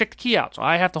 I check the key out, so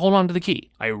I have to hold on to the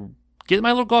key. I get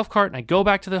my little golf cart and I go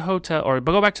back to the hotel or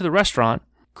go back to the restaurant,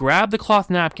 grab the cloth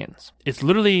napkins. It's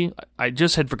literally, I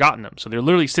just had forgotten them, so they're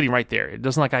literally sitting right there. It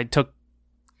doesn't like I took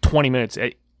 20 minutes.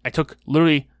 I took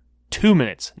literally 2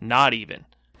 minutes, not even.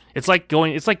 It's like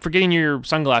forgetting your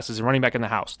sunglasses and running back in the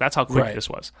house. That's how quick this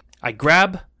was. I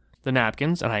grab the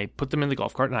napkins and I put them in the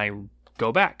golf cart and I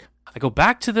go back. I go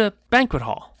back to the banquet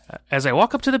hall. As I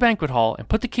walk up to the banquet hall and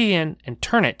put the key in and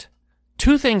turn it,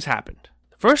 2 things happened.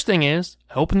 The first thing is,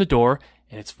 I open the door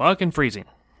and it's fucking freezing.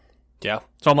 Yeah.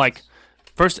 So I'm like,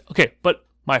 but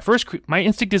my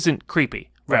instinct isn't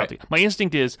creepy. Right. My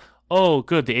instinct is, oh,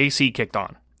 good, the AC kicked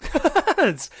on.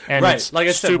 And it's like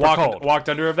I said, walked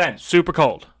under a vent. Super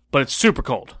cold, but it's super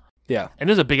cold. Yeah. And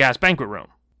this is a big-ass banquet room.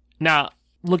 Now,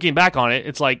 looking back on it,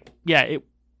 it's like, yeah, it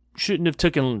shouldn't have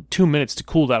taken 2 minutes to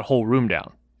cool that whole room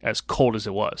down, as cold as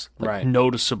it was. Right.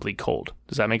 Noticeably cold.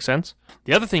 Does that make sense?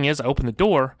 The other thing is, I open the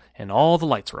door, and all the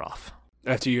lights are off.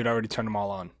 After you'd already turned them all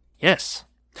on. Yes.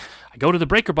 I go to the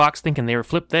breaker box thinking they were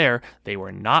flipped there. They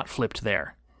were not flipped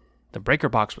there. The breaker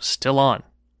box was still on.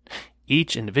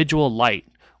 Each individual light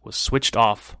was switched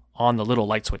off on the little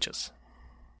light switches.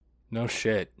 No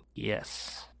shit.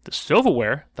 Yes. The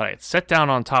silverware that I had set down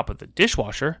on top of the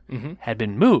dishwasher had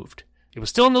been moved. It was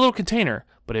still in the little container,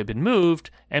 but it had been moved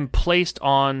and placed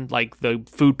on, like, the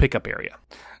food pickup area.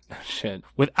 Oh, shit.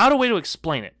 Without a way to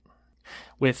explain it.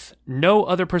 With no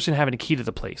other person having a key to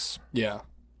the place. Yeah.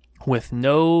 With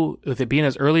it being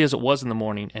as early as it was in the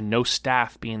morning and no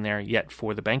staff being there yet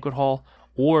for the banquet hall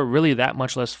or really that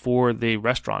much less for the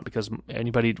restaurant because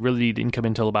anybody really didn't come in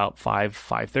until about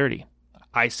 5:30.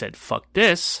 I said, fuck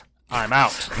this, I'm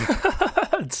out.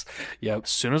 Yep. As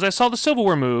soon as I saw the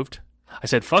silverware moved, I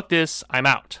said, fuck this, I'm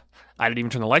out. I didn't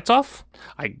even turn the lights off.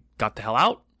 I got the hell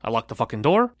out. I locked the fucking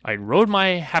door. I rode my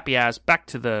happy ass back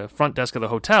to the front desk of the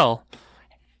hotel,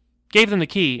 gave them the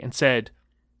key, and said,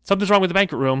 something's wrong with the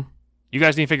banquet room. You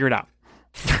guys need to figure it out.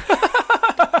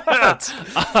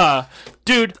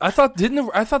 Dude, I thought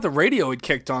the radio had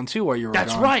kicked on too while you were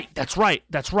That's gone.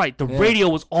 right. The radio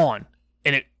was on.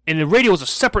 And the radio was a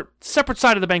separate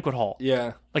side of the banquet hall.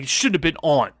 Yeah. Like it shouldn't have been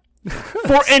on.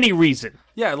 For any reason.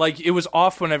 Yeah, like it was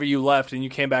off whenever you left and you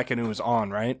came back and it was on,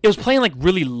 right? It was playing like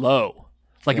really low.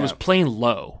 Like it was playing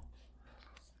low.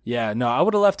 Yeah, no, I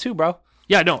would have left too, bro.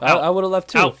 Yeah, no. I would have left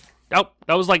too. Out.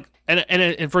 That was like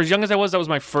and for as young as I was, that was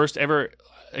my first ever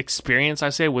experience, I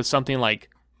say, with something like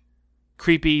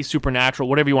creepy, supernatural,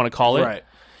 whatever you want to call it. Right.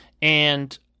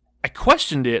 And I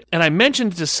questioned it, and I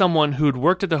mentioned it to someone who had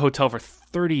worked at the hotel for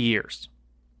 30 years.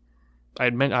 I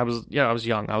was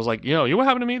young. I was like, you know what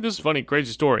happened to me? This is a funny,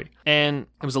 crazy story. And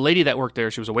it was a lady that worked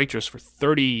there. She was a waitress for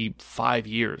 35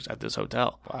 years at this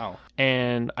hotel. Wow.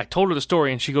 And I told her the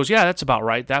story, and she goes, yeah, that's about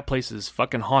right. That place is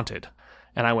fucking haunted.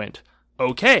 And I went,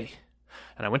 okay.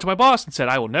 And I went to my boss and said,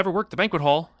 I will never work the banquet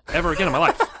hall ever again in my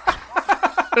life.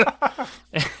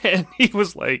 And he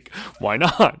was like, why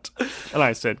not? And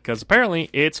I said, because apparently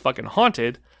it's fucking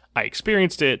haunted. I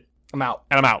experienced it. I'm out.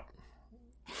 And I'm out.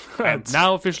 I'm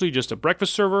now officially just a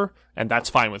breakfast server, and that's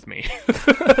fine with me.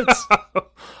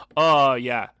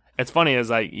 Yeah. It's funny as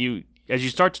you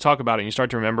start to talk about it and you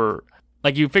start to remember,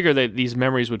 like you figure that these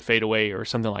memories would fade away or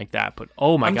something like that, but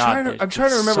oh my God. I'm trying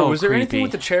to remember, so was there creepy. anything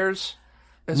with the chairs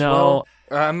as No. well?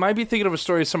 I might be thinking of a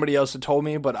story somebody else had told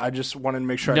me, but I just wanted to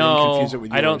make sure I didn't confuse it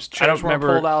with you. I don't Chairs weren't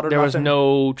remember. pulled out or there was nothing?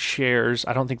 no chairs.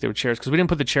 I don't think there were chairs because we didn't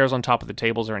put the chairs on top of the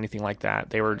tables or anything like that.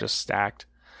 They were just stacked.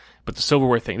 But the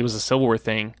silverware thing, there was a silverware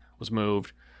thing was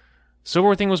moved.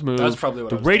 Silverware thing was moved. That's probably what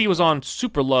the I was radio was on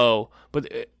super low,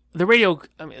 but the radio.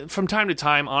 I mean, from time to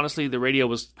time, honestly, the radio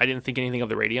was. I didn't think anything of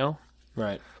the radio,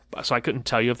 Right. so I couldn't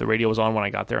tell you if the radio was on when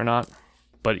I got there or not.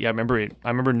 But yeah, I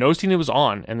remember noticing it was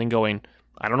on, and then going,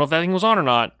 I don't know if that thing was on or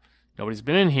not. Nobody's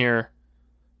been in here,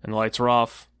 and the lights are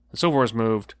off. The silverware's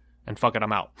moved, and fuck it,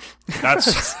 I'm out.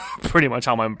 That's pretty much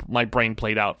how my brain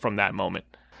played out from that moment.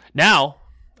 Now,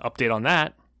 update on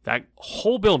that. That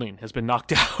whole building has been knocked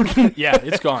down. Yeah,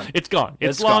 it's gone. It's gone.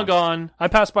 It's It's long gone. I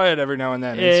pass by it every now and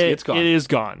then. It's gone. It is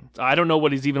gone. I don't know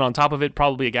what is even on top of it.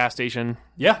 Probably a gas station.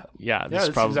 Yeah. Yeah, this Yeah, is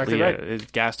that's probably exactly right. a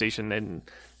gas station. And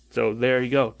so there you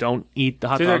go. Don't eat the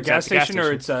hot It's either a dogs gas at the gas station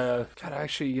or it's a... God,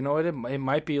 actually, you know what? It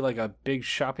might be like a big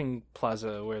shopping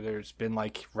plaza where there's been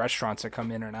like restaurants that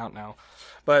come in and out now.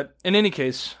 But in any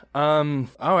case, all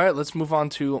right, let's move on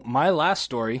to my last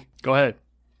story. Go ahead.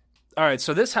 All right,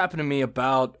 so this happened to me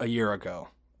about a year ago,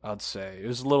 I'd say. It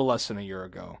was a little less than a year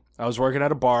ago. I was working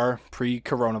at a bar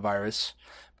pre-coronavirus.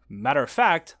 Matter of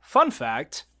fact, fun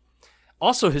fact,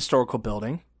 also historical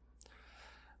building,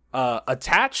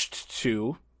 attached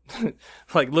to,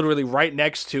 like literally right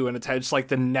next to and attached like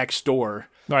the next door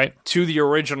Right. to the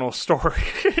original story,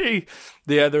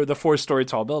 the 4-story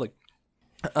tall building.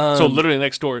 So literally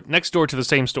next door to the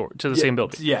same store, to the same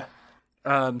building. Yeah.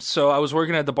 So I was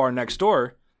working at the bar next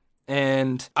door,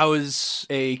 and I was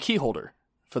a key holder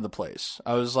for the place.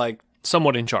 I was like,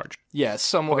 Somewhat in charge. yeah,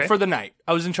 somewhat Okay. for the night.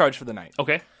 I was in charge for the night.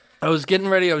 Okay. I was getting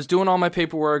ready. I was doing all my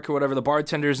paperwork or whatever. The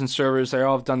bartenders and servers, they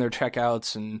all have done their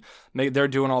checkouts, and they're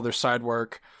doing all their side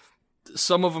work.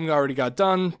 Some of them already got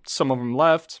done. Some of them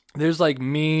left. There's like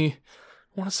me,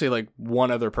 I want to say like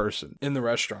one other person in the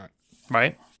restaurant.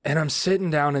 Right. And I'm sitting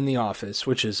down in the office,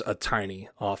 which is a tiny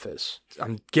office.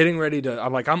 I'm getting ready to,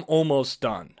 I'm almost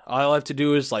done. All I have to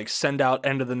do is like send out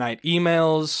end of the night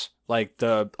emails. Like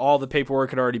all the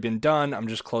paperwork had already been done. I'm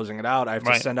just closing it out. I have to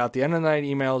Right. send out the end of the night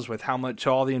emails with how much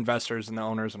to all the investors and the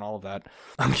owners and all of that.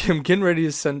 I'm getting ready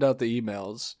to send out the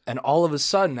emails. And all of a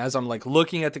sudden, as I'm like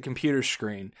looking at the computer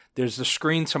screen, there's the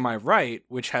screen to my right,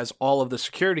 which has all of the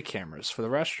security cameras for the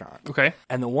restaurant. Okay.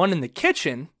 And the one in the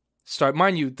kitchen,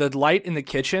 mind you, the light in the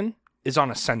kitchen is on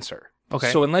a sensor.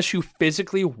 Okay. So unless you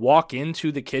physically walk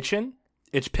into the kitchen,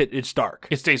 it's dark.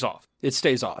 It stays off. It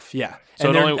stays off. Yeah. So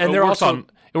and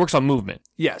it works on movement.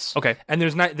 yes. Okay. And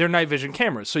they're night vision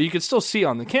cameras, so you could still see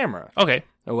on the camera Okay.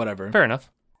 or whatever. Fair enough.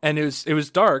 And it was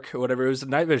dark or whatever. It was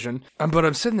night vision. But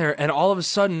I'm sitting there, and all of a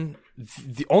sudden,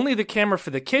 only the camera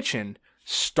for the kitchen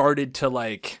started to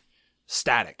like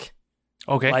static.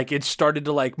 Okay. Like it started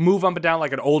to like move up and down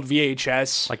like an old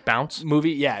VHS Like bounce.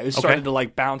 movie. Yeah, it started to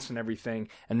like bounce and everything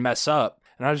and mess up.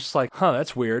 And I was just like, huh,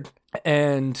 that's weird.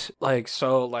 And like,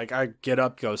 so like I get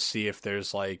up, go see if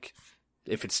there's like,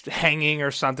 if it's hanging or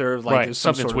something, or like Right, there's some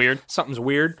something's sort of- weird. Something's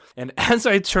weird. And as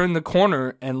I turn the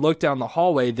corner and look down the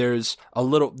hallway, there's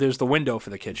the window for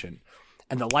the kitchen,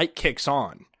 and the light kicks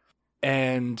on.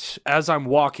 And as I'm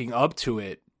walking up to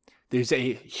it, there's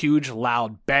a huge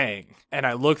loud bang. And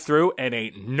I look through and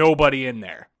ain't nobody in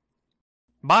there.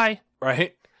 Bye.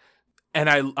 Right? And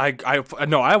I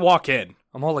walk in.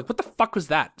 I'm all like, what the fuck was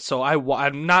that? So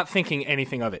I'm not thinking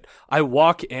anything of it. I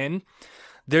walk in.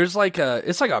 There's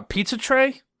it's like a pizza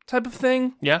tray type of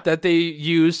thing. Yeah. That they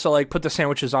use to like put the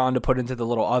sandwiches on to put into the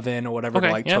little oven or whatever Okay,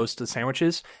 to like yeah. toast the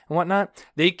sandwiches and whatnot.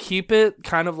 They keep it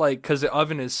kind of like, because the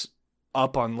oven is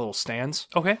up on little stands.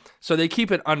 Okay. So they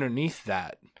keep it underneath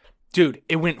that. Dude,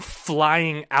 it went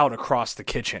flying out across the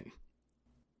kitchen.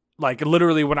 Like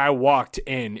literally when I walked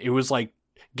in, it was like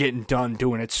getting done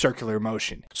doing its circular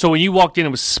motion. So when you walked in, it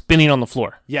was spinning on the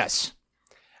floor. Yes.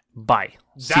 Bye.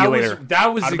 See you later.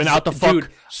 That was I'd have been out the fuck dude,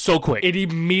 so quick. it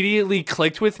immediately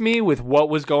clicked with me with what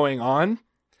was going on.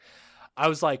 I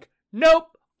was like,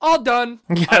 nope, all done.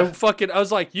 Yeah. I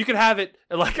was like, you can have it.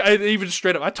 And like I even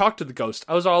straight up, I talked to the ghost.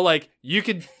 I was all like, you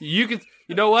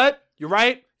know what? You're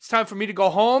right. It's time for me to go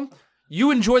home. You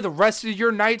enjoy the rest of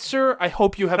your night, sir. I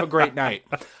hope you have a great night.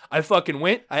 I fucking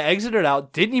went. I exited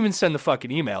out. Didn't even send the fucking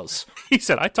emails. He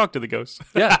said, I talked to the ghost.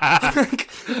 Yeah.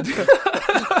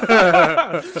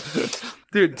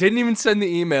 Dude, didn't even send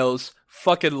the emails.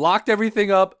 Fucking locked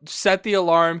everything up, set the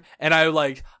alarm, and I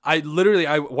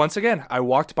once again, I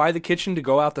walked by the kitchen to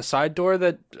go out the side door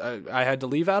that I had to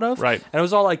leave out of. Right. And I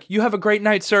was all like, you have a great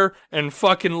night, sir, and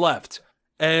fucking left.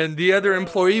 And the other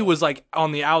employee was like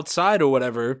on the outside or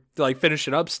whatever, like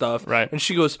finishing up stuff. Right. And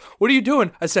she goes, what are you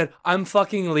doing? I said, I'm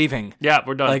fucking leaving. Yeah,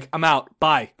 we're done. Like, I'm out.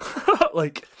 Bye.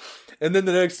 Like, and then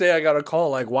the next day I got a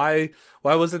call, like, why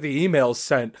wasn't the email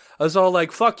sent? I was all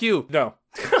like, fuck you. No.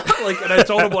 Like, and I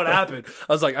told him what happened.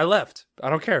 I was like, I left. I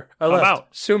don't care. I'm left. out.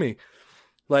 Sue me.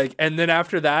 Like, and then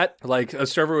after that, like, a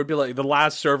server would be like, the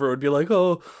last server would be like,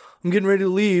 oh, I'm getting ready to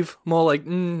leave. I'm all like,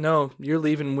 no, you're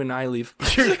leaving when I leave.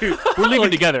 we're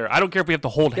leaving together. I don't care if we have to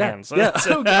hold hands. Yeah, I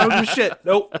don't give a shit.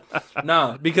 Nope.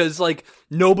 Nah, because like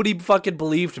nobody fucking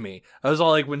believed me. I was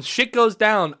all like, when shit goes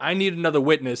down, I need another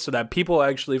witness so that people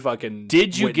actually fucking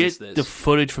Did you witness get this. the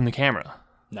footage from the camera?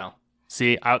 No.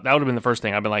 See, that would have been the first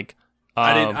thing. I've been like,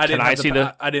 I can I see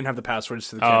the? I didn't have the passwords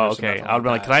to the Oh, cameras. okay. I would be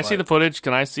like, can I see the footage?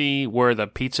 Can I see where the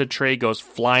pizza tray goes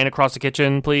flying across the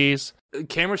kitchen, please? The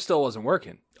camera still wasn't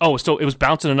working. Oh, still, it was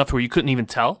bouncing enough to where you couldn't even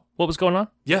tell what was going on?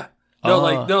 Yeah.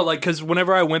 No, because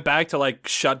whenever I went back to like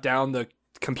shut down the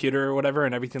computer or whatever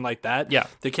and everything like that, Yeah.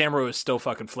 the camera was still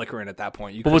fucking flickering at that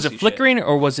point. But was it flickering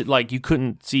or was it like you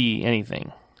couldn't see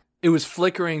anything? It was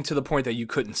flickering to the point that you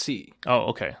couldn't see. Oh,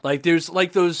 okay. Like there's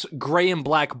like those gray and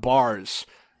black bars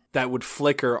that would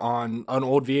flicker on an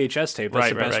old VHS tape. That's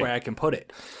the best way I can put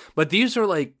it. But these are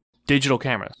like digital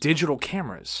cameras. Digital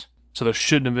cameras. So there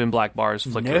shouldn't have been black bars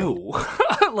flickering. No.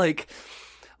 like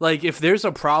if there's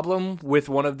a problem with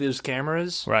one of these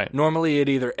cameras, right, normally it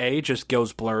either A, just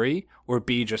goes blurry, or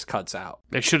B, just cuts out.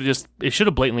 It should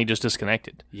have blatantly just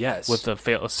disconnected. Yes. With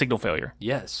a signal failure.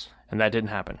 Yes. And that didn't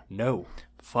happen. No.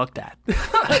 Fuck that.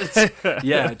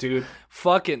 Yeah, dude.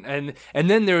 Fucking and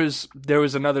then there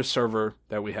was another server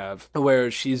that we have where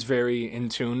she's very in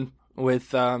tune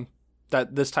with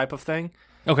this type of thing.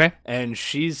 Okay. And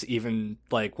she's even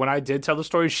like when I did tell the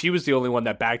story, she was the only one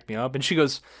that backed me up, and she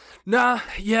goes, "Nah,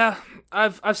 yeah,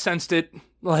 I've sensed it.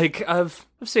 Like I've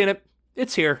seen it.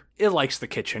 It's here. It likes the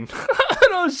kitchen."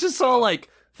 And I was just all like,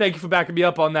 "Thank you for backing me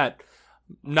up on that.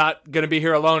 Not gonna be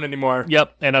here alone anymore."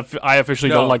 Yep, and I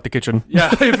officially don't like the kitchen. Yeah,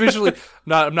 I officially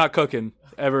I'm not cooking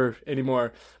ever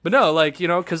anymore. But no, like, you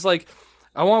know, because like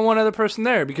I want one other person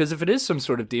there, because if it is some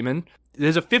sort of demon,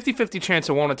 there's a 50-50 chance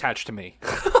it won't attach to me.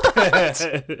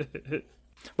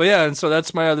 But yeah, and so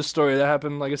that's my other story that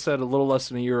happened, like I said, a little less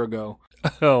than a year ago.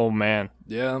 Oh man.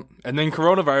 Yeah, and then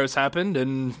coronavirus happened,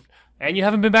 and you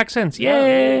haven't been back since.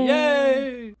 Yay!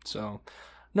 Yay! So,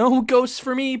 no ghosts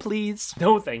for me, please.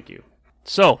 No, thank you.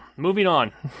 So, moving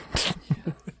on.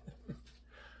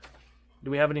 Do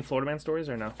we have any Florida Man stories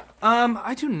or no?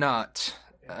 I do not.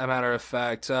 A matter of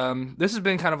fact, this has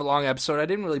been kind of a long episode. I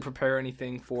didn't really prepare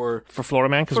anything for Florida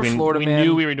Man because we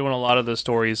knew we were doing a lot of the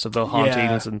stories of the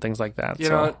hauntings and things like that. You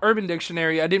know, Urban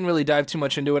Dictionary. I didn't really dive too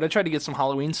much into it. I tried to get some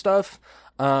Halloween stuff.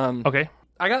 Okay,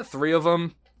 I got 3 of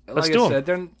them. Let's do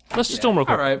them. Let's just do them real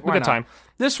quick. All right, we got time.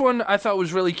 This one I thought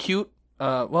was really cute.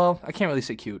 Well, I can't really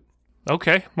say cute.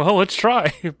 Okay, well, let's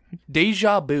try.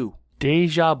 Deja vu.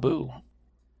 Deja vu.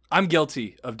 I'm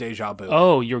guilty of deja vu.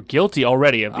 Oh, you're guilty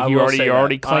already. You're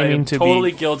already claiming to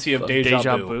totally be guilty of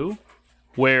deja vu.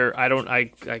 Where I don't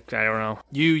know.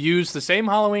 You use the same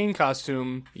Halloween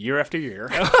costume year after year.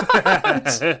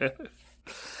 I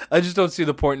just don't see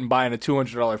the point in buying a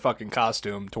 $200 fucking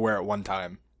costume to wear it one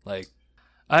time. Like,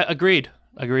 I agreed.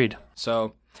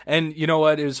 So, and you know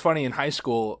what? It was funny in high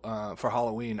school. For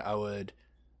Halloween, I would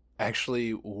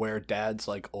actually wear Dad's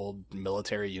like old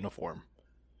military uniform.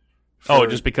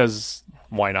 Just because?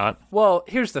 Why not? Well,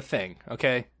 here's the thing.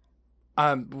 Okay,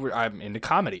 I'm into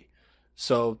comedy,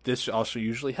 so this also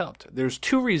usually helped. There's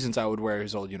 2 reasons I would wear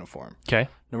his old uniform. Okay.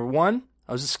 Number 1,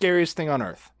 I was the scariest thing on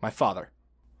earth. My father.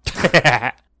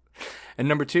 And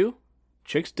number 2,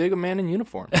 chicks dig a man in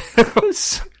uniform.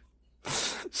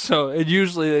 So it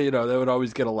usually, you know, they would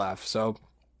always get a laugh. So,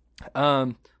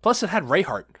 plus it had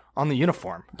Rayhart on the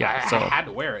uniform. Yeah, I had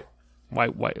to wear it.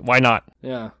 Why not?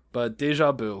 Yeah, but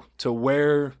deja vu, to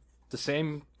wear the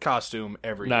same costume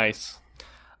every year. Nice.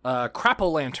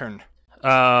 Crap-o'-lantern.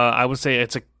 I would say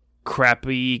it's a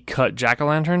crappy cut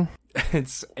jack-o'-lantern.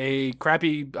 It's a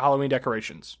crappy Halloween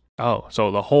decorations. Oh, so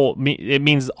it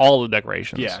means all the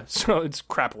decorations. Yeah, so it's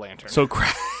crap-lantern. So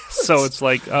it's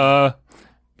like,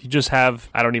 you just have,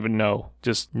 I don't even know,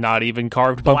 just not even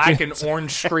carved black pumpkins. and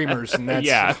orange streamers, and that's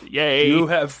yeah, yay. You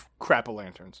have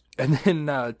crap-o'-lanterns. And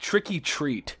then Tricky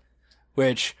Treat,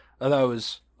 which I thought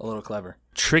was a little clever.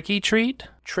 Tricky treat?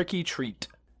 Tricky Treat.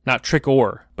 Not trick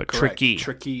or, but Correct. tricky.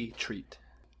 Tricky Treat.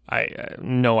 I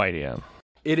no idea.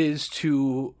 It is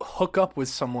to hook up with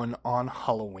someone on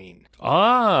Halloween.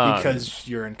 Because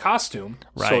you're in costume,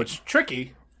 right. So it's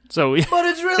tricky. So, but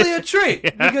it's really a treat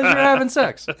because you're having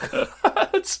sex.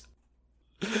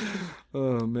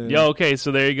 Oh, man. Yeah, okay,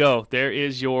 so there you go. There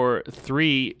is your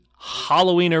 3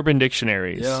 Halloween Urban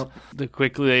Dictionaries. Yeah. To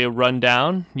quickly run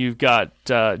down, you've got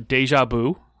Deja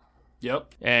Vu.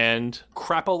 Yep. And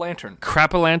Crap-o'-lantern.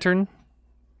 Crap-o'-lantern.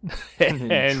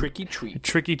 and Tricky Treat.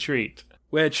 Tricky Treat.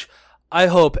 Which I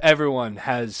hope everyone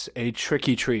has a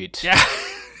tricky treat. Yeah.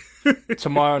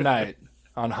 Tomorrow night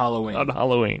on Halloween. On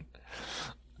Halloween.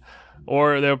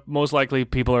 Or they're most likely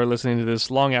people are listening to this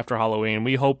long after Halloween.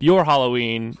 We hope your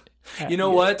Halloween, you know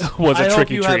what, was a I tricky hope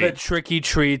you treat. have a tricky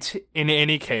treat in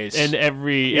any case, and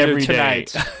every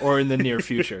tonight day. or in the near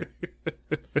future.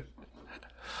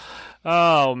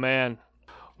 Oh man.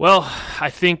 Well,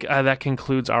 I think that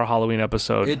concludes our Halloween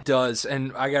episode. It does,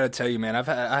 and I got to tell you, man,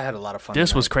 I had a lot of fun.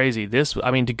 This was crazy.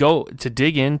 To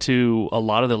dig into a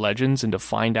lot of the legends and to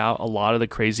find out a lot of the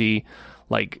crazy,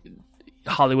 like,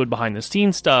 Hollywood behind the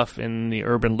scenes stuff and the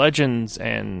urban legends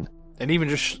and even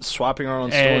just swapping our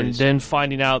own and stories. then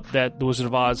finding out that the Wizard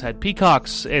of Oz had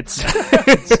peacocks. It's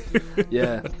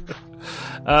yeah.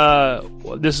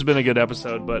 This has been a good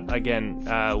episode, but again,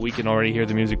 we can already hear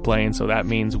the music playing, so that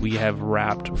means we have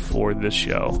wrapped for this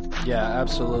show. Yeah,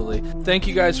 absolutely. Thank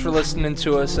you guys for listening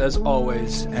to us as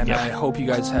always, and I hope you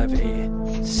guys have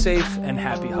a safe and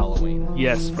happy Halloween.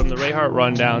 Yes, from the Ray Hart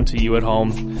Rundown to you at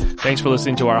home. Thanks for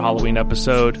listening to our Halloween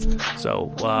episode.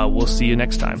 So we'll see you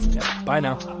next time. Yeah, bye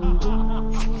now.